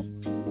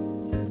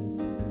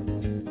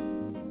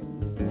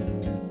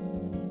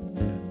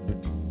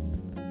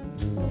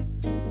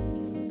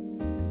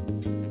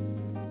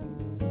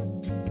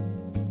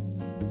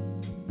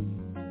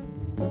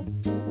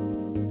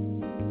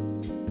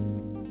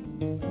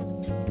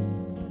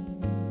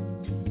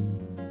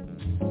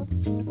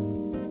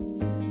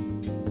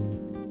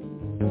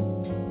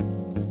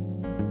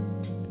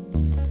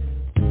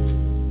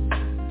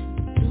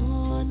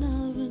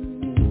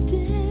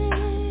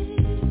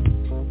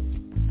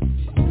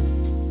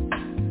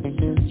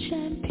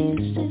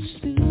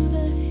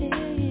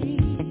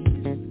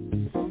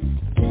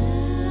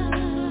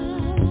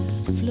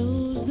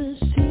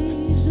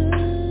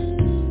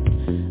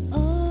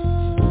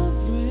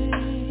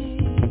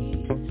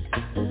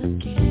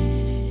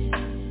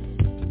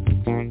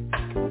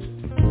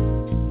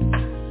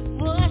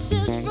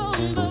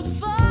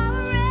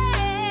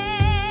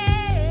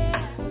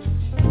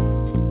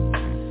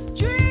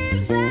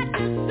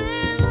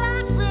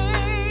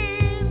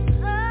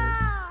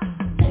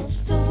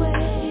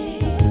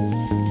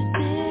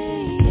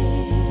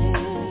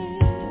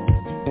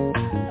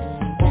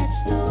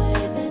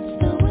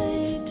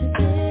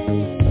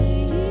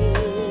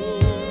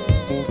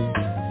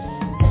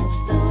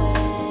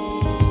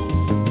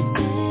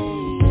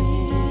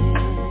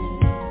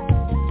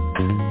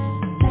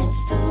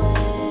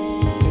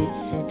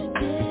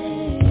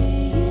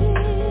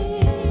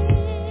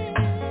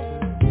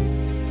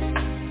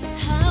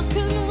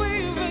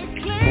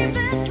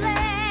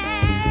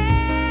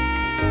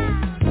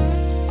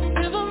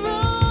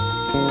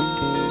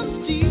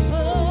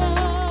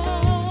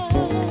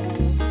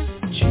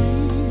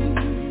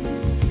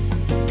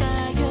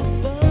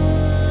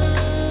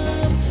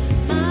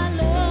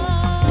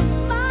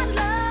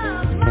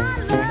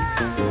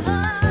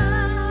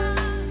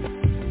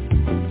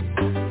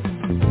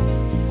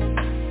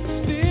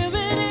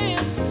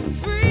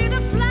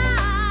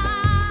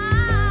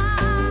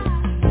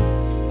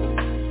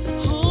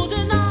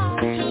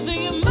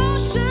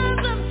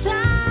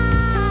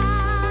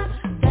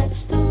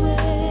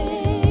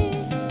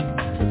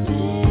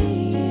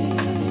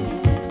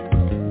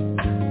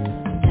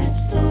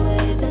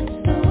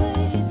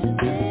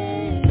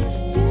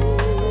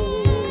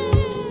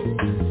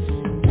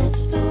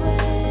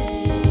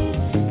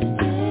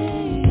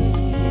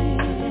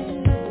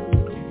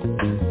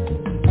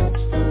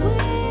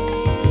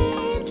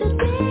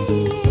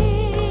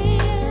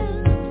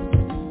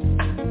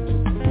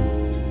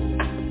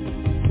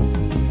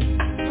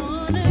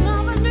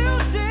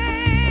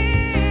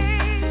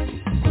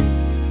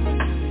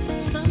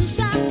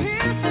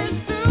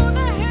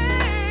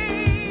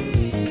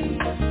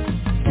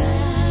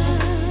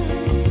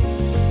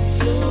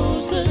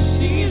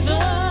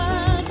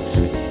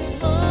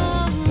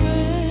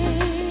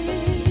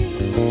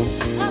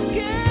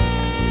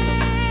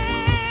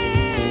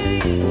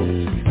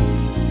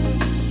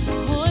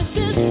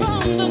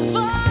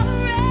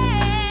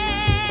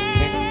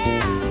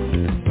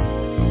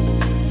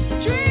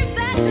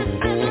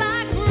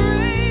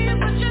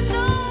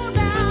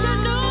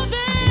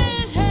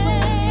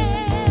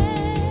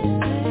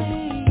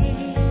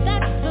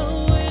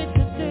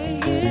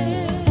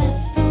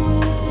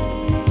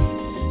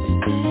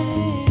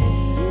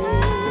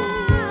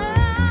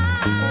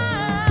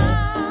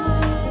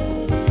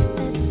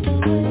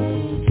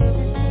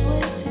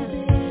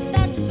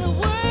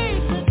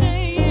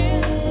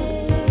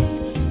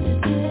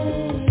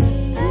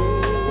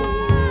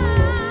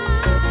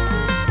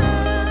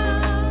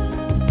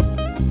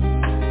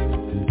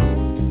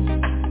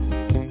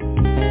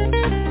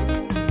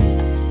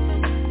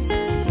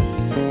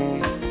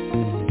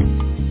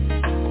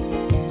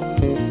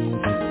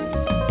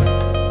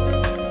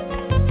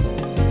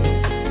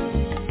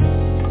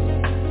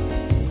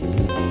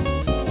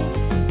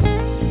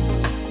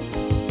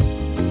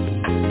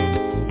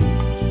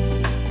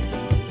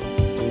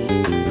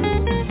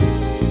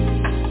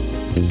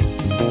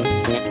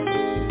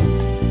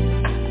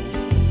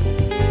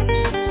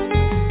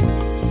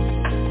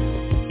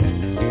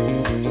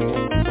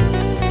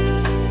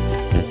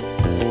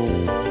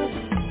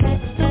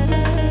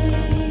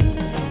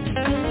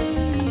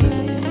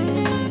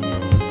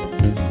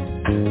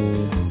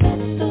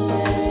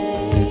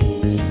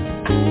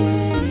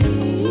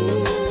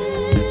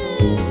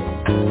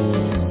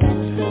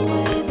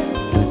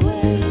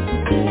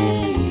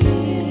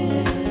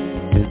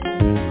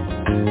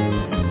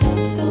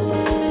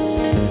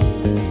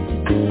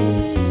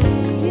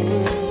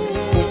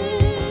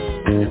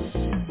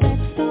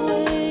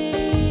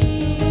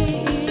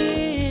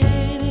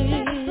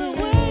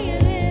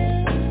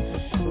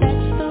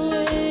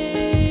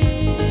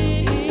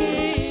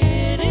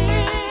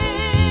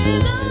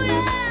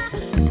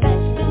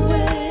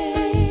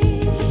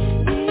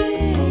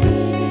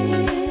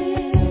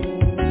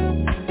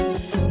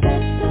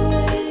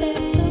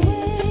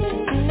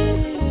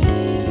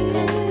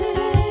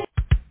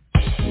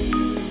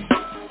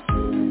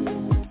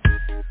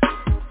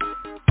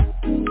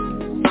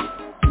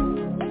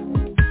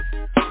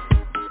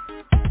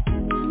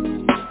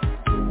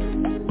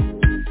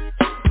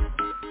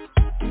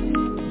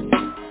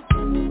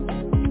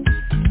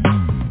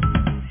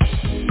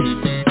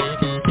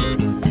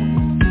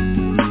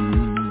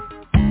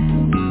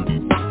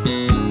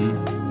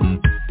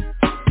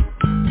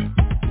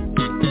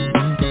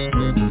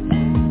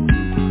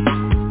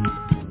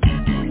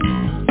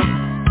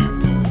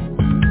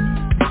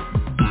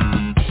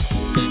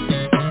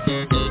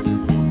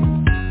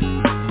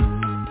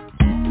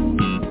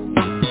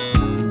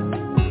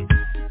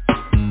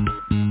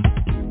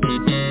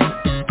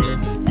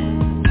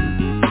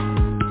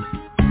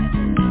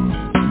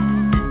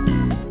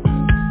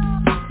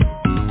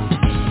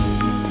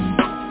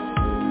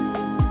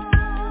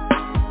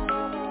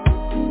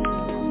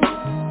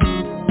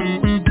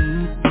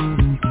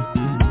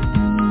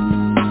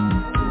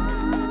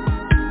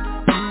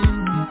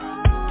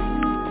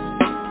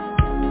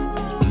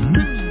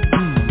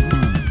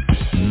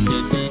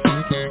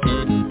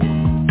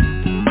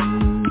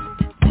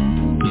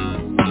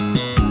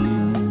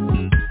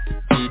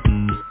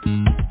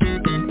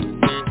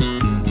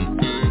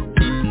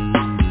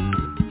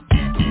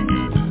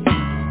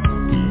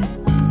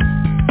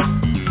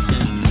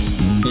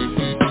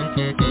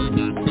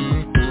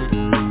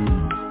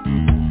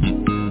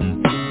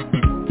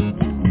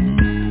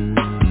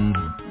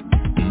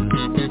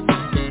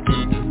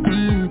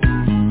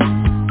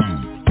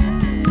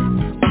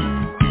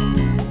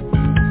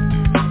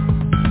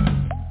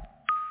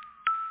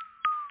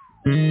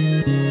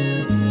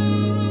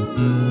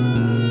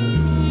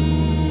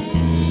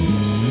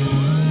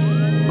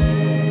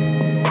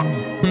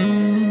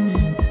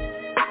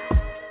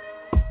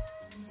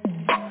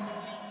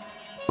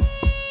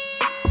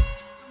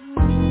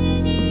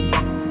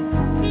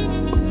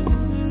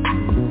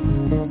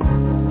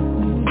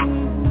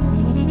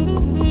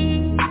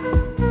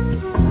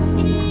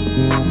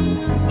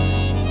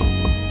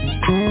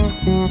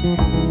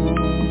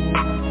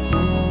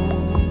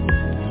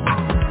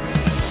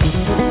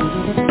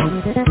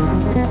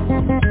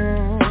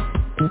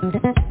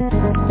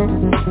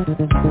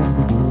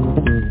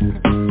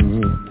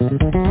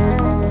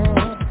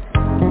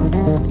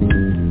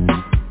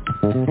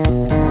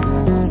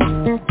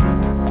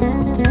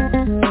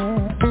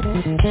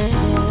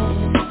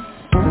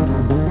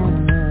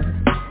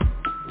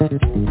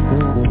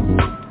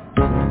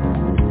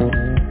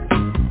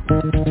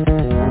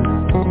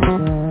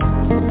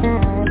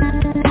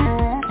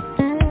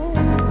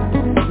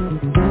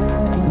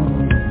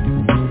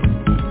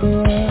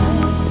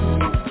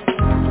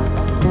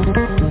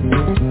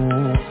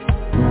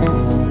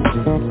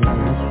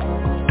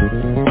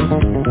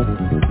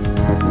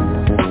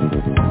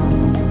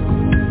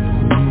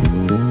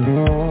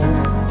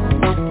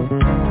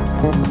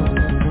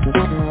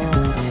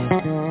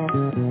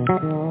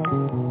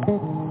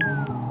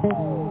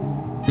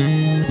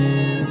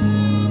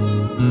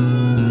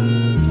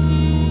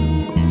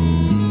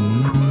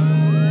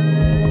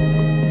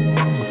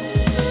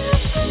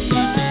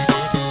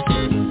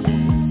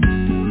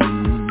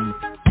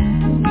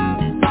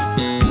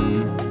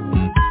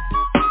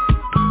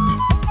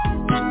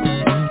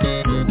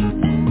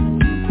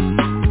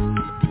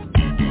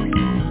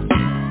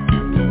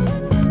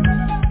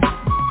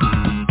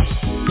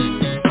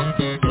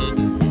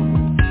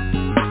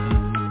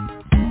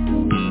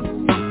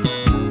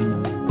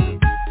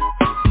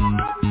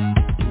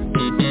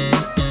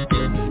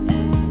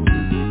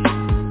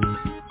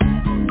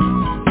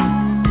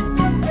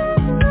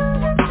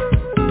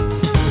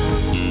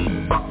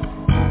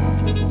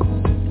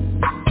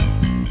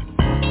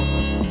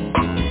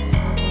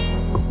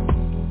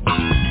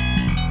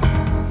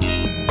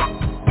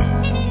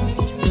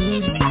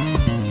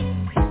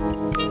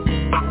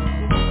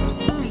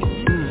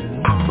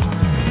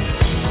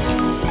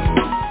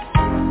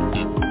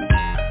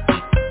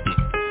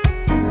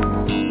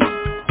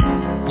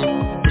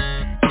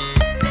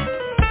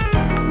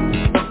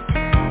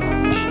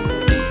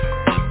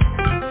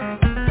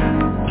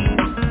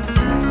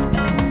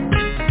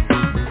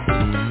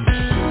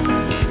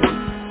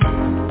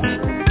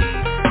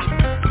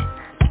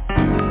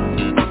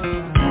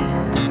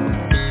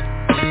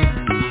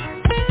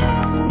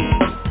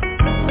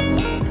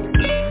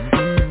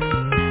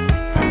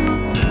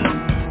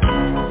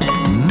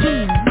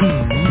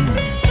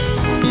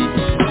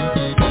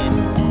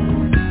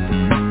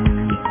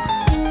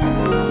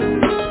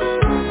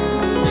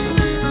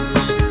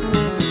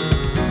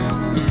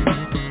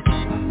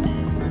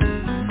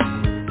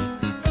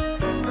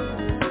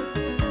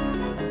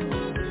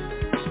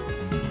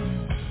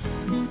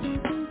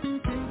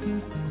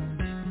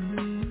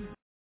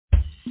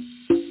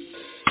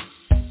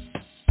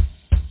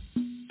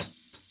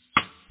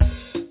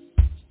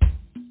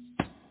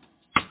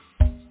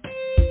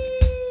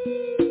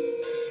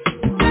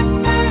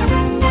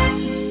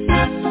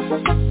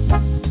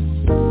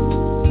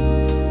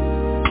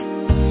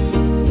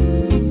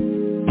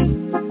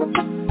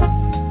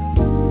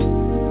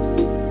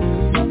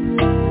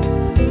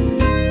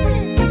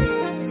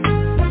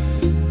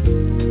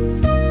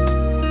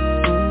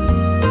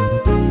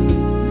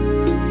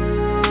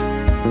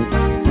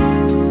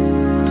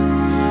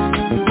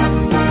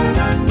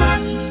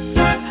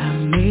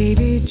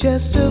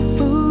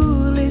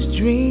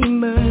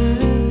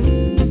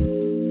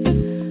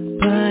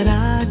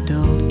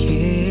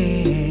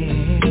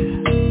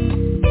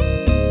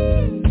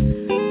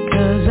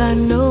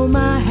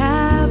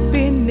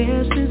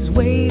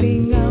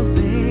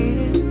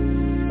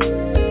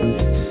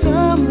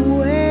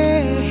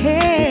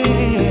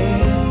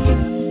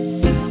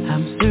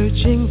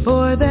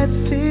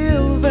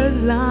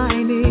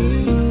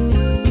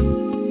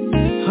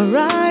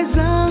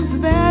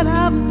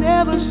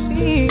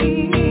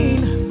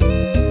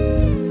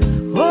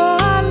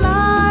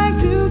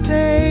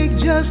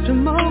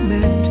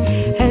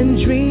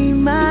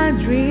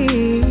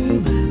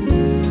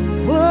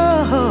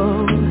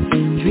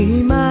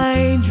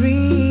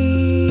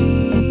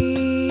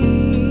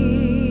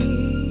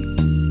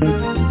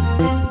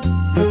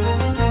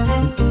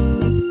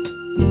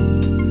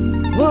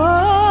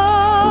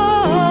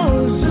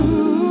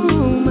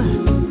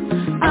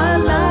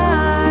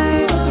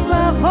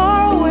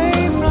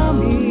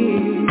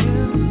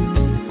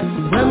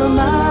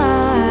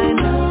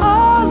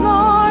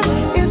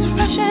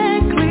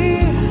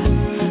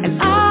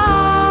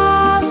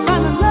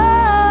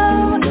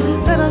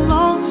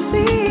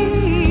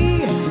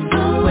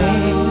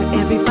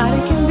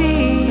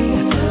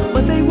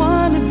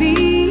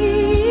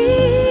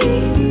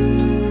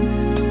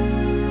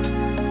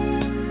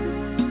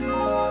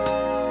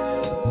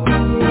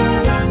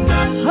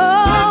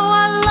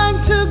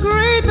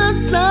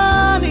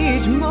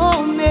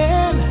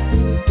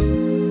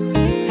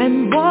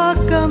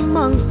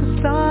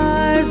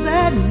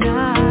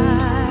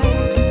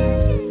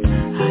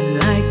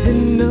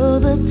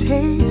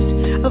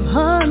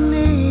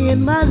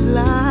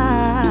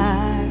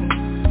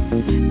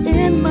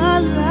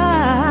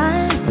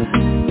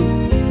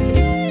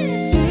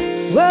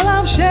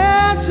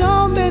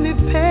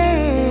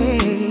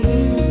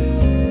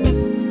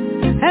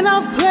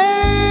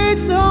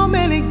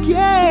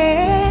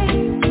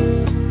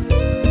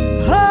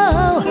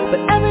 But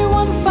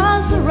everyone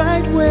finds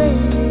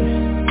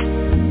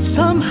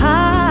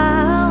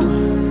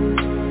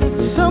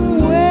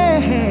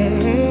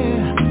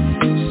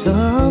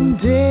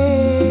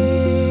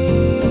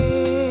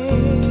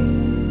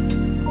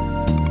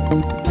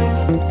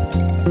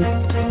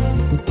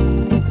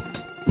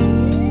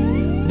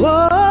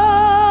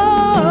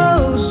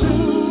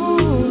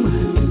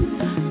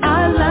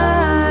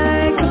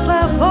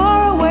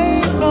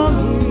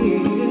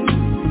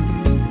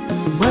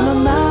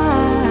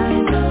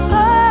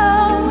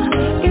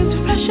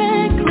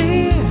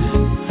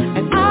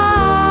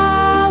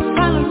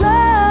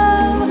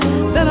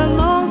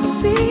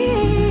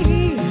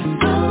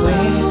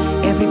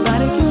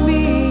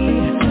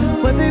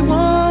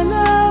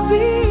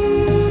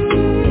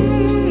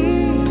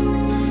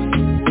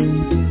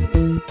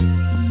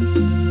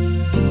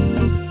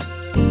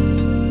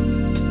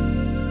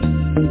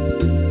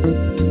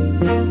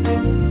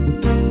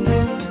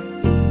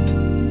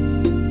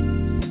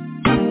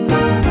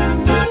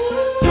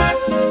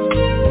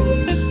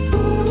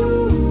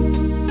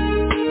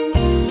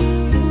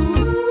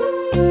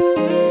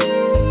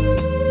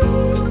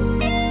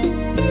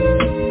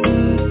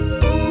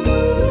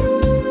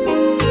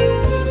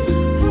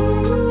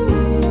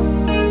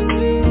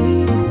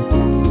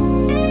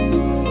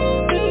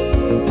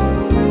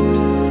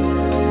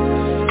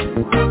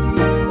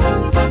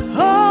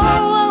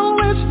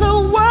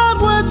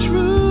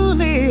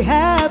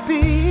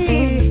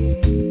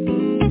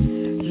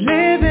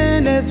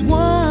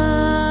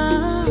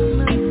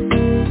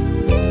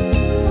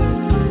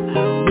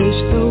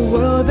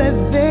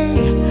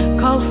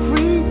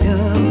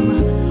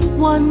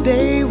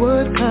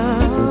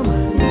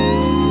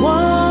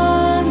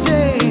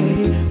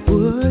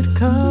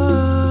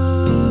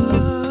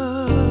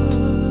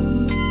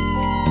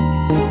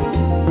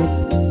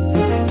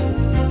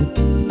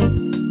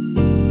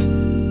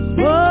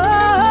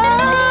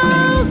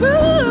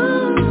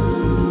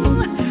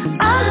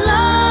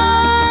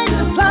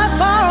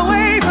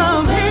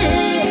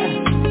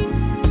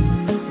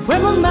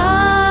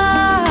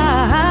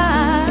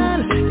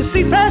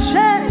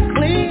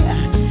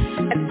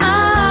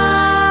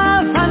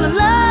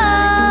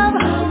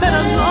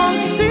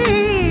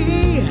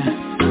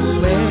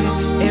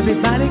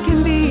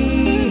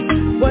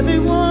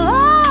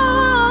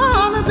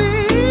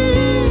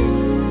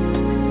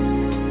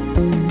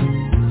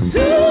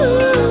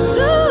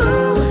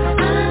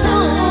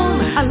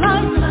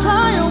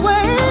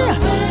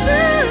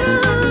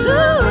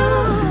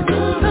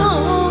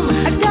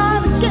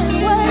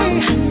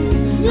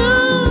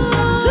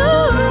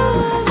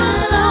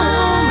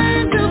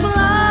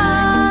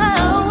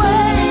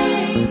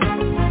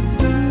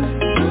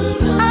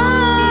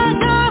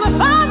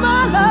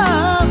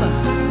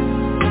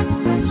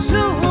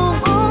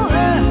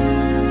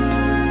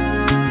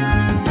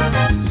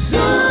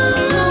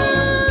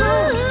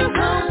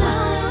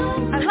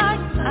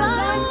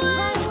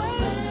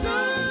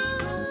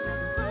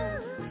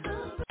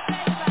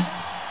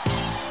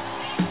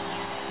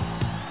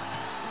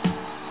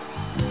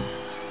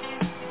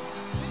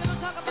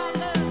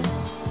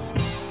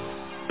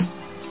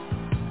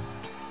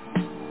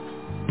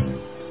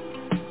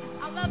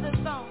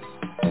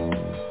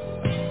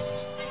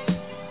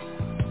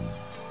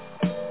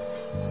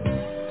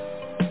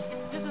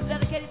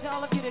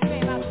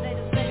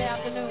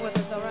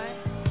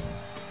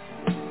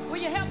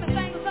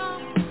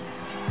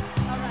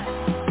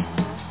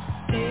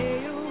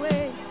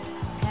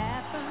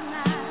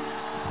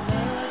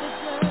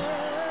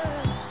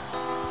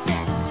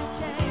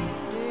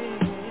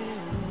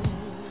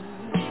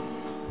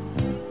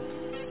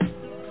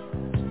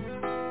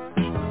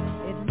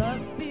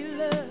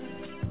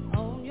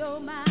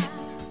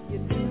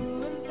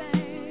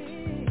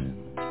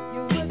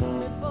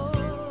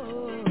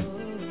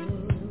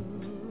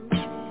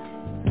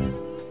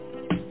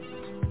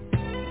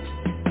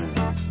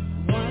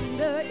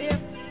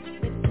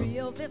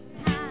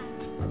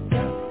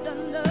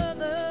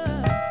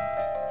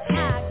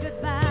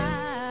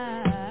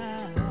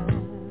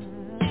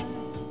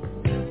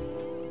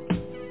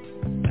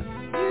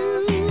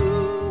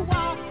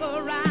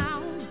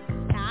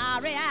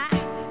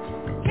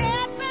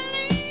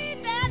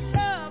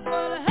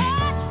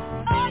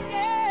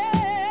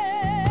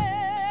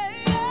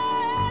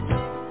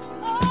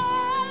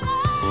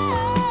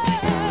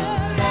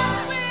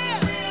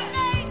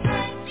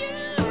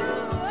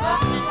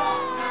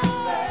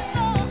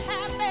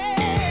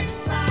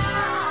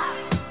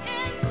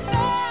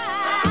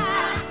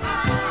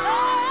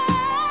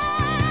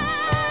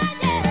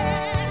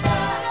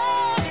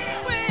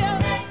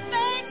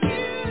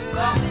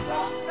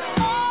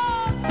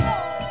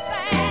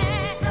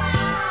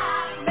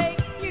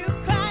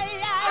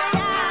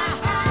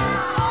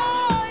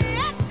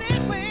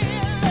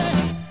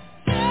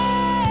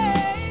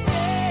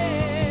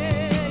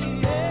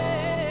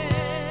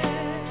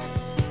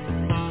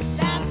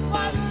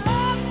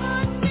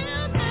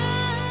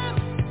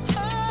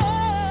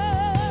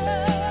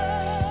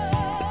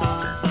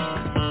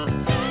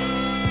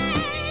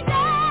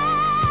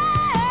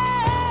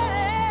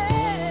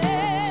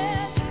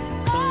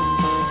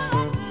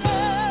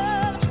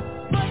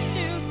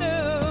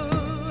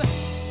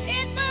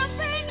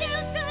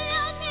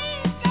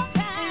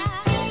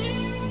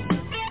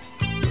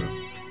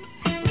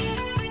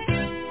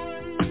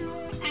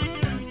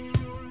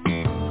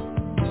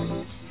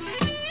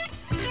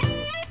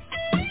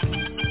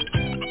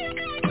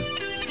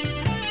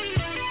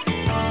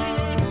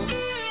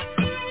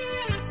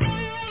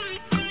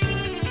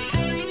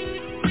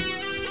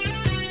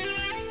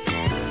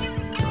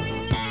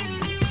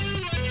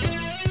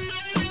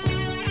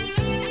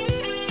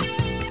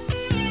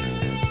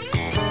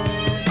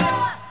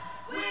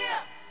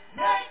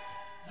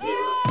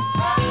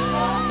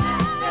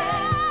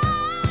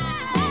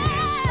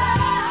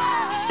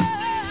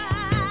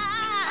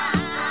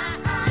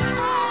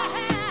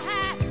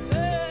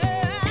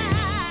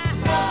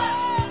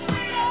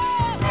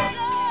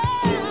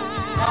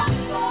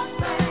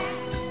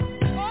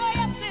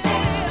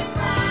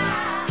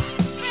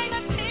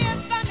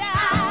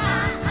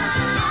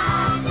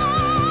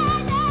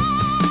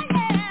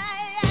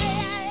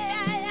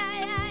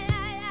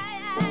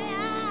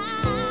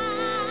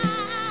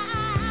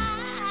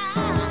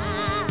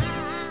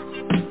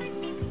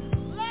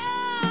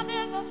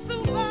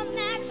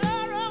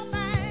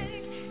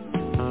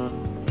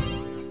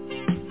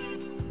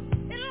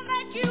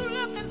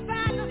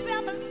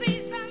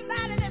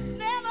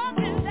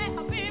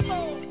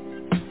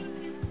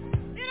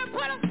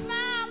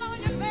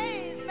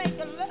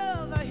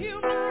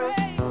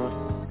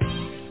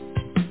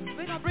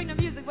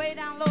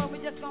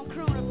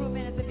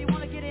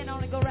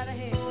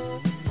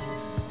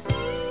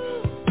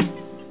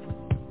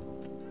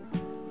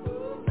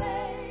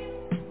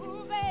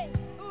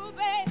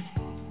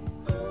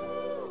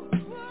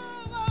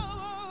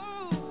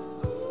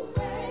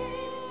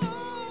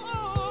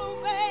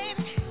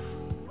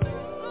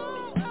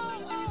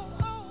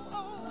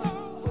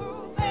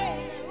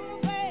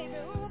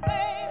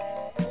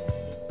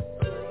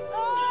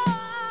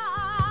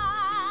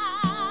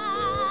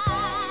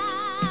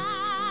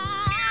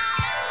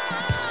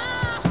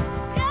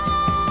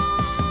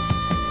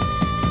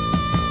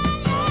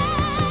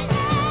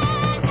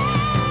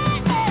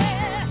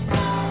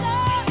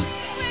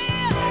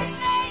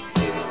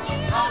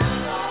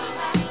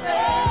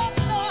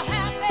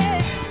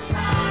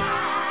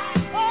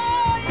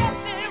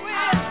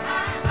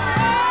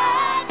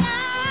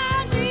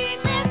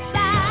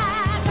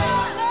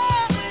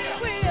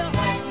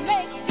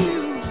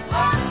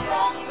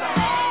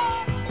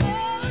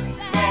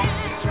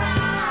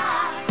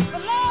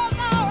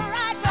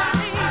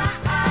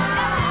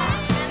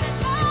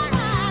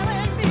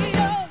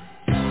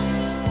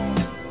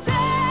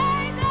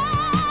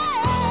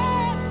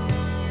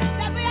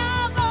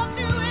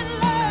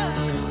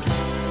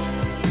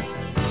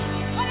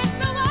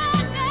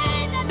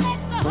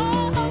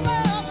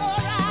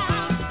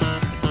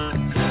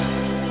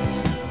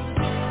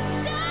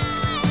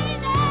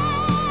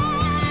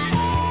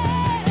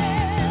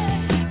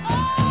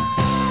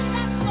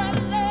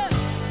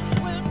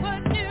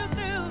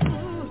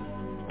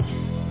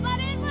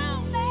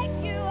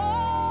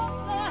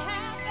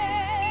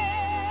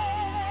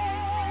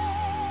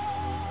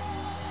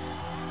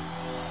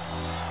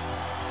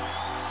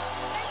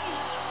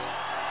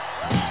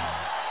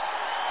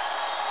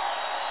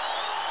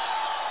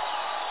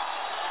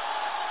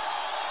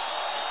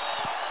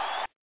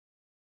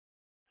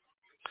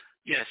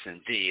Yes,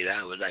 indeed.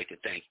 I would like to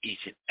thank each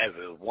and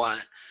every one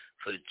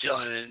for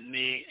joining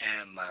me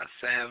and my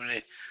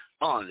family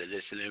on the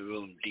Listening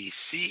Room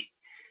DC.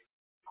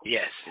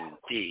 Yes,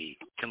 indeed.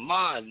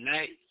 Tomorrow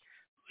night,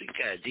 we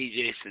got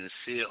DJ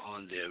Sincere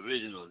on the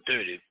original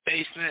Dirty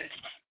Basement.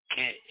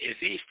 If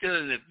he's still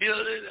in the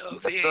building or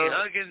if he ain't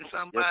hugging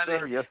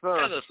somebody, yes, sir.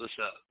 Tell us what's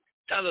up.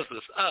 Tell us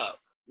what's up.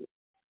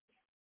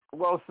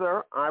 Well,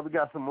 sir, we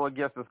got some more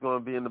guests that's going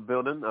to be in the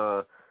building.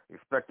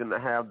 Expecting to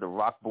have the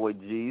Rock Boy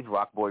G's.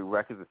 Rock Boy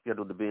Records is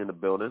scheduled to be in the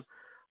building.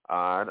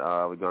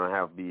 We're going to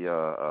have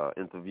the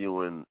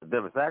interviewing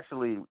them. It's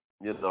actually,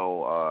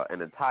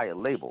 an entire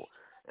label.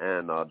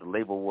 And the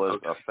label was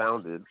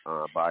founded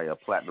by a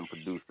platinum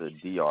producer,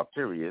 DR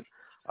Period,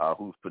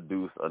 who's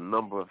produced a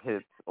number of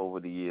hits over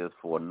the years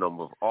for a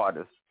number of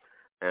artists.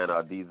 And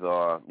these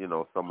are,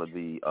 some of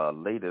the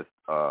latest,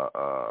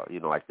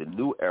 like the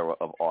new era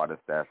of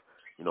artists that's,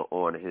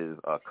 on his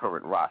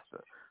current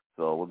roster.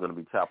 So we're going to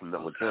be chopping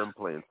up with them,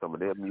 playing some of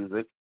their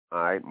music. All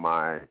right,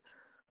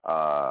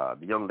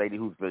 the young lady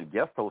who's been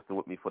guest hosting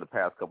with me for the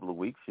past couple of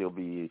weeks,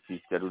 she's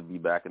scheduled to be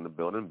back in the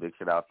building. Big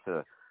shout out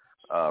to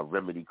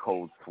Remedy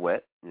Cold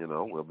Sweat.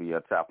 We'll be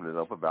chopping it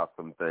up about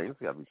some things.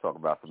 We'll be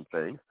talking about some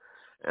things.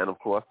 And, of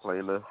course,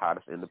 playing the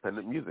hottest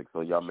independent music.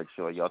 So y'all make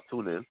sure y'all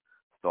tune in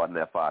starting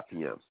at 5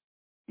 p.m.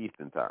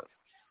 Eastern Time.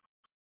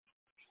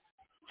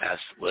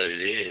 That's what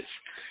it is.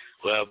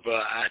 Well, bro,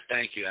 I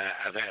thank you.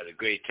 I've had a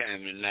great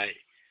time tonight.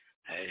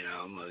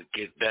 I'm going to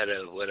get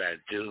better at what I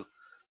do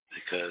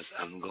because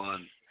I'm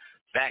going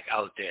back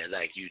out there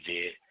like you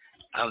did.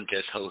 I'm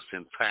just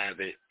hosting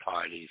private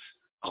parties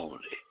only.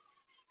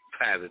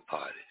 Private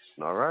parties.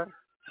 All right.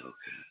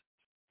 Okay.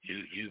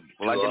 You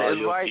like do an all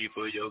invite? your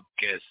people, your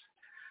guests.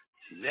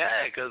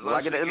 Yeah, because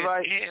once we get in,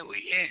 we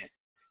in.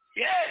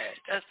 Yeah,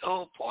 that's the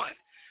whole point.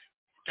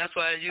 That's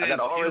why you're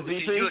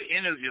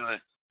interviewing.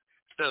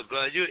 Look,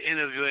 bro, you're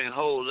interviewing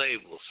whole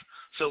labels.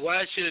 So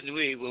why shouldn't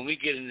we, when we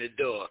get in the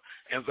door,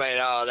 invite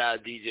all our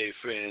DJ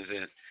friends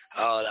and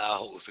all our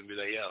hosts and be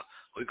like, yo,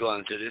 we're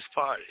going to this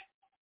party.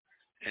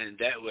 And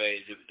that way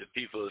the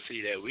people will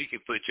see that we can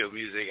put your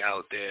music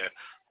out there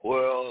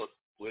world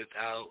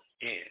without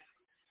end.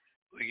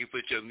 We can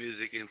put your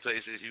music in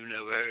places you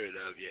never heard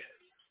of yet.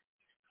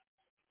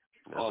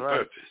 That's on right.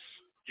 Purpose.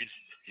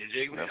 You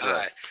dig me? That's all right.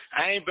 right.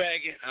 I ain't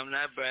bragging. I'm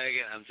not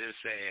bragging. I'm just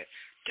saying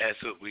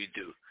that's what we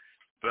do.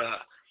 Bruh,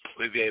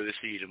 we'll be able to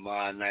see you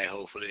tomorrow night,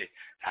 hopefully.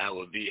 I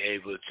will be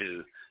able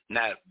to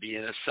not be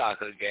in a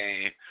soccer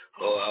game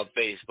or a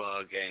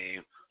baseball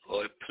game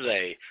or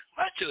play.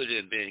 My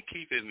children been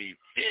keeping me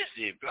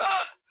busy,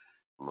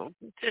 bruh.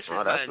 This is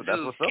my that's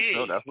new what's kid.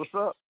 up, though. That's what's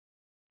up.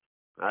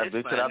 All right,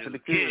 big shout out to the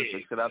kids. Kid.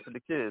 Big shout out to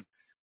the kids.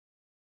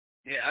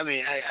 Yeah, I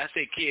mean, I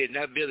say kid,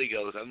 not Billy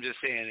Goats. I'm just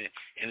saying it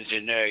in a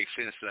generic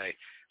sense. Like,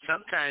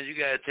 sometimes you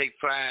got to take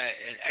pride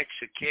and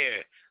extra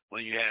care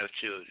when you have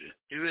children.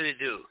 You really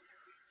do.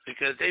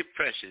 Because they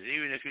precious,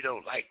 even if you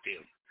don't like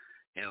them.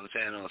 You know what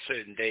I'm saying? On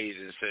certain days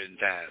and certain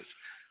times.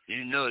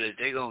 You know that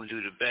they're going to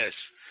do the best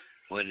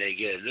when they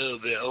get a little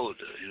bit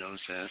older. You know what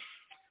I'm saying?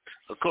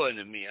 According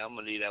to me, I'm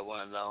going to leave that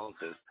one alone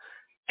because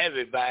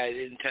everybody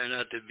didn't turn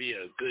out to be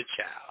a good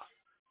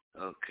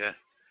child. Okay?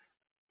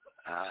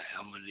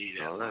 I'm going to leave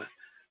that one.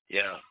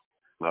 Yeah.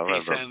 All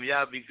right, hey, Sam,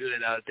 y'all be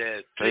good out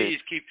there. Please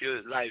keep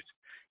your life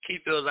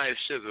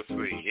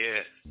sugar-free,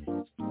 yeah?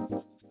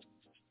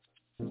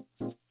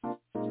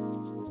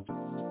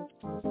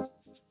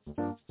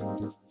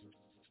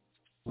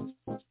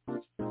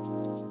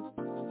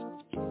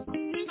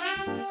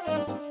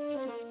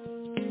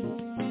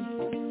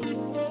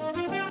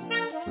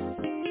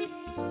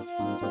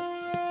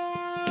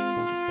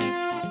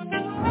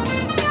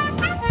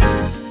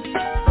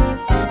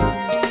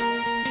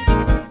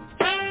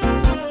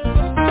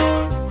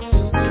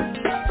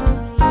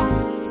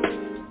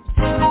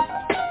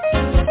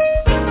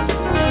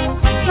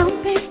 Some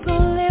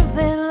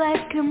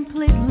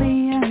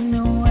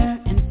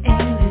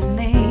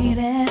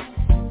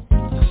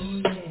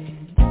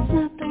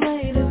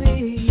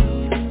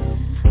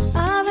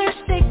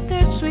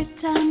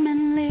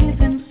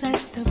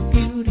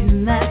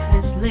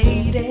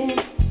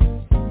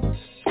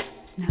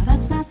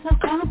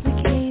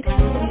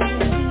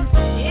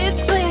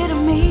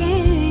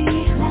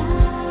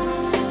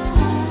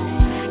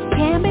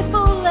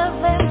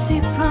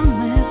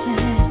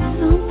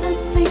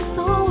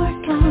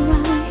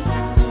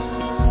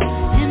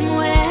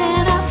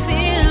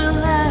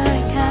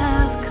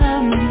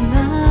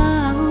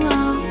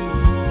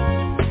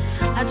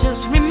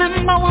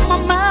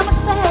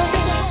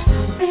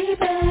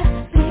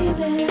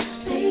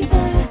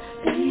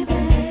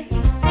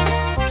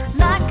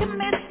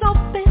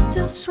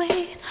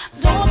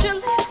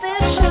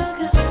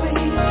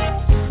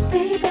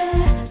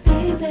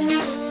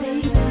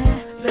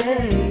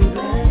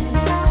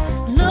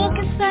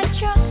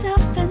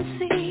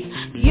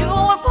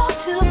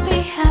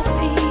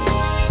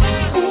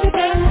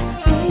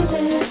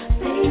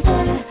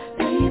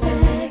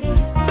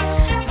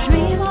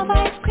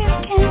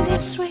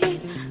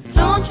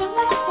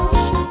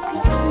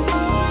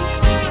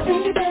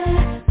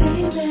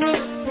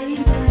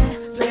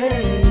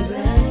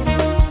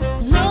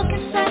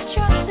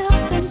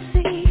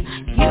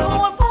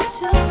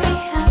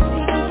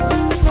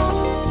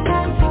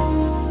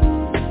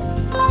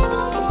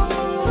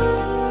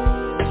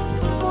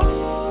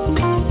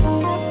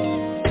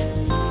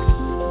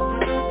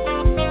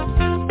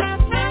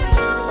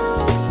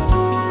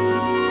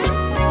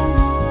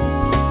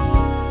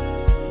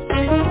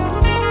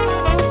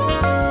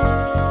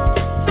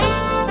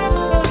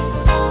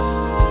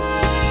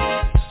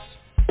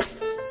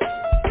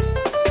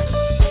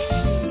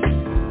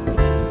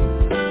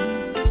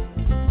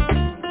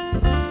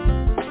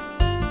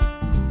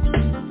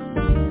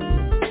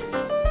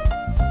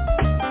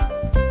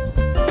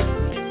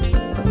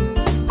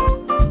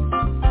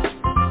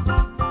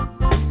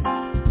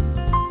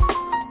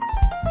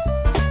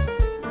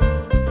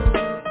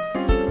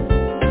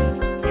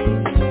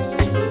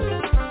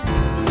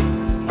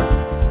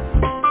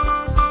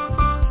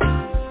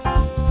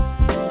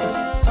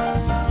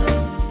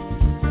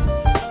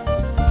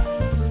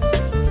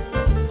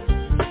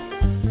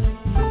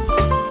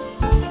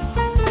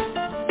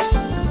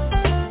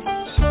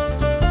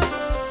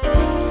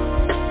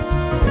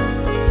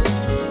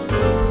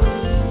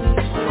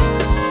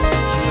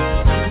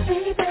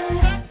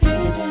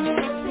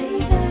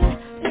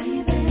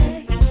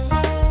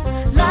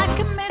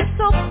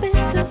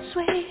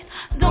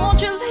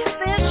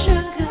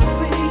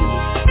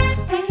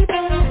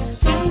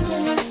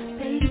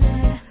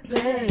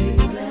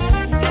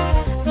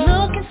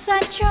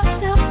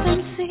yourself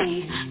and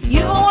see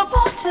you were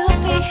born to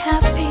be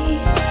happy.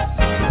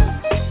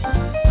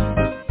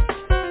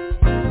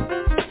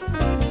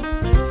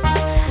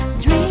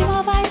 Dream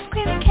of ice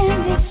cream,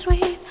 candy,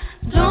 sweet.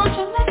 Don't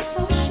you let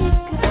so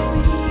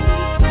sugar-free.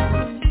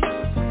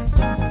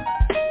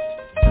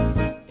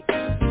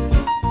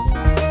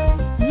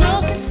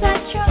 Look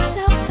inside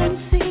yourself and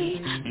see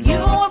you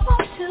were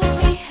born to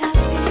be happy.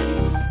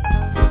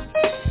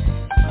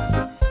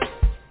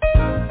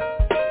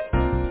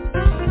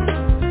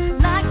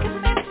 Like a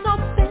mint so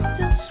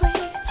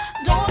bittersweet.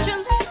 Don't you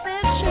let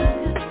it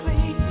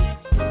sugar-free.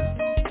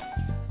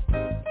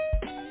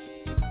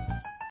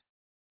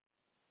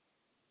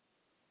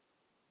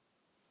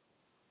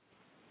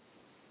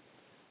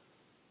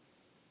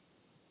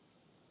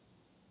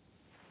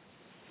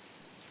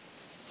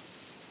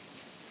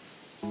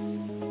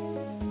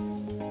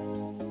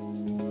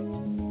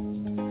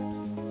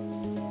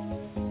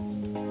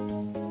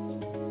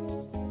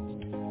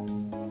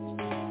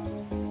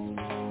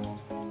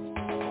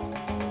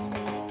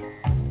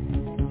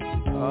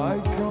 I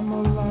come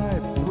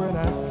alive when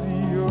I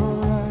see your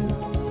eyes.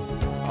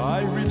 I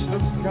reach the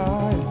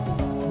sky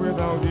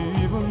without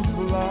even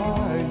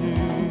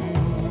flying.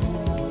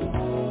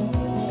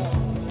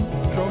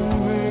 Come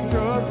make a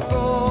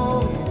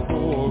song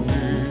for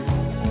me.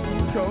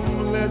 Come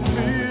let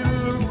me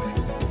look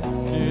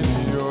in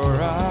your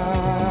eyes.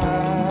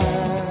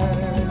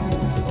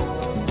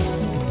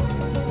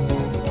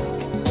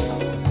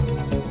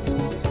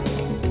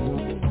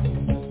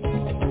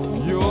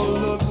 Your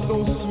love so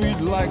sweet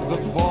like the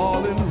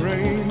falling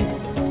rain,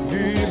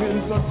 giving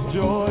such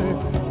joy,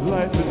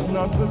 life is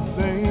not the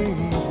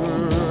same,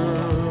 girl.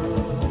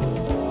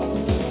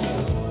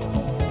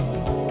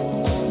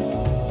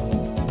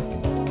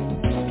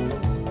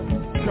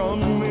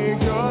 Come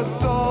make a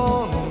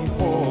song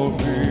for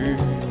me.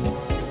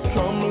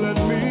 Come let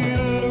me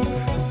look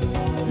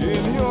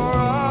in your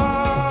eyes.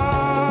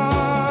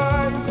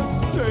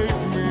 Take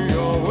me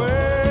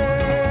away.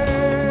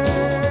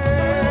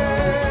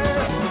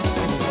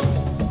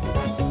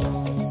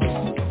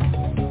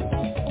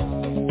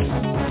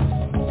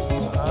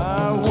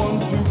 I want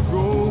to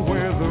go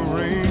where the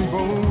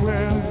rainbow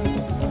ends,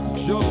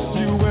 just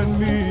you and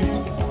me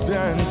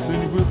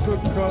dancing with the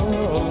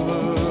colors.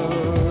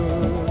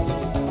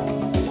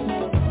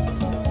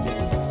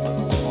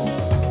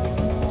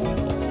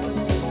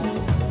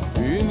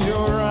 In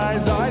your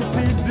eyes I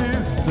see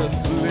distant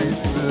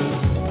places.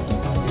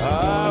 I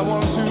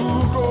want to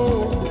go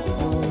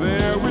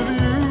there with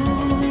you.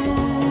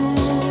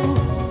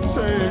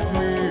 Take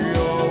me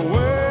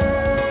away.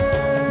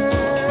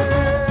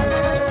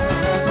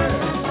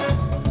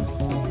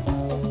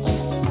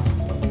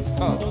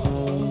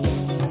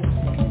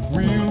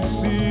 We'll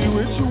see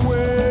which way